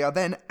escape, and they are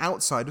then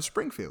outside of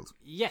Springfield.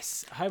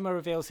 Yes, Homer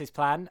reveals his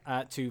plan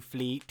to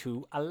flee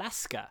to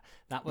Alaska.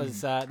 That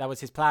was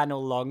his plan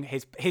all along.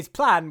 His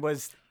plan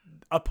was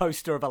a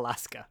poster of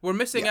Alaska. We're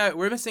missing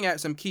out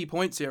some key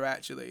points here,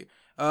 actually.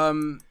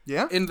 In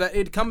that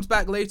it comes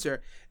back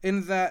later.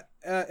 In that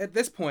at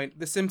this point,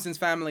 the Simpsons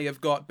family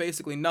have got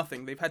basically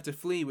nothing. They've had to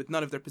flee with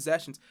none of their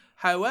possessions.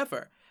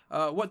 However,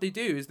 what they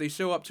do is they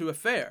show up to a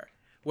fair,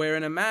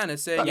 wherein a man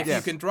is saying, if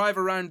you can drive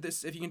around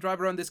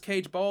this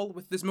cage ball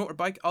with this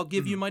motorbike, I'll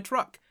give you my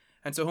truck.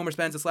 And so Homer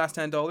spends his last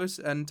 $10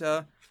 and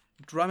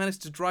manages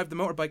to drive the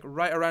motorbike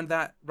right around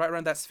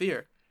that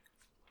sphere.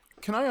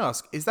 Can I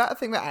ask, is that a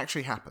thing that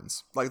actually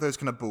happens? Like those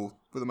kind of bull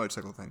with a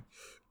motorcycle thing?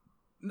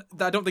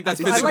 I don't think that's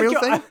a real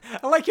thing.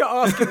 I like you're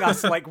asking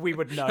us like we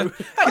would know.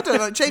 I don't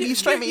know, Jamie. You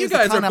strike me as the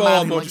kind of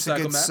man who likes a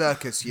good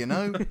circus. You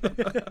know,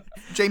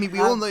 Jamie. We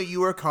all know you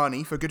were a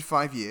carny for a good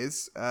 5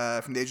 years,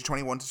 from the age of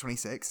 21 to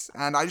 26,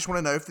 and I just want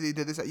to know if they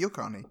did this at your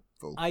carnival.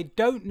 I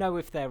don't know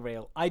if they're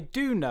real. I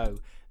do know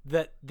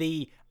that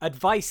the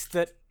advice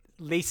that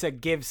Lisa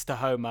gives to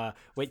Homer,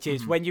 which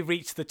is when you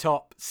reach the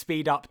top,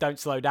 speed up, don't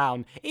slow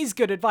down, is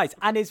good advice,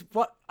 and is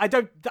what I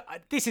don't.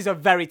 This is a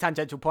very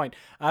tangential point,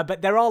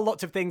 but there are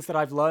lots of things that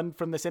I've learned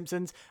from The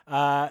Simpsons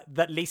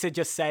that Lisa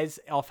just says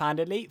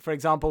offhandedly. For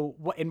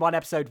example, in one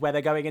episode where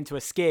they're going into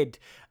a skid,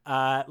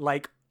 all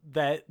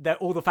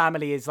the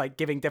family is like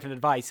giving different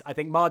advice. I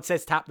think Marge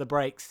says tap the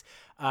brakes.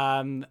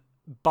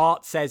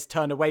 Bart says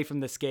turn away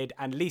from the skid,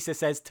 and Lisa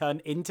says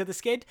turn into the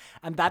skid,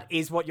 and that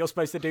is what you're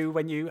supposed to do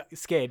when you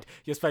skid.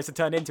 You're supposed to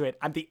turn into it,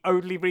 and the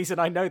only reason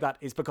I know that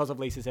is because of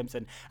Lisa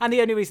Simpson, and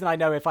the only reason I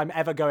know if I'm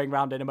ever going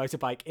round in a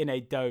motorbike in a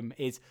dome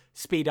is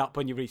speed up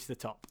when you reach the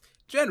top.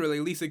 generally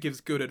Lisa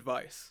gives good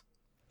advice.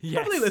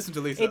 Yes. Probably listen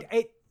to Lisa.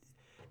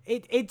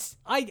 It's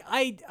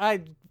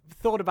I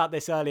thought about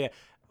this earlier.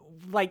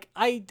 Like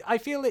I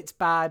feel it's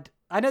bad.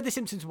 I know The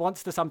Simpsons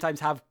wants to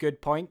sometimes have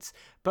good points,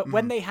 but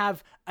when they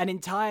have an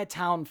entire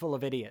town full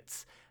of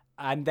idiots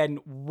and then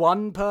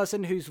one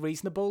person who's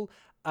reasonable,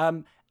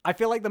 I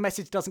feel like the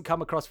message doesn't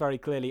come across very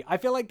clearly. I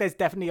feel like there's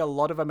definitely a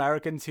lot of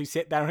Americans who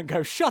sit there and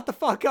go, shut the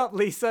fuck up,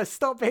 Lisa,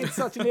 stop being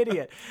such an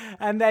idiot.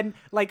 And then,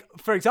 like,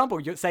 for example,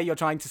 say you're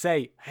trying to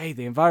say, hey,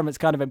 the environment's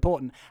kind of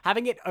important.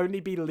 Having it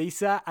only be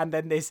Lisa and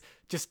then this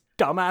just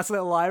dumbass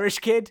little Irish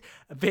kid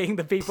being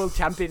the people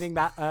championing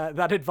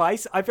that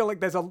advice, I feel like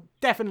there's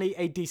definitely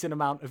a decent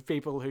amount of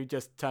people who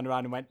just turned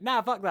around and went,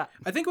 nah, fuck that.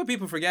 I think what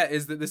people forget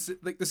is that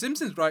the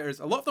Simpsons writers,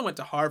 a lot of them went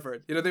to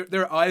Harvard. You know,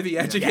 they're Ivy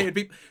educated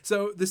people.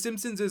 So the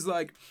Simpsons is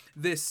like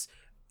this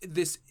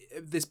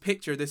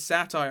picture, this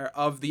satire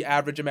of the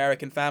average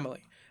American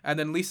family, and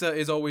then Lisa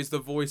is always the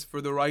voice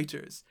for the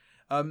writers,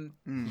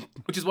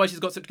 which is why she's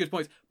got such good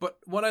points. But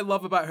what I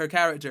love about her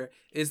character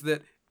is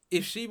that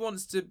if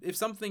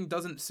something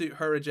doesn't suit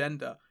her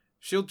agenda,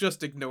 she'll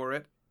just ignore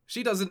it.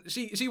 She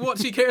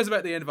cares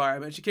about the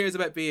environment. She cares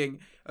about being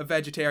a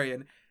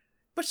vegetarian,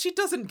 but she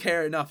doesn't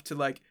care enough to,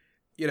 like,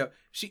 you know,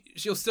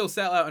 she'll still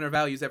sell out on her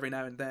values every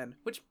now and then,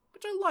 which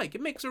I like.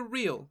 It makes her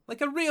real, like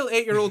a real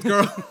 8-year-old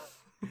girl.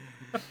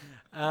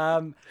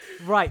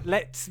 Right,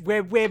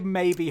 we're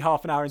maybe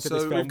half an hour into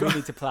this So film. We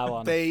need to plow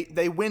on.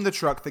 They win the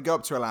truck. They go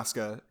up to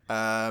Alaska.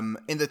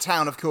 In the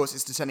town, of course,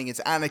 it's descending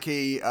into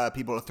anarchy.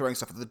 People are throwing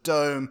stuff at the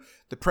dome.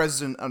 The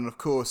president and, of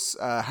course,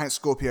 Hank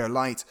Scorpio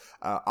Light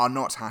are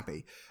not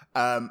happy.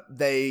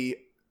 The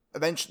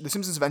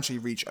Simpsons eventually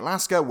reach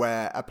Alaska,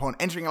 where upon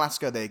entering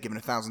Alaska, they're given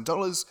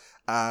 $1,000.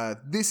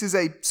 This is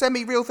a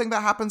semi-real thing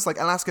that happens. Like,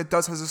 Alaska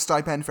has a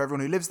stipend for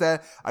everyone who lives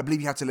there. I believe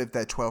you have to live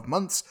there 12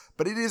 months,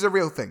 but it is a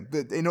real thing.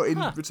 In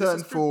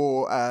return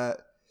for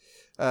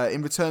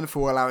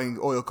allowing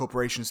oil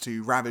corporations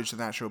to ravage the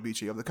natural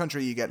beauty of the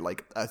country, you get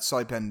like a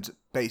stipend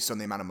based on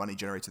the amount of money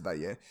generated that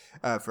year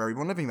for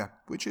everyone living there,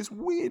 which is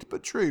weird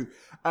but true.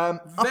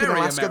 Up in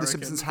Alaska, American, the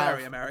Simpsons have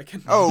very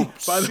American. Oh,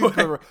 by the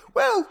super. way.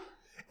 Well,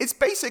 it's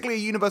basically a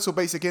universal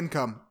basic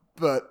income,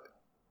 but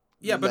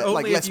Yeah, but only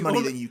like if less you money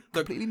only, than you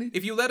look, completely need.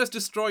 if you let us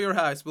destroy your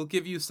house, we'll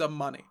give you some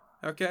money.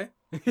 Okay?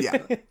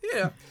 Yeah,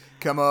 Yeah.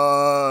 come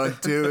on,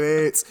 do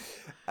it.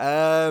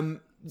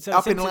 So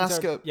Up in Simpsons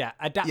Alaska,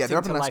 adapting they're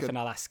up in to life Alaska. in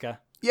Alaska.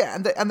 Yeah,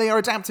 and they are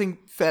adapting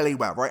fairly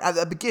well, right? At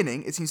the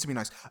beginning, it seems to be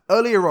nice.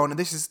 Earlier on, and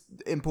this is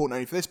important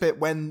only for this bit,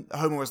 when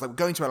Homer was like, we're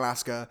going to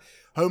Alaska,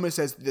 Homer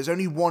says, there's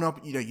only one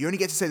you only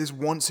get to say this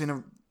once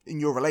in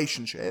your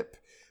relationship,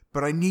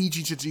 but I need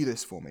you to do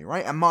this for me,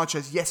 right? And Marge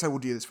says, yes, I will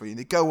do this for you. And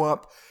they go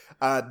up.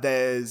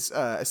 There's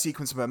a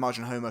sequence where Marge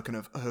and Homer kind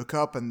of hook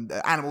up, and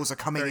the animals are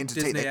coming in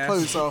to take their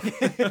clothes off.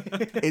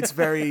 It's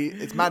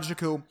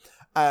magical.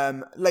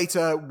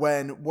 Later,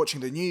 when watching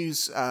the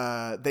news,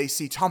 they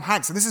see Tom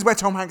Hanks, and this is where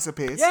Tom Hanks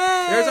appears.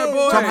 Yay! There's our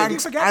boy! Tom You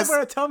Hanks forget as- that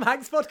we're a Tom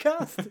Hanks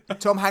podcast?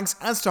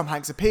 Tom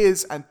Hanks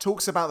appears and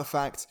talks about the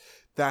fact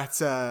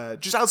that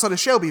just outside of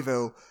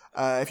Shelbyville,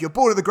 if you're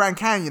bored of the Grand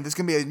Canyon, there's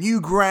going to be a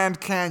new Grand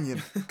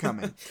Canyon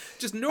coming.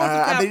 Just north of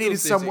And Capital they needed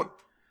City. somewhat.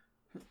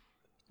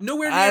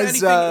 Nowhere near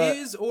As,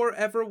 anything is or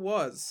ever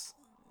was.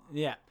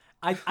 Yeah.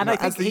 I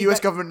think As the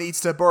US government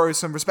needs to borrow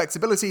some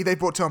respectability, they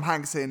brought Tom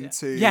Hanks in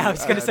to Yeah, I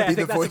was going to say, I be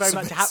think the that's voice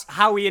very of much this.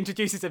 how he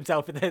introduces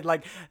himself.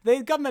 Like,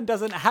 the government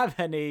doesn't have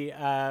any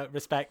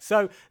respect,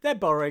 so they're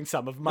borrowing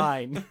some of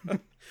mine.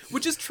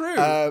 Which is true.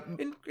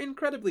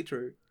 Incredibly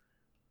true.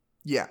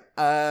 Yeah,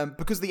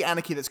 because of the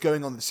anarchy that's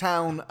going on in the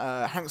town,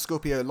 Hank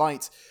Scorpio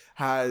Light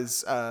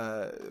has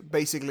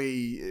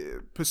basically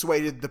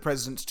persuaded the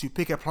president to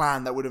pick a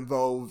plan that would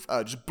involve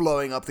just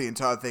blowing up the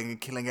entire thing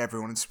and killing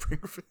everyone in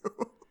Springfield.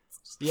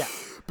 Yeah.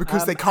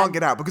 Because they can't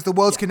get out, because the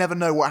world can never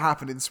know what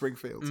happened in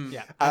Springfield.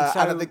 Yeah. And so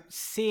and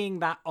seeing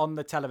that on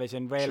the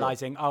television,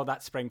 realizing, oh,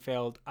 that's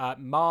Springfield,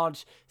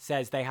 Marge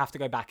says they have to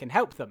go back and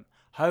help them.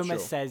 Homer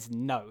says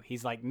no.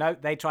 He's like, no,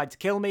 they tried to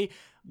kill me.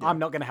 I'm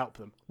not going to help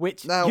them.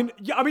 Which, Now-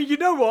 you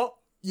know what?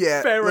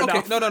 Yeah, Fair look,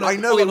 enough. Okay, no. I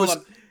know hold it on, was-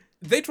 hold on.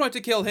 They tried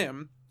to kill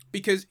him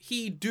because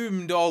he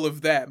doomed all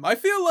of them. I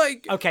feel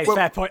like... Okay, Well,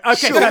 fair point.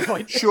 Okay, sure, fair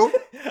point. Sure,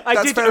 I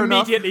that's did fair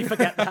enough. immediately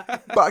forget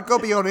that. But I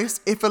gotta be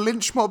honest, if a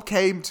lynch mob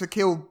came to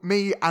kill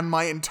me and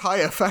my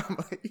entire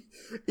family,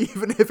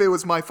 even if it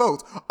was my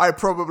fault, I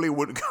probably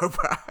wouldn't go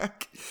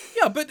back.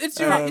 Yeah, but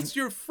it's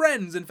your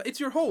friends and it's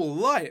your whole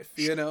life,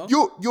 you know?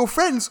 Your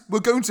friends were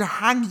going to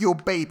hang your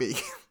baby.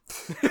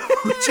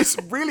 Which is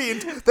really...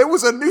 there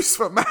was a noose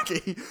for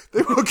Maggie.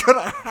 They were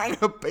gonna hang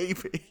a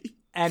baby.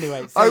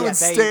 Anyway, so I yeah, would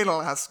stay in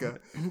Alaska.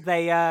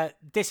 they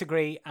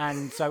disagree,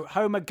 and so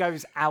Homer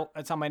goes out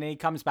at some point, and he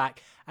comes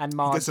back, and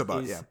Marge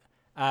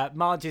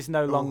Marge is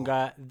no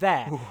longer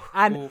there.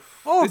 And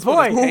oh This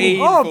one boy, is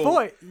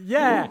painful.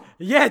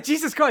 yeah,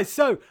 Jesus Christ.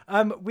 So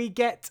we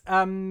get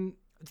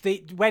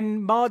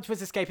when Marge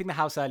was escaping the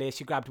house earlier,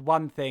 she grabbed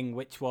one thing,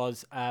 which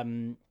was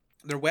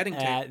Their wedding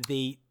tape.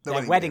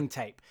 their wedding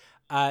tape.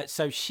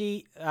 So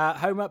she,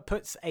 Homer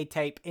puts a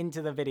tape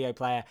into the video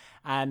player,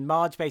 and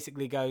Marge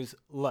basically goes,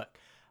 "Look,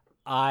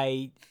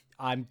 I'm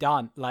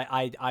done. Like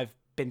I've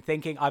been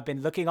thinking, I've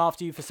been looking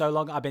after you for so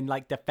long. I've been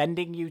like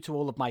defending you to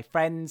all of my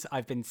friends.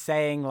 I've been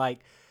saying like,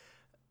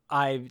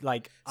 sometimes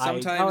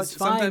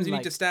you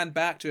need to stand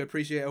back to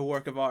appreciate a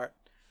work of art."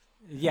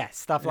 Yes,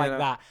 stuff like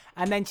that.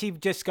 And then she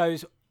just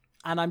goes,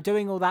 "And I'm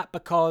doing all that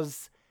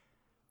because,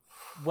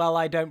 well,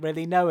 I don't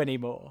really know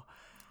anymore.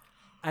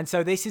 And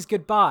so this is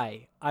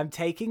goodbye. I'm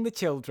taking the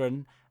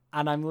children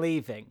and I'm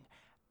leaving.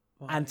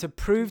 And to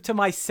prove to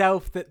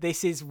myself that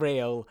this is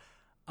real,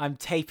 I'm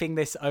taping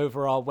this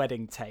over our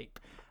wedding tape."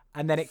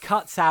 And then it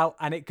cuts out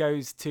and it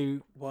goes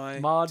to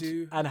Marge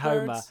and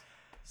Homer.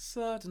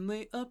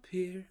 Suddenly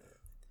appear.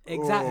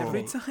 Exactly.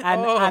 Every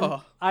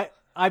time. And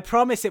I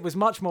promise it was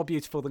much more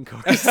beautiful than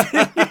Corey's.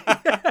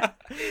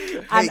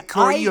 Hey,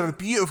 Corey, you have a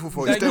beautiful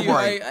voice. Thank Don't you.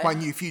 worry. My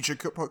new future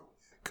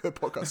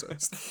podcast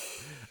host.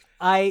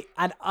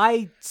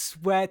 I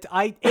swear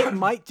it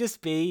might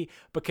just be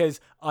because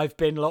I've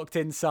been locked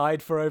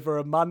inside for over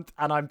a month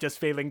and I'm just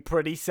feeling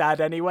pretty sad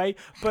anyway,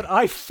 but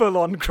I full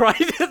on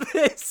cried at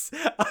this.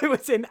 I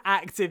was in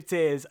active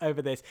tears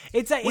over this.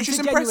 Which is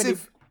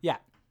impressive. Yeah.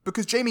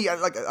 Because Jamie,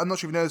 I'm not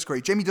sure if you know this,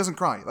 Corey. Jamie doesn't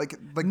cry. Like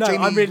No, Jamie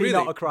I'm really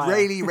not a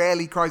crier.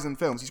 rarely cries in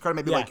films. He's cried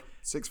maybe like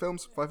 6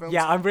 films, 5 films.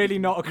 Yeah, I'm really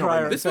not a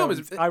crier. This film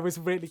I was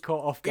really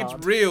caught off guard.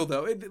 It's real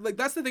though. Like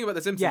that's the thing about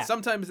The Simpsons. Yeah.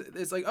 Sometimes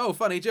it's like, oh,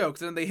 funny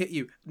jokes, and then they hit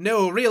you.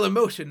 No real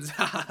emotions.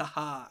 Ha ha ha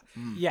ha.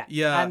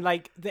 Yeah, and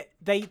like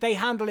they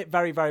handle it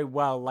very, very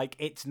well. Like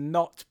it's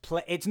not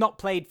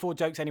played for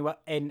jokes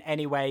in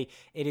any way.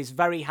 It is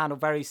very handled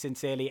very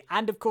sincerely,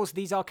 and of course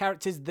these are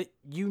characters that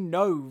you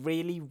know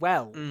really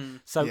well.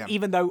 So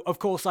even though of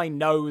course I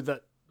know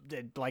that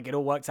it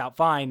all works out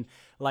fine,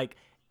 like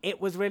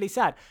it was really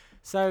sad.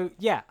 So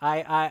yeah,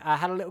 I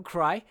had a little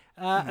cry,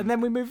 and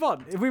then we move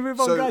on. If we move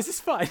on, guys,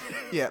 it's fine.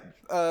 Yeah,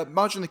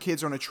 Marge and the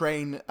kids are on a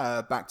train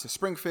back to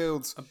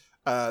Springfield.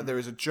 There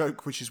is a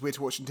joke which is weird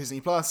to watch on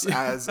Disney Plus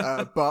as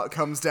Bart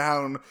comes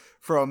down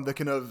from the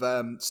kind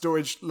of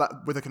storage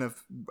with a kind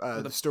of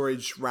the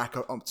storage rack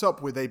on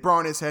top with a bra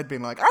on his head,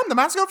 being like, "I'm the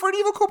mascot for an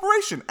evil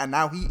corporation," and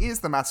now he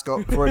is the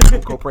mascot for an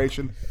evil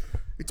corporation.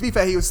 To be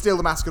fair, he was still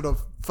the mascot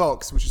of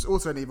Fox, which is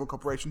also an evil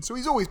corporation, so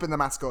he's always been the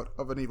mascot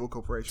of an evil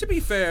corporation. To be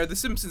fair, The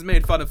Simpsons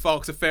made fun of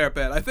Fox a fair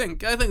bit. I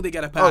think they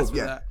get a pass for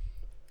that.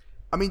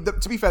 I mean,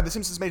 to be fair, The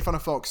Simpsons made fun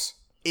of Fox.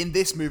 In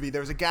this movie,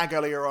 there was a gag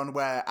earlier on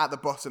where at the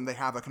bottom they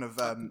have a kind of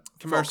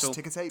commercial Fox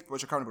ticker tape,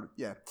 which I can't remember.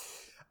 Yeah.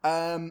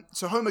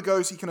 So Homer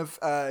goes, he kind of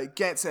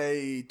gets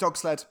a dog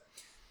sled,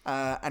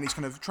 and he's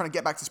kind of trying to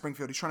get back to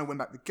Springfield. He's trying to win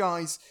back the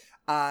guys.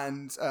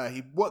 And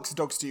he works the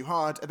dogs too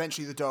hard.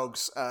 Eventually, the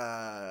dogs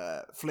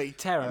flee.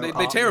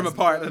 They tear him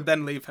apart and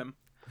then leave him.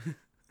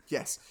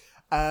 Yes.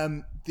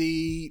 At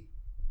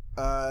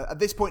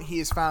this point, he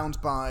is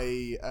found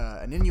by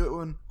an Inuit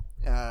woman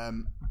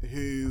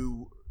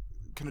who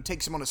kind of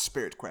takes him on a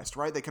spirit quest.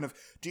 Right? They kind of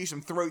do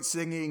some throat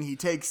singing. He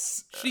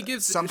takes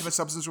some kind of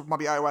substance, which might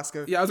be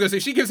ayahuasca. Yeah, I was going to say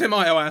she gives him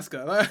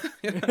ayahuasca.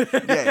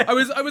 Yeah. I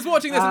was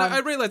watching this and I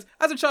realized,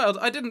 as a child,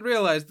 I didn't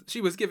realize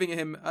she was giving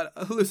him a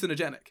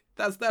hallucinogenic.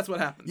 That's what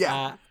happened.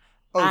 Yeah.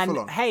 Full on.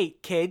 And hey,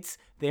 kids,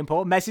 the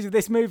important message of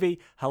this movie,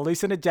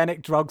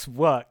 hallucinogenic drugs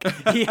work.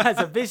 He has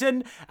a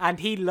vision and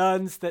he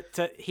learns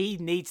that he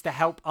needs to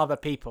help other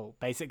people,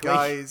 basically.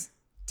 Guys,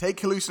 take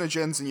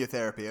hallucinogens in your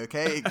therapy,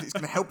 okay? It's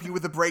going to help you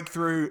with the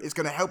breakthrough. It's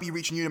going to help you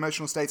reach new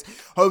emotional states.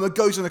 Homer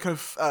goes on a kind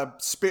of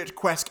spirit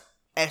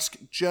quest-esque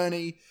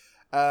journey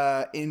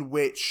in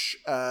which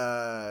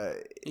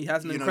he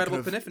has an incredible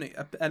epiphany.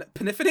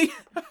 Epiphany?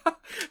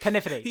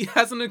 Epiphany. He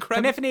has an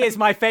incredible... Epiphany is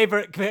my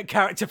favorite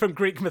character from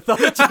Greek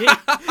mythology.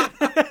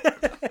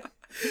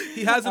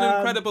 He has an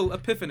incredible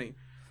epiphany.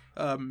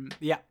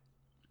 Yeah.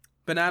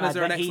 Bananas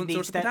are an excellent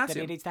source of potassium.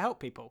 That he needs to help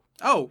people.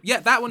 Oh, yeah,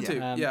 that one too.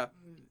 Yeah.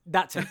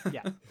 That's it,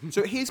 yeah.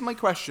 So here's my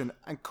question,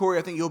 and Corey,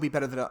 I think you'll be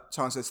better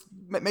to answer this.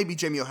 Maybe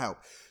Jamie will help.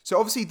 So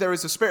obviously there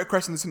is a spirit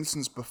quest in The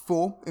Simpsons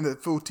before, in the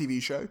full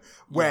TV show,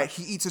 where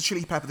he eats a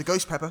chili pepper, the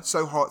ghost pepper,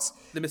 so hot.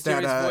 The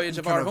Mysterious Voyage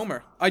of our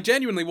Homer. I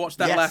genuinely watched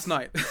that last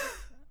night.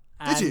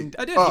 Did you?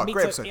 I did. Oh,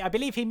 great episode. I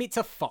believe he meets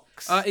a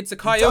fox. It's a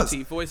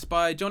coyote voiced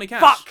by Johnny Cash.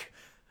 Fuck!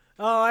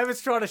 Oh, I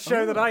was trying to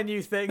show that I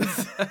knew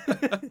things.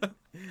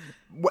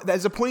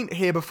 There's a point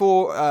here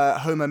before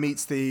Homer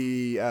meets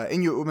the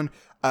Inuit woman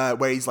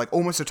where he's like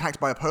almost attacked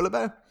by a polar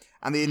bear,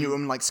 and the Inuit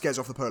woman like scares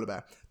off the polar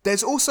bear.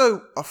 There's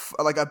also a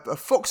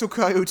fox or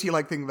coyote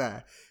like thing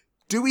there.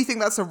 Do we think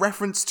that's a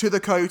reference to the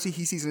coyote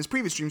he sees in his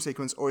previous dream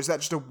sequence, or is that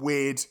just a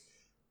weird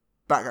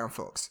background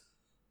fox?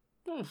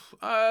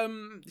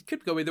 It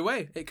could go either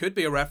way. It could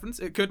be a reference.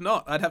 It could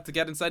not. I'd have to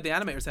get inside the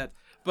animator's head.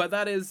 But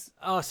that is...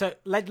 Oh, so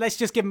let's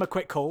just give him a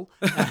quick call.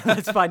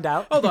 Let's find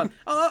out. Hold on.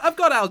 I've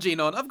got Al Jean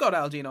on. I've got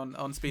Al Jean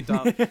on speed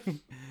dial.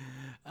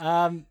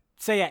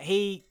 So yeah,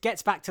 he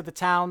gets back to the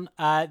town.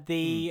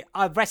 The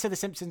rest of the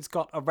Simpsons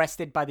got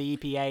arrested by the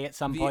EPA at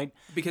some point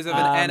because of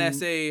an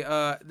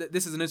NSA.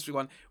 This is an interesting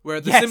one where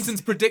the Yes.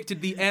 Simpsons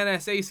predicted the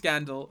NSA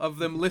scandal of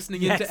them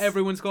listening into Yes.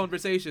 everyone's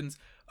conversations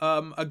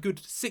a good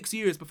 6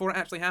 years before it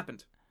actually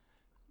happened.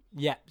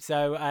 Yeah,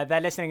 so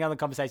they're listening on the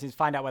conversations,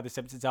 find out where the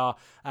Simpsons are,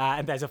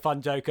 and there's a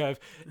fun joke of,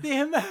 the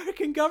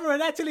American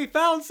government actually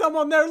found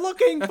someone they're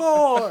looking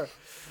for!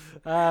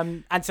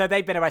 And so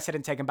they've been arrested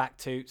and taken back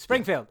to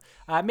Springfield.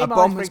 Meanwhile,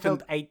 bomb in has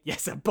Springfield,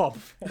 a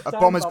bomb. A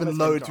bomb has been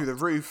lowered through the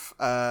roof,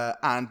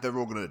 and they're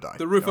all going to die.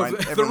 The roof Right? of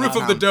the Everyone roof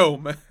in of the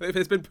town. dome.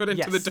 It's been put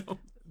into Yes. the dome.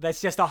 There's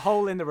just a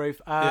hole in the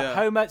roof.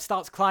 Homer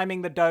starts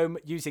climbing the dome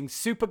using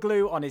super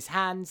glue on his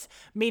hands.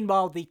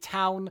 Meanwhile, the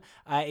town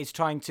is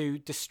trying to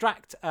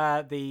distract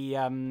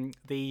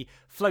the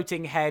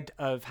floating head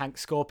of Hank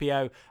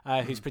Scorpio,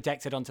 who's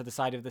projected onto the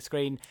side of the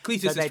screen.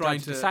 Cletus So is they try trying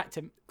to to distract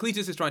him.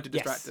 Cletus is trying to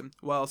distract Yes. him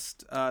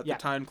whilst the Yeah.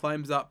 town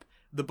climbs up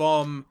the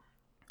bomb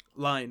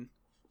line.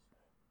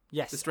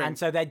 Yes, string. and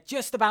so they're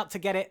just about to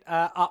get it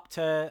up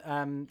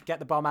to get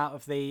the bomb out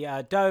of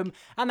the dome,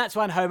 and that's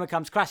when Homer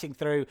comes crashing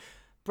through,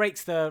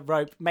 breaks the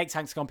rope, makes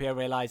Hank Scorpio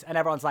realize, and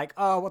everyone's like,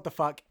 "Oh, what the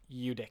fuck,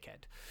 you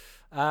dickhead!"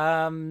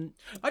 I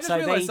just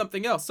realized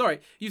something else. Sorry,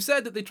 you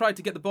said that they tried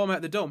to get the bomb out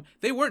of the dome.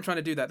 They weren't trying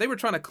to do that. They were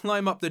trying to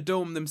climb up the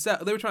dome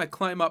themselves. They were trying to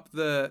climb up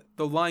the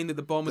line that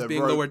the bomb was The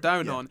being rope, lowered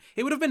down yeah. on.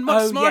 It would have been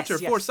much Oh, smarter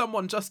yes, for yes.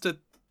 someone just to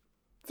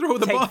throw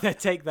the bomb.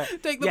 Take the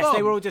Take the yes, bomb.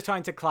 they were all just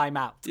trying to climb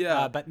out.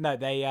 Yeah. But no,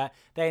 they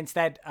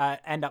instead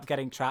end up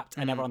getting trapped,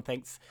 and everyone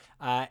thinks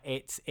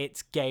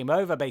it's game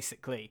over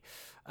basically.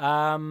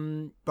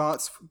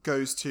 Bart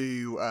goes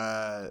to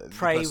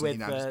Pray the person he with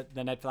now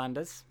the Ned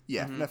Flanders.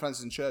 Yeah, Ned Flanders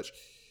is in church.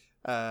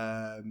 He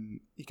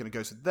kind of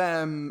goes to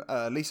them.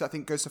 Lisa, I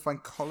think, goes to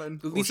find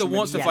Colin. Or Lisa she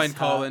wants to maybe- find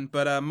Colin,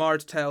 but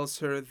Marge tells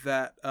her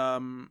that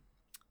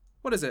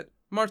what is it?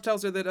 Marge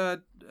tells her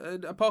that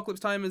apocalypse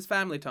time is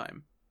family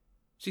time.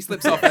 She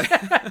slips off it.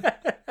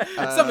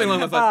 Something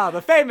along those lines.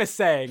 The famous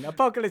saying,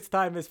 "Apocalypse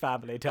time is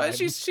family time."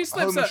 She slips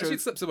Homer out, should- she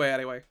slips away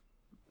anyway.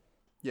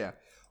 Yeah.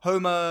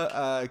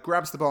 Homer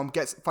grabs the bomb,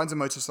 finds a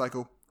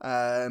motorcycle,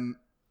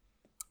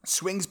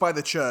 swings by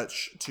the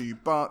church to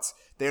Bart.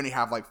 They only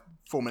have like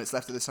 4 minutes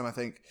left at this time, I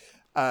think.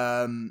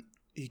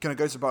 He kind of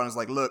goes to Bart and is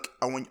like, "Look,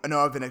 I know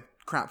I've been a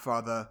crap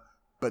father,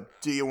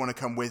 but do you want to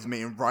come with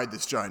me and ride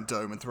this giant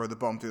dome and throw the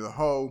bomb through the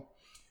hole?"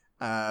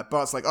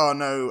 Bart's like, "Oh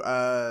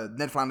no,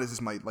 Ned Flanders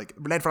is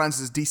Ned Flanders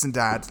is a decent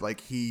dad.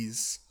 Like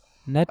he's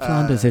Ned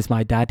Flanders is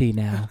my daddy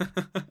now.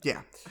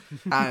 yeah."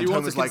 And He wants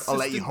Homer's a like, "I'll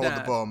let you consistent hold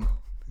dad." the bomb."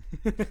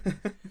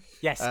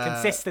 Yes,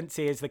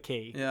 consistency is the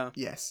key. Yeah.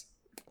 Yes.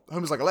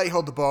 Homer's like, "I'll let you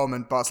hold the bomb,"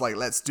 and Bart's like,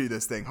 "Let's do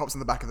this thing." Hops in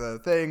the back of the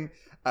thing,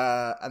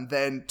 and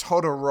then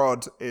Todd or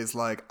Rod is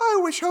like, "I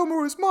wish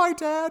Homer was my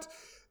dad."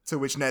 To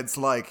which Ned's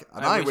like,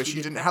 "And I wish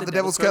you didn't have the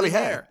devil's curly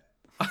hair."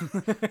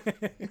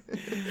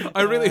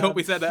 I really hope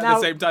we said that at now-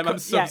 the same time. I'm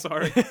so yeah.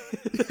 sorry.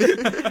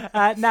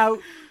 Now,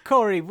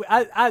 Corey,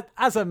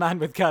 as a man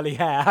with curly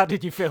hair, how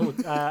did you feel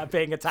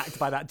being attacked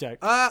by that joke?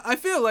 I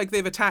feel like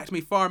they've attacked me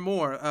far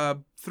more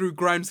through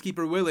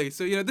Groundskeeper Willie.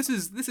 So this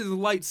is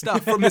light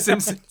stuff from The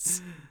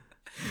Simpsons.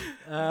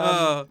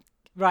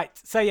 Right,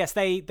 so yes,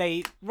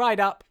 they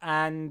ride up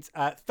and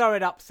throw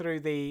it up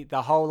through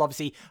the hole.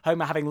 Obviously,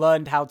 Homer having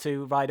learned how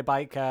to ride a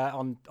bike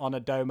on a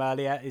dome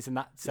earlier, isn't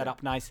that set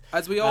up nice?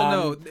 As we all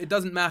know, it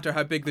doesn't matter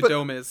how big the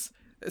dome is.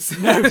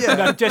 No,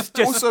 just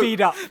Also- speed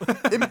up.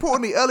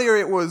 Importantly, earlier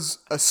it was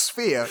a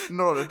sphere,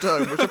 not a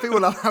dome, which I think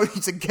will allow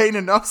you to gain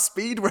enough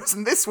speed, whereas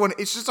in this one,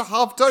 it's just a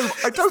half dome.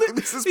 I don't think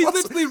this is He's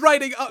possible. literally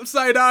riding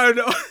upside down.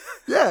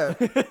 Yeah.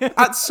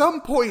 At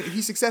some point,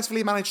 he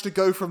successfully managed to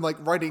go from, like,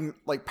 riding,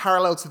 like,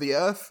 parallel to the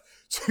Earth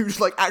to,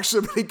 like,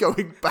 actually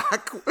going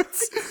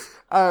backwards.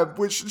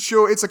 Which,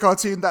 sure, it's a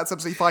cartoon, that's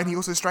absolutely fine. He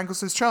also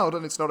strangles his child,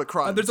 and it's not a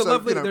crime. There's a So,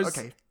 lovely. you know, There's,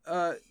 okay.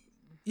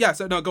 yeah.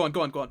 So no, go on.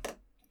 No, what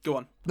are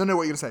you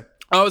going to say?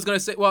 I was gonna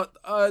say, well,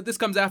 this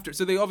comes after.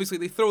 So they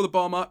throw the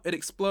bomb up, it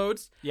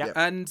explodes, Yeah.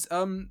 and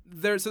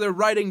they're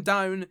riding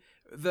down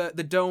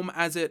the dome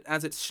as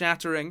it's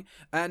shattering,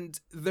 and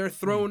they're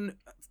thrown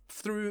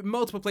through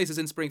multiple places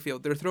in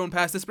Springfield. They're thrown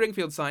past the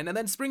Springfield sign, and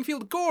then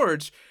Springfield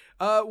Gorge,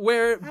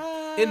 where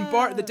in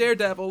Bart the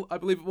Daredevil, I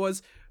believe it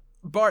was,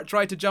 Bart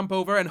tried to jump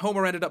over, and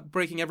Homer ended up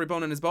breaking every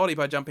bone in his body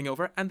by jumping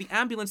over, and the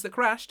ambulance that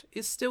crashed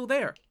is still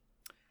there.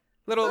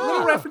 Little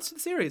reference to the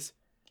series.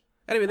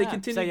 Anyway, they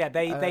continue. So yeah,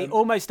 they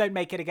almost don't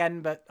make it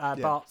again, but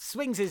Bart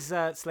swings his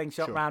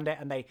slingshot around it,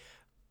 and they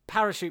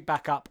parachute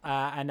back up,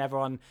 and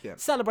everyone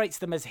celebrates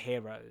them as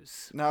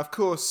heroes. Now, of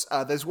course,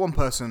 there's one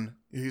person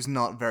who's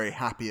not very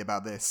happy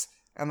about this,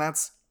 and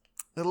that's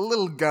a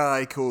little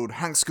guy called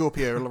Hank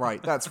Scorpio.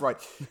 Right, that's right.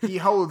 He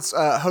holds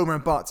Homer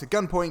and Bart to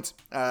gunpoint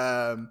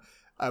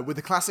with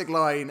the classic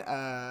line,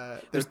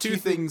 there's two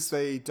things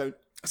they don't...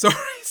 Sorry.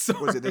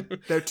 What is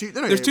it? There's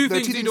two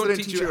things you don't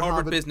teach you at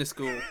Harvard Business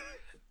School.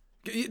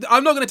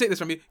 I'm not going to take this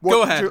from you.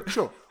 Go ahead.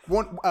 Sure.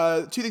 One,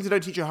 two things they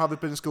don't teach you at Harvard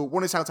Business School.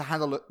 One is how to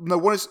handle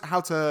one is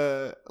how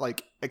to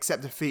like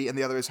accept defeat, and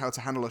the other is how to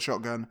handle a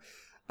shotgun.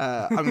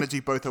 I'm going to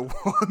do both at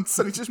once.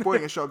 And he's just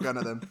pointing a shotgun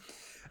at them.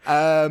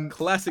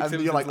 Classic And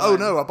Simpsons you're like, line. oh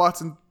no, are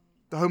Bart and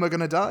Homer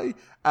going to die?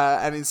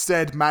 And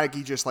instead,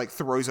 Maggie just like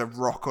throws a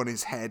rock on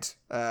his head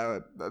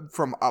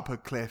from up a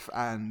cliff,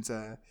 and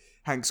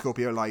Hank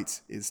Scorpio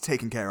Light is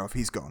taken care of.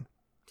 He's gone.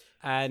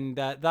 And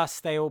thus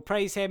they all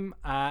praise him,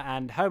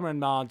 and Homer and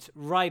Marge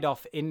ride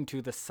off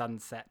into the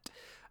sunset.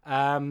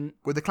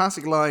 With the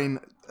classic line,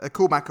 a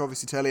callback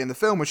obviously to earlier in the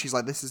film, where she's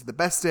like, this is the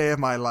best day of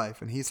my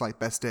life. And he's like,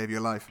 best day of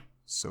your life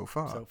so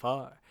far. So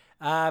far.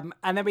 And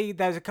then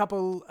there's a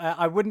couple,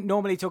 I wouldn't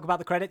normally talk about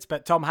the credits,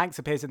 but Tom Hanks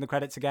appears in the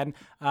credits again.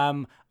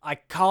 I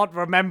can't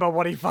remember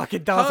what he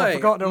fucking does. I've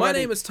forgotten already. My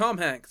name is Tom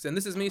Hanks, and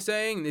this is me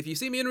saying, if you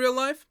see me in real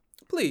life,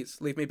 please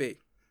leave me be.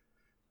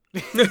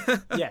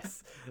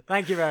 Yes,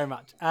 thank you very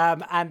much.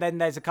 And then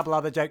there's a couple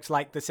other jokes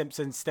like The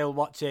Simpsons still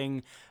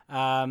watching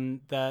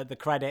the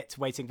credits,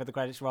 waiting for the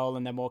credits roll,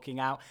 and then walking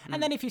out.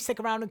 And then if you stick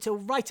around until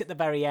right at the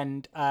very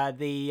end,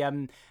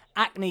 the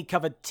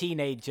acne-covered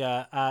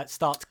teenager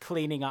starts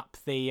cleaning up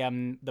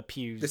the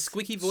pews. The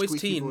squeaky-voiced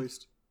teen.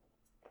 Voiced.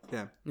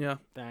 Yeah. Yeah.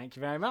 Thank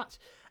you very much.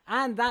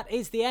 And that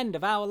is the end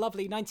of our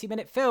lovely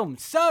 90-minute film.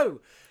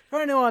 So,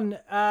 for anyone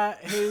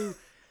who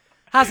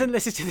hasn't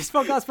listened to this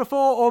podcast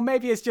before, or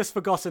maybe has just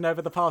forgotten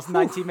over the past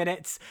 90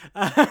 minutes,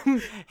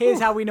 here's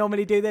how we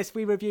normally do this.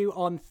 We review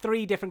on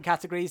 3 different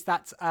categories.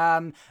 That's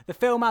the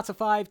film out of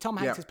 5, Tom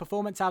Hanks'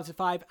 performance out of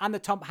 5, and the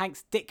Tom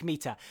Hanks dick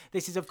meter.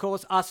 This is, of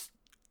course, us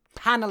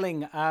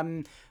paneling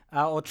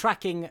or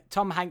tracking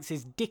Tom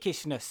Hanks's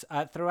dickishness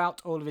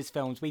throughout all of his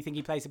films. We think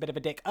he plays a bit of a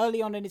dick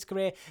early on in his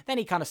career, then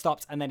he kind of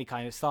stops, and then he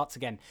kind of starts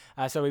again.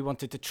 So we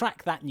wanted to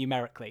track that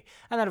numerically.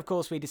 And then, of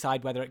course, we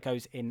decide whether it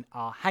goes in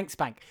our Hanks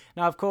bank.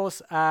 Now, of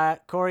course,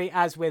 Corey,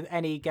 as with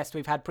any guest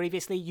we've had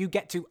previously, you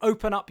get to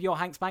open up your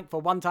Hanks bank for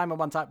one time and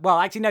one time. Well,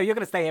 actually, no, you're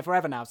going to stay here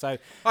forever now. So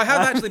I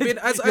have actually been...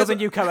 You're the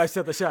new co-host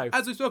of the show.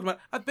 As we've spoken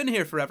about, I've been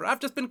here forever. I've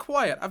just been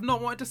quiet. I've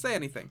not wanted to say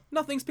anything.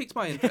 Nothing's piqued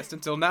my interest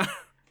until now.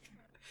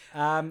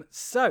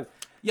 So,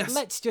 yes.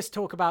 Let's just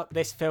talk about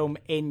this film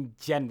in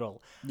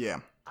general.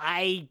 Yeah.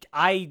 I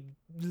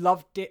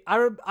loved it.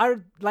 I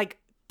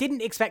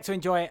didn't expect to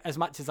enjoy it as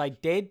much as I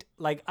did.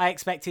 Like, I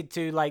expected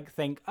to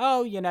think,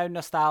 oh,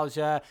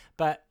 nostalgia,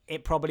 but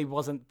it probably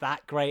wasn't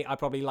that great. I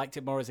probably liked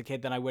it more as a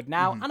kid than I would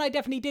now, and I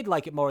definitely did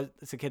like it more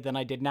as a kid than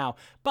I did now.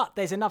 But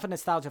there's enough of a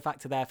nostalgia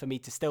factor there for me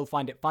to still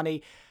find it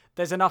funny.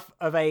 There's enough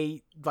of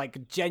a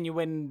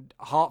genuine,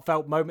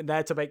 heartfelt moment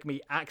there to make me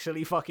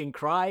actually fucking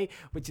cry,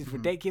 which is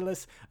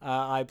ridiculous.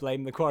 I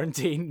blame the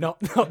quarantine, not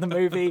the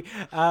movie.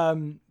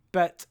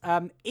 But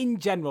in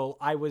general,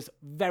 I was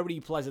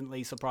very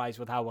pleasantly surprised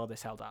with how well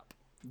this held up.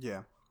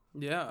 Yeah.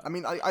 Yeah. I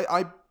mean,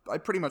 I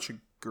pretty much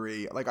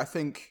agree. I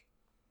think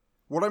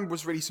what I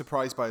was really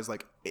surprised by is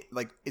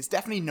it's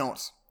definitely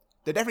not.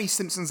 There are definitely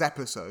Simpsons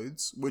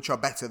episodes which are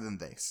better than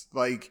this.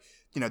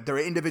 There are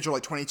individual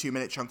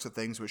 22-minute chunks of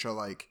things which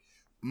are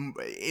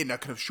in a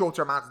kind of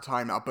shorter amount of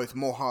time are both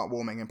more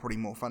heartwarming and probably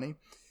more funny.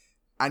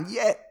 And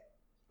yet,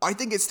 I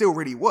think it still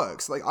really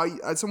works.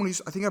 As someone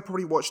I think I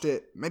probably watched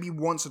it maybe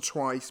once or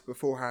twice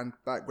beforehand,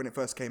 back when it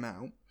first came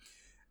out.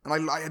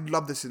 And I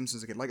loved The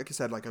Simpsons again. Like I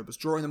said, I was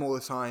drawing them all the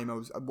time. I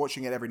was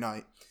watching it every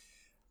night.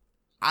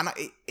 And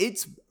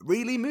it's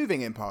really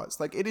moving in parts.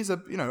 It is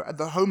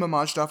the Homer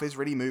Marge stuff is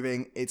really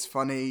moving. It's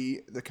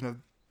funny. The kind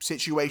of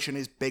situation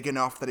is big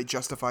enough that it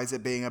justifies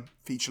it being a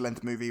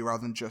feature-length movie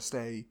rather than just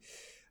a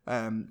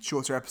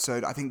shorter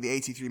episode. I think the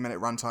 83-minute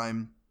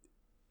runtime,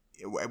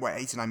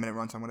 89-minute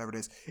runtime, whatever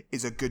it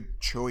is a good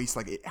choice.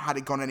 Had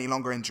it gone any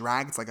longer and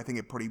dragged, I think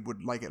it probably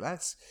would like it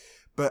less.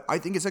 But I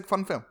think it's a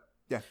fun film.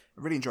 Yeah,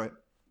 I really enjoy it.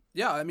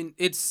 Yeah, I mean,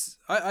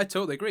 I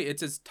totally agree.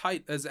 It's as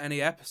tight as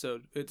any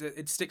episode.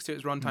 It sticks to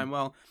its runtime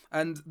well.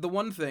 And the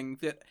one thing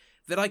that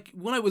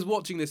when I was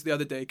watching this the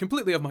other day,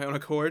 completely of my own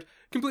accord,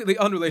 completely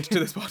unrelated to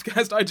this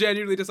podcast, I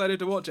genuinely decided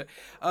to watch it.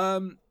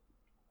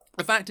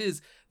 The fact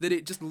is that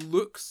it just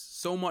looks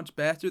so much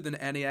better than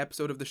any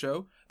episode of the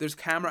show. There's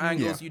camera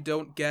angles you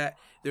don't get.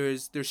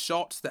 There's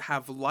shots that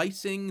have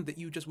lighting that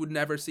you just would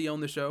never see on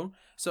the show.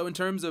 So in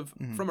terms of,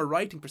 from a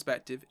writing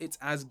perspective, it's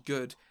as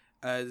good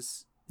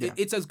as...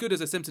 It's as good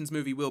as a Simpsons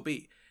movie will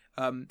be.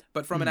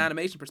 But from an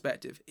animation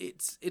perspective,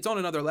 it's on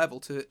another level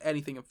to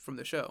anything from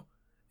the show.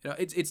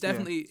 It's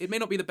definitely... It may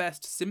not be the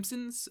best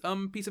Simpsons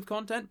piece of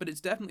content, but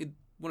it's definitely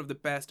one of the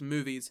best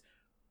movies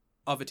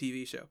of a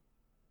TV show.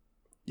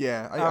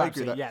 Yeah, I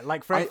agree with that. Yeah,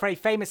 for a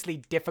famously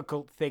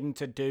difficult thing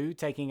to do,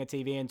 taking a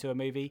TV into a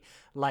movie,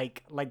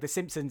 like The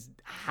Simpsons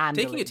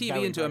handle taking a TV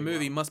very, into very a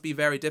movie well. must be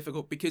very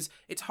difficult because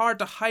it's hard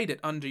to hide it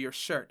under your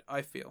shirt,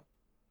 I feel.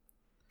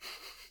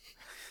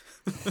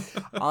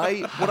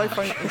 What I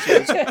find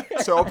interesting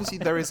is, so obviously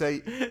there is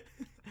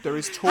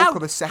talk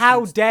of a second.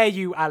 How dare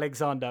you,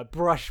 Alexander,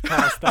 brush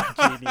past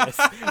that genius?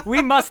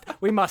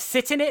 We must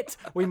sit in it,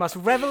 we must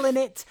revel in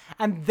it,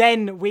 and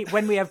then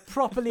when we have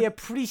properly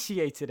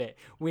appreciated it,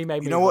 we may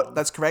move You know what? on.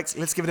 That's correct.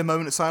 Let's give it a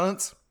moment of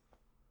silence.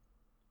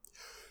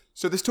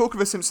 So there's talk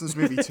of a Simpsons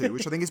movie 2,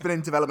 which I think has been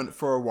in development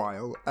for a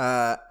while,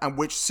 and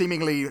which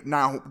seemingly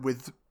now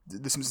with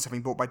The Simpsons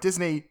having bought by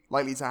Disney,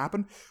 likely to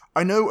happen.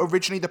 I know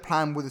originally the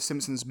plan with the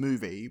Simpsons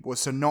movie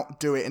was to not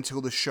do it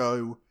until the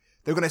show.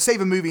 They were going to save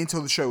a movie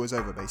until the show was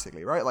over,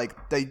 basically, right?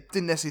 Like, they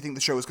didn't necessarily think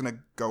the show was going to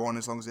go on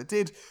as long as it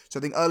did. So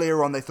I think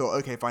earlier on they thought,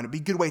 okay, fine, it'd be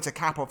a good way to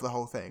cap off the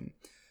whole thing.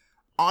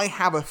 I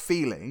have a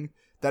feeling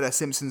that a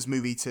Simpsons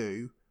movie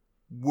 2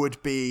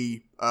 would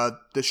be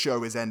the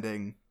show is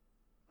ending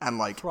and,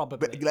 like,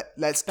 Probably.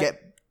 let's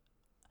get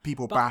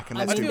people back and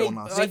let's do one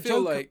last. I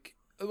feel like...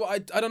 Well, I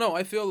don't know.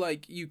 I feel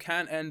like you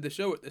can't end the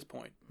show at this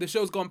point. The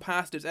show's gone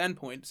past its end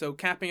point, so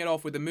capping it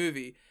off with a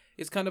movie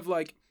is kind of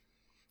like...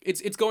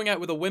 It's going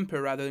out with a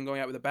whimper rather than going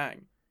out with a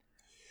bang.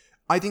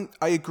 I think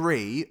I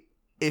agree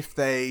if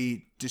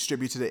they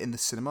distributed it in the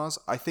cinemas.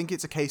 I think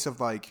it's a case of,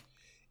 like,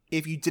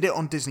 if you did it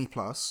on Disney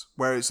Plus,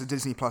 where it's a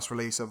Disney Plus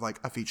release of, like,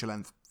 a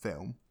feature-length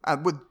film,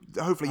 and with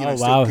hopefully, you know,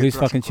 still wow, good who's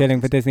production fucking chilling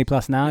for quality. Disney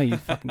Plus now? You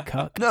fucking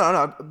cuck.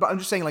 No, but I'm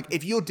just saying, like,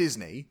 if you're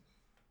Disney,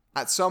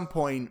 at some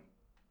point,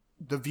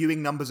 the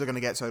viewing numbers are going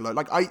to get so low.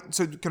 Like,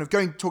 so kind of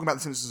talking about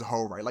The Simpsons as a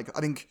whole, right? Like, I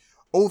think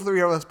all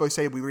three of us both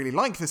say we really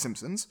like The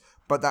Simpsons,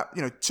 but that,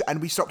 you know, and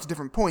we stopped at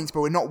different points,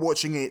 but we're not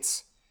watching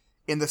it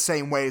in the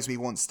same way as we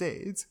once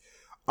did.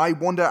 I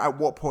wonder at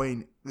what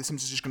point The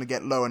Simpsons is just going to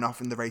get low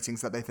enough in the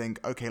ratings that they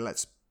think, okay,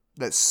 let's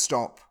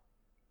stop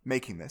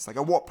making this. Like,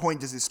 at what point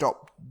does it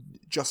stop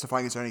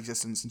justifying its own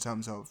existence in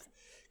terms of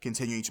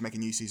continuing to make a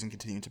new season,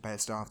 continuing to pay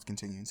its staff,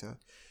 continuing to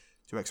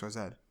X, Y, Z?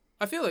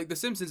 I feel like The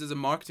Simpsons as a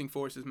marketing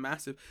force is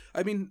massive.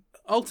 I mean,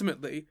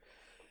 ultimately,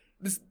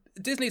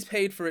 Disney's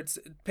paid for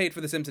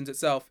The Simpsons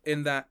itself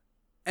in that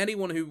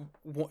anyone who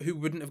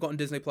wouldn't have gotten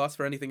Disney Plus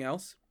for anything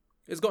else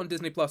has gotten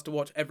Disney Plus to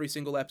watch every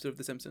single episode of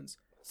The Simpsons.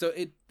 So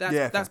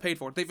that's paid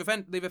for. They've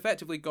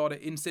effectively got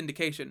it in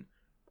syndication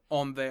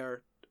on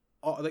their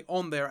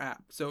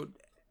app. So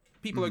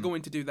people are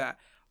going to do that.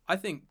 I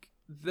think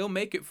they'll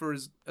make it for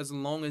as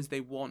long as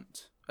they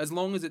want, as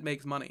long as it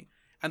makes money,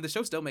 and the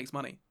show still makes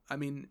money. I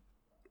mean,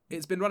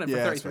 it's been running for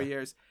 33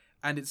 years,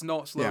 and it's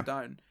not slowed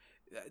down.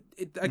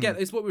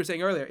 It's what we were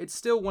saying earlier. It's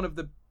still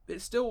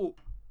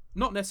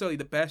not necessarily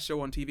the best show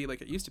on TV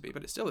like it used to be,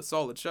 but it's still a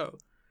solid show.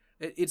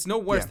 It's no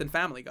worse than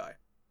Family Guy,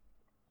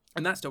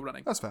 and that's still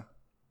running. That's fair.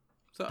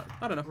 So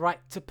I don't know. Right,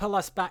 to pull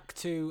us back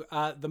to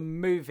the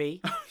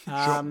movie.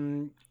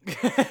 The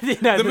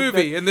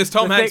movie in this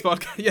Tom Hanks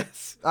podcast.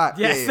 Yes.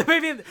 Yes, the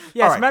movie.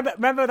 Yes, right.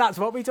 remember that's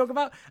what we talk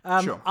about.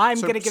 Sure. I'm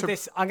gonna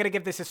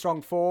give this a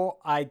strong 4.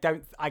 I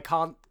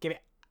can't give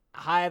it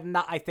higher than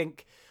that. I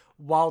think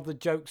while the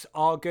jokes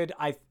are good,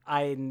 I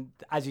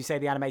as you say,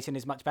 the animation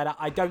is much better.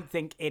 I don't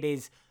think it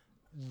is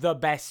the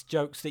best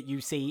jokes that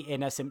you see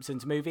in a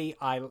Simpsons movie.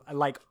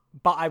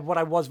 What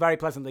I was very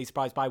pleasantly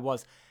surprised by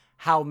was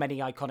how many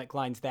iconic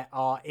lines there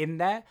are in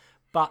there,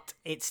 but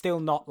it's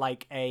still not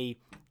like a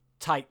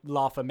tight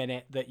laugh a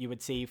minute that you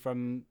would see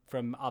from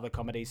other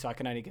comedies, so I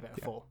can only give it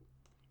a 4.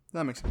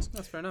 That makes sense.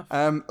 That's fair enough.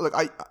 Look,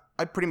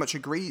 I pretty much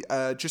agree,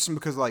 just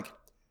because, like,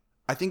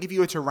 I think if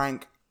you were to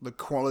rank the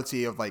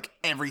quality of, like,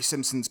 every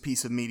Simpsons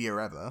piece of media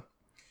ever,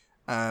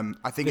 I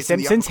think The it's in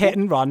the Simpsons upper Hit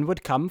and Run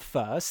would come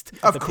first.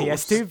 Of the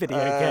course. PS2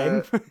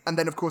 video game. And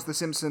then, of course, The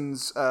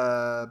Simpsons,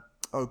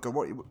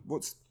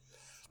 what's...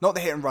 Not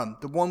the Hit and Run,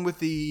 the one where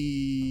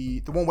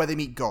they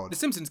meet God. The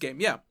Simpsons game,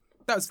 yeah.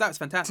 That's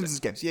fantastic. Simpsons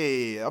games,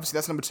 yeah. Obviously,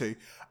 that's number 2.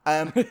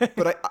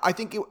 But I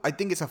think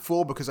it's a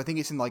 4 because I think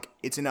it's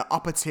in an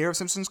upper tier of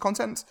Simpsons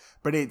content.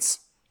 But it's,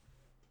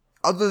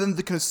 other than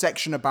the kind of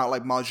section about,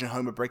 like, Marge and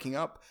Homer breaking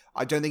up,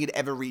 I don't think it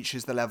ever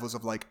reaches the levels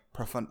of, like,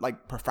 profundity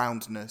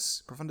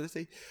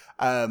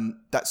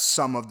that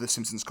some of the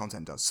Simpsons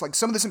content does. Like,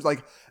 some of the Simpsons,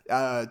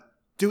 like,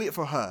 Do It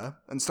For Her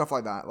and stuff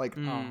like that. Like,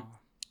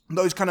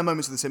 those kind of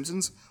moments of The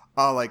Simpsons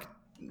are, like,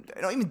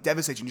 not even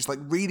devastating, just, like,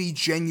 really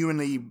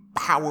genuinely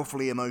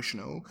powerfully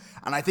emotional.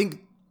 And I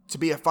think to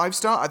be a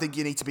 5-star, I think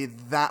you need to be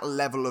that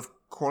level of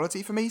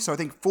quality for me. So I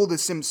think for The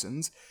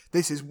Simpsons,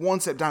 this is one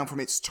step down from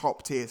its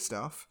top tier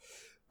stuff.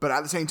 But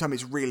at the same time,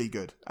 it's really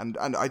good. And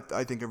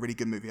I think a really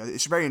good movie.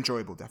 It's very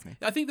enjoyable, definitely.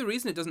 I think the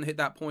reason it doesn't hit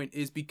that point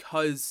is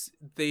because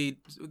they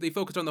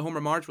focused on the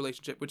Homer-Marge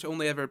relationship, which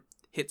only ever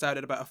hits out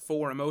at about a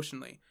 4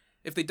 emotionally.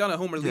 If they'd done a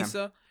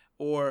Homer-Lisa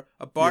or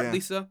a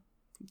Bart-Lisa,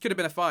 it could have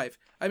been a 5.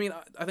 I mean,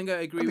 I think I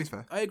agree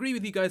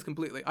with you guys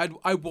completely.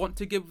 I want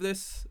to give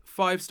this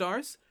 5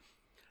 stars,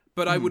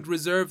 but I would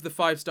reserve the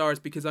 5 stars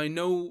because I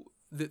know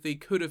that they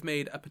could have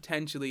made a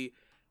potentially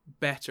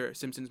better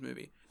Simpsons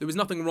movie. There was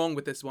nothing wrong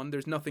with this one.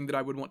 There's nothing that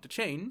I would want to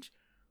change,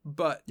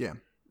 but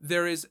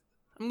there is.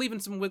 I'm leaving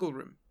some wiggle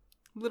room,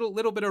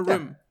 little bit of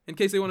room in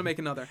case they want to make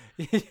another.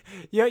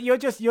 You're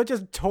just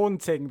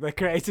taunting the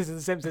creators of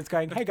The Simpsons,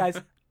 going, "Hey guys,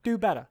 do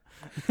better."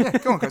 Yeah,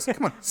 come on, guys.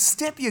 Come on.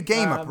 Step your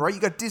game up, right? You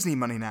got Disney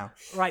money now.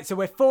 Right, so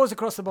we're 4s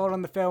across the board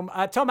on the film.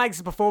 Tom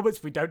Hanks'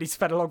 performance, we don't need to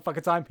spend a long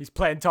fucking time. He's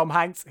playing Tom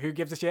Hanks. Who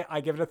gives a shit?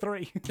 I give it a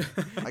 3.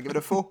 I give it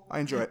a 4. I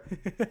enjoy it.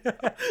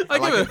 I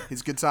like give it.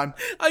 It's a good time.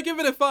 I give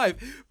it a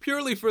 5,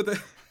 purely for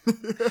the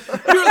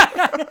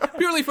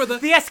purely for the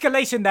The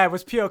escalation there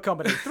was pure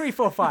comedy. 3,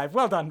 4, 5.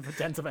 Well done,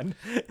 gentlemen.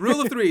 rule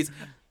of 3s.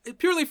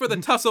 purely for the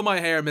tussle my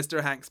hair,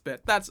 Mr. Hanks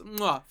bit. That's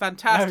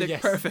fantastic, Oh,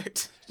 yes.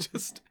 perfect.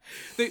 Just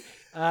the,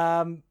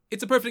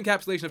 it's a perfect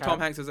encapsulation of Tom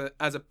Hanks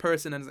as a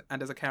person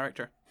and as a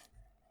character.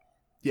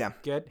 Yeah.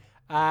 Good.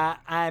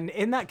 And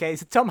in that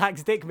case, Tom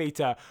Hanks' dick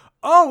meter.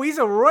 Oh, he's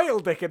a royal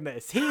dick in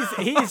this.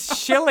 He's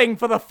shilling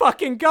for the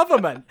fucking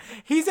government.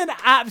 He's an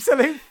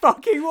absolute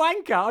fucking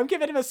wanker. I'm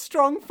giving him a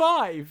strong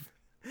 5.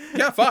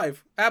 Yeah,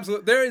 5.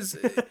 Absolutely. There is.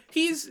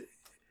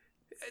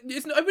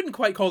 I wouldn't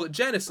quite call it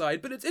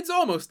genocide, but it's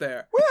almost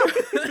there.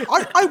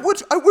 I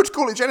would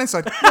call it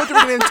genocide.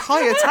 Murdering an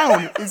entire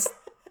town is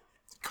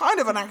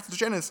kind of an act of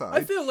genocide.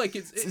 I feel like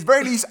it's at the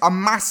very least a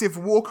massive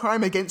war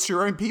crime against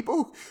your own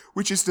people,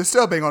 which is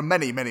disturbing on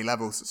many, many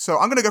levels. So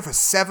I'm going to go for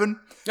 7,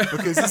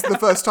 because this is the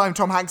first time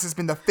Tom Hanks has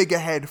been the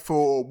figurehead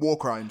for war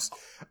crimes.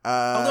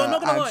 Although I'm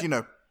not going to lie, you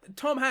know,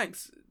 Tom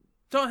Hanks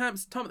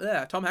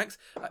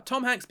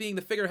being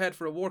the figurehead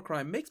for a war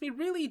crime makes me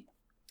really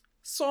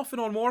soften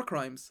on war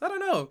crimes. I don't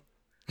know.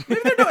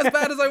 Maybe they're not as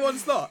bad as I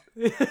once thought.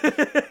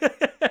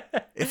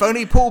 if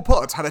only Pol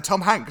Pot had a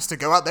Tom Hanks to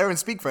go out there and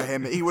speak for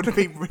him, he would have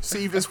been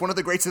received as one of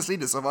the greatest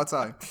leaders of our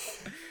time.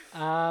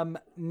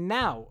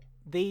 Now,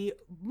 the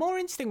more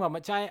interesting one,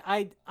 which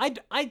I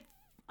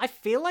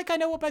feel like I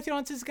know what both your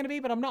answers are going to be,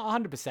 but I'm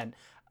not 100%.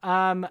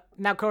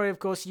 Now, Corey, of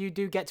course, you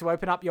do get to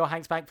open up your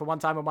Hanks Bank for one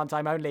time and one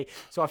time only,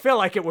 so I feel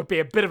like it would be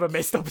a bit of a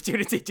missed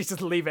opportunity to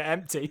just leave it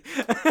empty.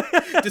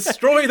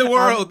 Destroy the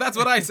world, that's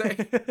what I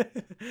say.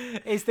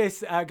 Is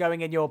this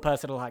going in your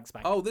personal Hanks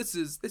Bank? Oh, this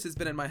has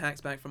been in my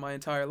Hanks Bank for my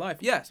entire life.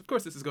 Yes, of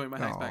course this is going in my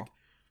Hanks Bank.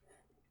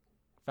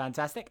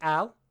 Fantastic.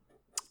 Al?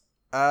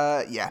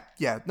 Yeah.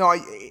 No,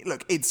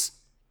 look, it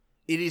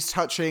is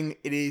touching,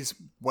 it is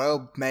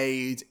well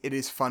made, it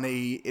is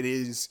funny, it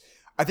is...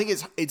 I think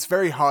it's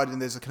very hard,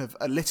 and there's a kind of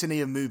a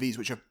litany of movies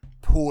which are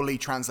poorly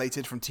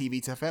translated from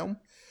TV to film,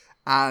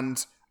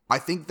 and I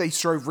think they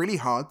strove really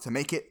hard to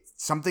make it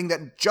something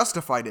that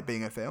justified it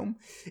being a film.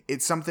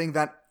 It's something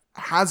that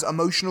has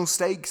emotional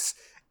stakes.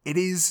 It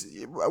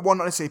is, well,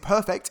 not necessarily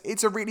perfect.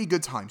 It's a really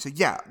good time. So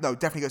yeah, no,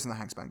 definitely goes in the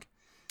Hanks Bank.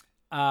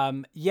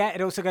 Yeah, it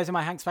also goes in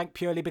my Hanks Bank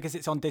purely because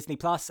it's on Disney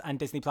Plus, and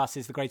Disney Plus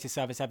is the greatest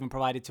service ever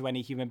provided to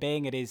any human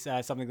being. It is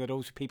something that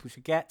all people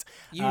should get.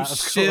 You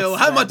shill.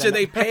 How much are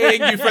they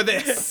paying you for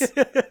this?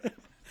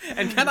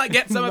 And can I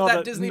get some of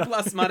that Disney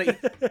Plus money?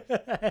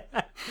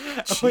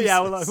 Oh yeah,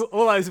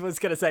 all I was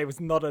going to say was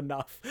not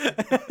enough.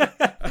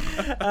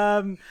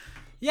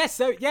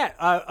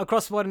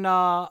 Across one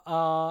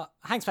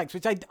Hanks Banks,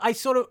 which I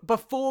sort of,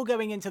 before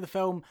going into the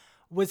film,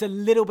 was a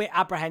little bit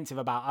apprehensive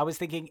about. I was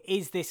thinking,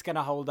 is this going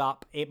to hold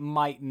up? It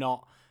might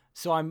not.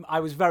 So I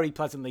was very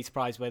pleasantly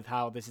surprised with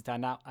how this has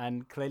turned out,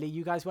 and clearly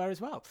you guys were as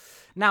well.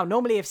 Now,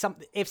 normally if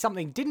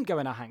something didn't go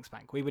in our Hanks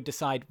Bank, we would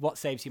decide what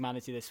saves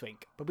humanity this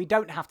week, but we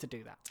don't have to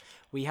do that.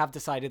 We have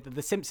decided that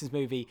the Simpsons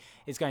movie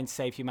is going to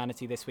save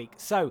humanity this week.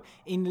 So,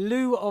 in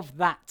lieu of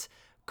that,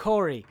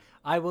 Corey,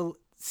 I will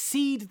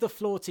cede the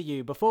floor to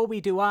you before we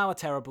do our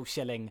terrible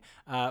shilling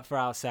for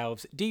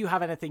ourselves. Do you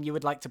have anything you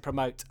would like to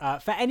promote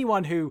for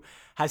anyone who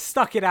has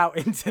stuck it out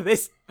into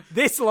this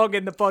long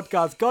in the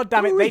podcast? God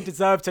damn it, they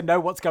deserve to know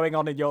what's going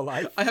on in your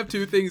life. I have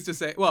 2 things to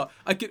say. Well,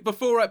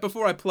 before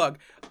I plug,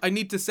 I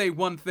need to say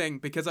one thing,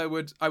 because I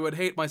would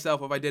hate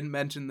myself if I didn't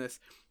mention this.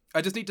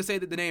 I just need to say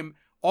that the name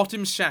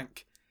Autumn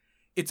Shank,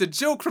 it's a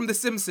joke from The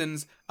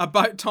Simpsons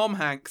about Tom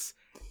Hanks.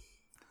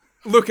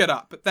 Look it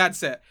up.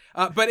 That's it.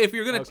 But if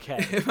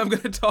I'm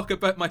gonna talk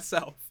about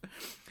myself,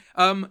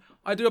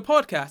 I do a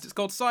podcast. It's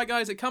called Sci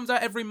Guys. It comes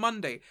out every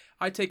Monday.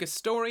 I take a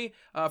story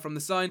from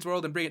the science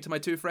world and bring it to my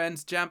 2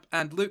 friends, Jamp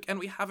and Luke, and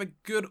we have a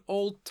good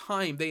old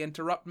time. They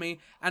interrupt me,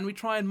 and we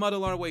try and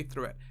muddle our way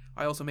through it.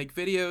 I also make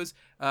videos.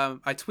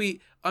 I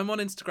tweet. I'm on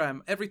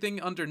Instagram.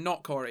 Everything under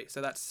Not Corey.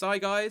 So that's Sci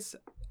Guys,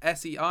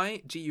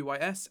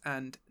 SEIGUYS,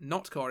 and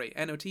Not Corey,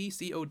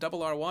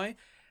 NOTCORRY.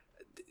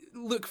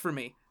 Look for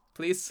me,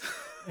 please.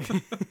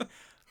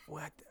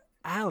 What?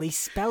 Al, he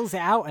spells it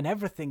out and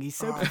everything. He's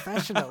so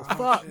professional.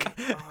 Fuck.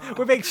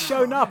 We're being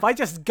shown up. I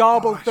just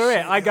garbled through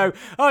it. I go,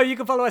 you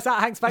can follow us at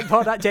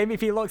HanksBankPod, at Jamie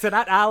P. Loxon,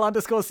 at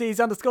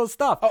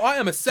Al_C's_stuff. Oh, I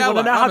am a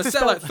sellout. I'm a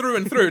sellout through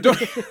and through.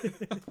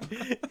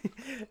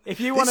 If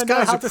you want to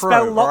know how to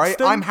spell Loxton,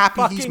 right? I'm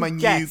happy he's my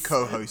new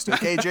co-host.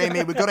 Okay,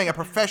 Jamie, we're getting a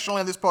professional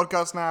in this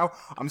podcast now.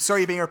 I'm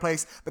sorry you're being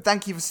replaced, but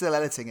thank you for still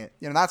editing it.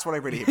 That's what I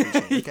really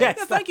appreciate. Okay?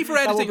 Yes, thank you for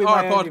editing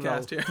our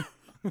podcast here.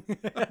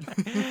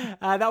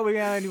 That will be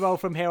my only role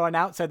from here on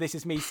out. So this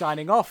is me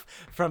signing off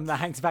from the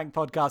Hanks Bank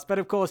podcast. But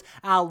of course,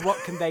 Al,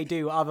 what can they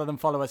do other than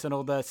follow us on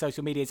all the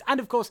social medias? And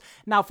of course,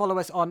 now follow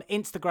us on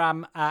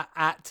Instagram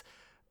at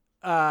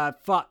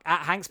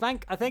Hanks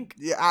Bank, I think.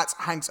 Yeah, at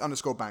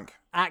Hanks_Bank.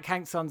 At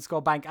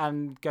Hanks_Bank,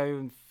 and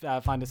go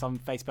find us on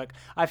Facebook.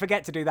 I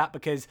forget to do that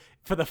because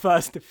for the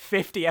first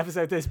 50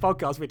 episodes of this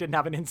podcast, we didn't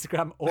have an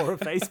Instagram or a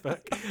Facebook.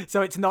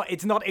 So it's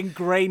not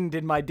ingrained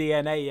in my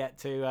DNA yet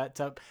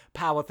to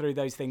power through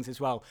those things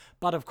as well.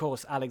 But of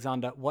course,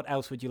 Alexander, what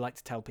else would you like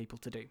to tell people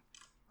to do?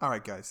 All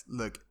right, guys,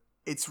 look,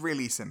 it's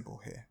really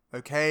simple here,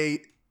 okay?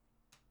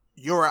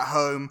 You're at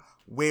home,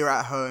 we're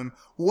at home.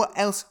 What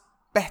else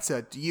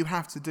better do you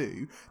have to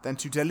do than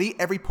to delete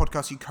every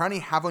podcast you currently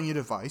have on your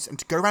device and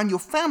to go around your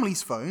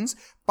family's phones,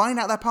 find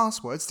out their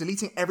passwords,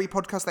 deleting every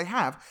podcast they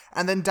have,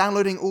 and then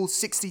downloading all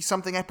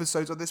 60-something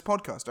episodes of this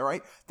podcast, all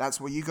right?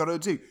 That's what you got to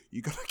do.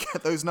 You got to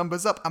get those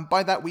numbers up, and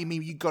by that we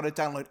mean you got to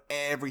download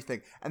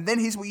everything. And then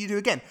here's what you do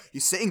again.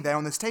 You're sitting there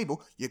on this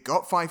table, you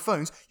got 5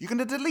 phones, you're going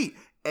to delete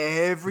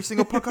every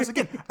single podcast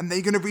again, and then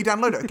you're going to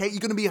re-download it, okay? You're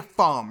going to be a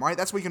farm, right?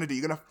 That's what you're going to do.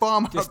 You're going to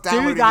farm Just up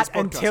downloading do that this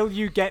podcast. until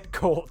you get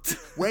caught.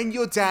 When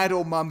your dad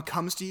or mum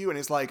comes to you and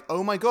is like,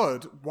 oh my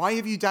god, why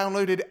have you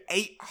downloaded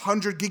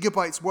 800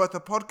 gigabytes worth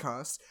of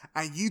podcasts?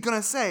 And you're going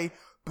to say,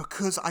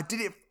 because I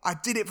did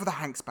it for the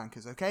Hanks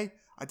bankers, okay?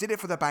 I did it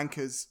for the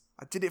bankers.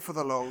 I did it for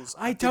the lols.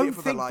 I did it don't for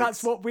the think likes.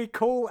 that's what we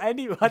call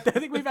anyone. I don't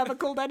think we've ever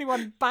called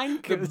anyone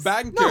bankers. The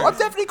bankers. No, I've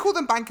definitely called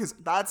them bankers.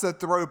 That's a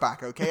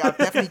throwback, okay? I've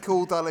definitely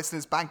called our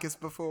listeners bankers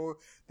before.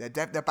 They're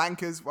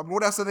bankers.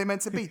 What else are they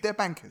meant to be? They're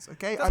bankers,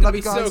 okay? That's I love gonna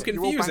you be guys. so You're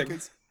all confusing.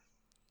 bankers.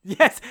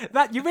 Yes,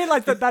 that you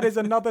realise that is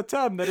another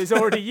term that is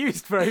already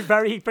used for a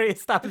very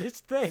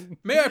pre-established thing.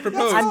 May I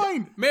propose? That's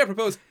fine. May I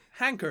propose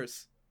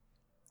hankers?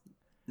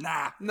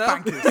 Nah, No.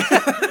 bankers.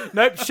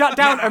 Nope, shut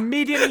down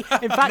immediately.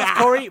 In fact,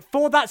 Corey,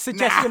 for that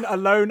suggestion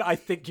alone, I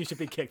think you should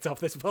be kicked off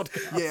this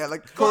podcast. Yeah,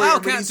 like Well, Corey, Al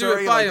I'm really can't do it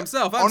sorry, by like,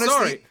 himself. I'm honestly,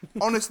 sorry.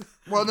 Honest.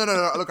 Well,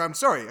 no. Look, I'm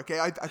sorry. Okay,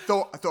 I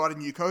thought I had a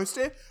new co-host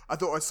here. I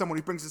thought I was someone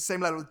who brings the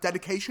same level of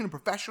dedication and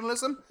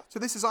professionalism to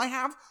this as I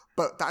have.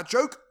 But that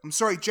joke, I'm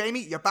sorry,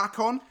 Jamie, you're back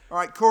on. All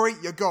right, Corey,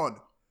 you're gone.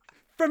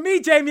 From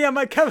me, Jamie, and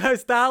my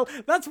co-host Al,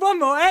 that's one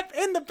more ep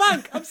in the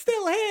bank. I'm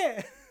still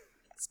here.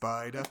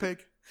 Spider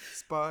pig,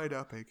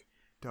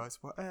 does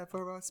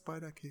whatever a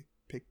spider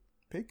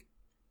pig.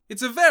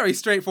 It's a very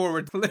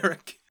straightforward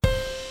lyric.